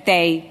that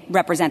they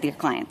represent their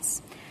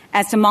clients.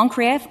 As to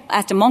Moncrief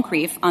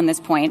on this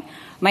point,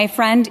 my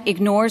friend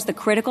ignores the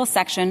critical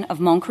section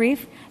of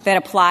Moncrief that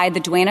applied the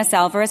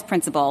Duenas-Alvarez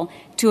principle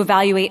to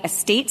evaluate a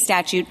state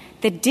statute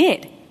that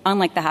did,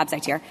 unlike the Hobbs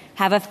Act here,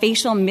 have a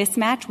facial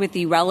mismatch with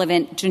the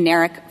relevant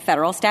generic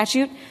federal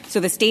statute. So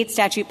the state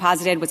statute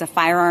posited was a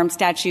firearm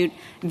statute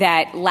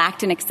that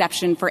lacked an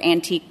exception for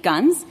antique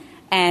guns,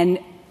 and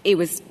it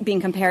was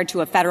being compared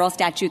to a federal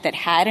statute that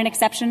had an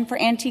exception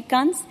for antique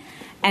guns.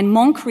 And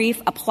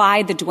Moncrief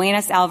applied the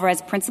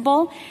Duenas-Alvarez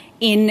principle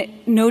in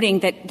noting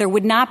that there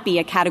would not be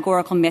a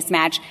categorical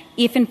mismatch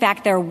if, in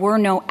fact, there were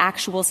no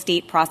actual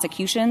state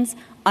prosecutions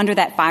under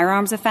that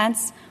firearms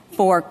offense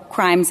for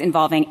crimes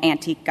involving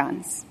antique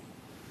guns.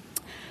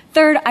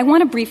 Third, I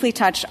want to briefly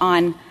touch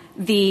on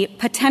the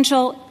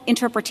potential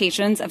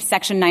interpretations of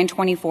Section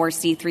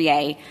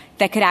 924C3A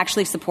that could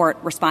actually support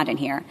respondent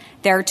here.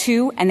 There are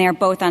two, and they are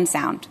both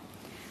unsound.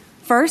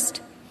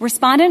 First,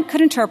 respondent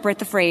could interpret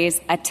the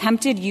phrase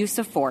attempted use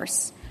of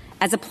force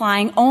as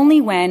applying only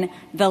when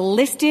the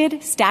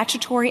listed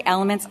statutory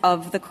elements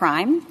of the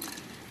crime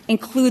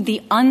include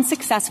the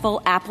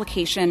unsuccessful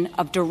application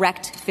of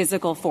direct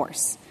physical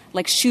force,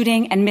 like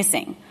shooting and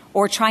missing,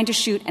 or trying to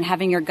shoot and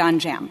having your gun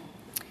jam.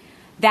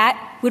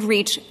 That would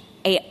reach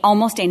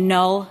almost a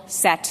null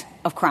set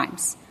of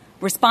crimes.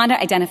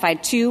 Respondent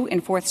identified two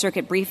in Fourth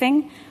Circuit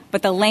briefing,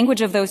 but the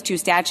language of those two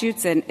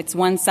statutes, and it's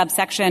one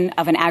subsection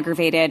of an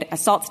aggravated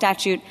assault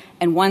statute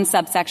and one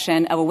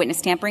subsection of a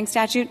witness tampering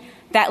statute,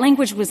 that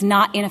language was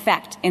not in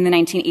effect in the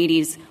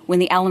 1980s when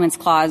the Elements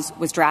Clause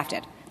was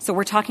drafted. So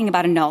we're talking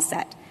about a null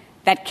set.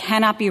 That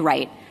cannot be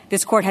right.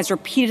 This Court has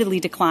repeatedly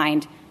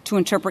declined to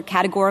interpret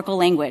categorical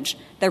language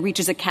that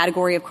reaches a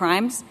category of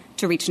crimes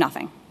to reach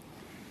nothing.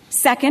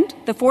 Second,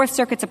 the Fourth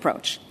Circuit's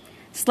approach,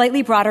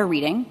 slightly broader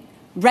reading,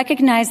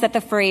 recognized that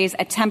the phrase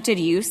attempted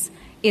use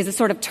is a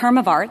sort of term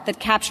of art that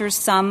captures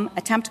some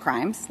attempt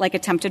crimes, like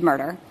attempted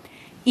murder,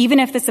 even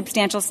if the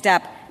substantial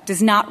step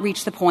does not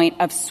reach the point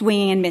of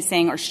swinging and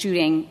missing or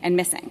shooting and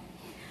missing.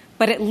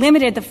 But it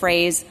limited the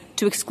phrase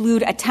to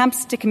exclude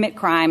attempts to commit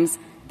crimes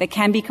that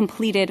can be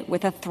completed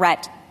with a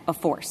threat of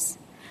force.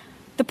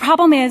 The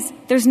problem is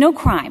there's no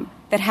crime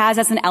that has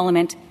as an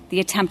element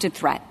the attempted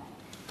threat.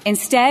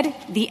 Instead,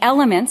 the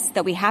elements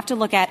that we have to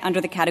look at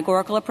under the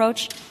categorical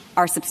approach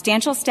are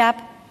substantial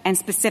step and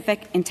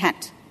specific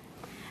intent.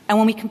 And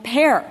when we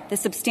compare the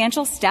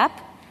substantial step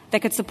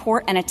that could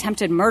support an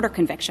attempted murder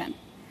conviction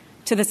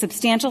to the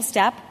substantial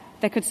step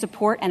that could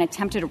support an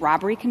attempted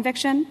robbery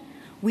conviction,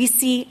 we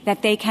see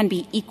that they can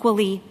be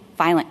equally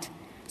violent.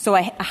 So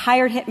a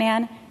hired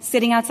hitman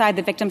sitting outside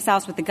the victim's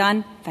house with a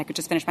gun, if I could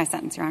just finish my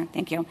sentence, Your Honor,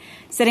 thank you,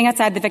 sitting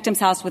outside the victim's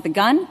house with a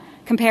gun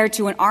compared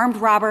to an armed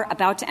robber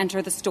about to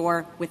enter the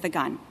store with a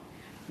gun.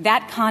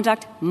 That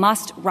conduct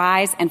must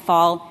rise and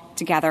fall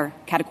together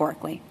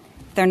categorically.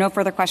 If there are no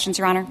further questions,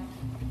 Your Honor.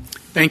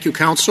 Thank you,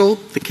 counsel.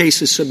 The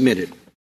case is submitted.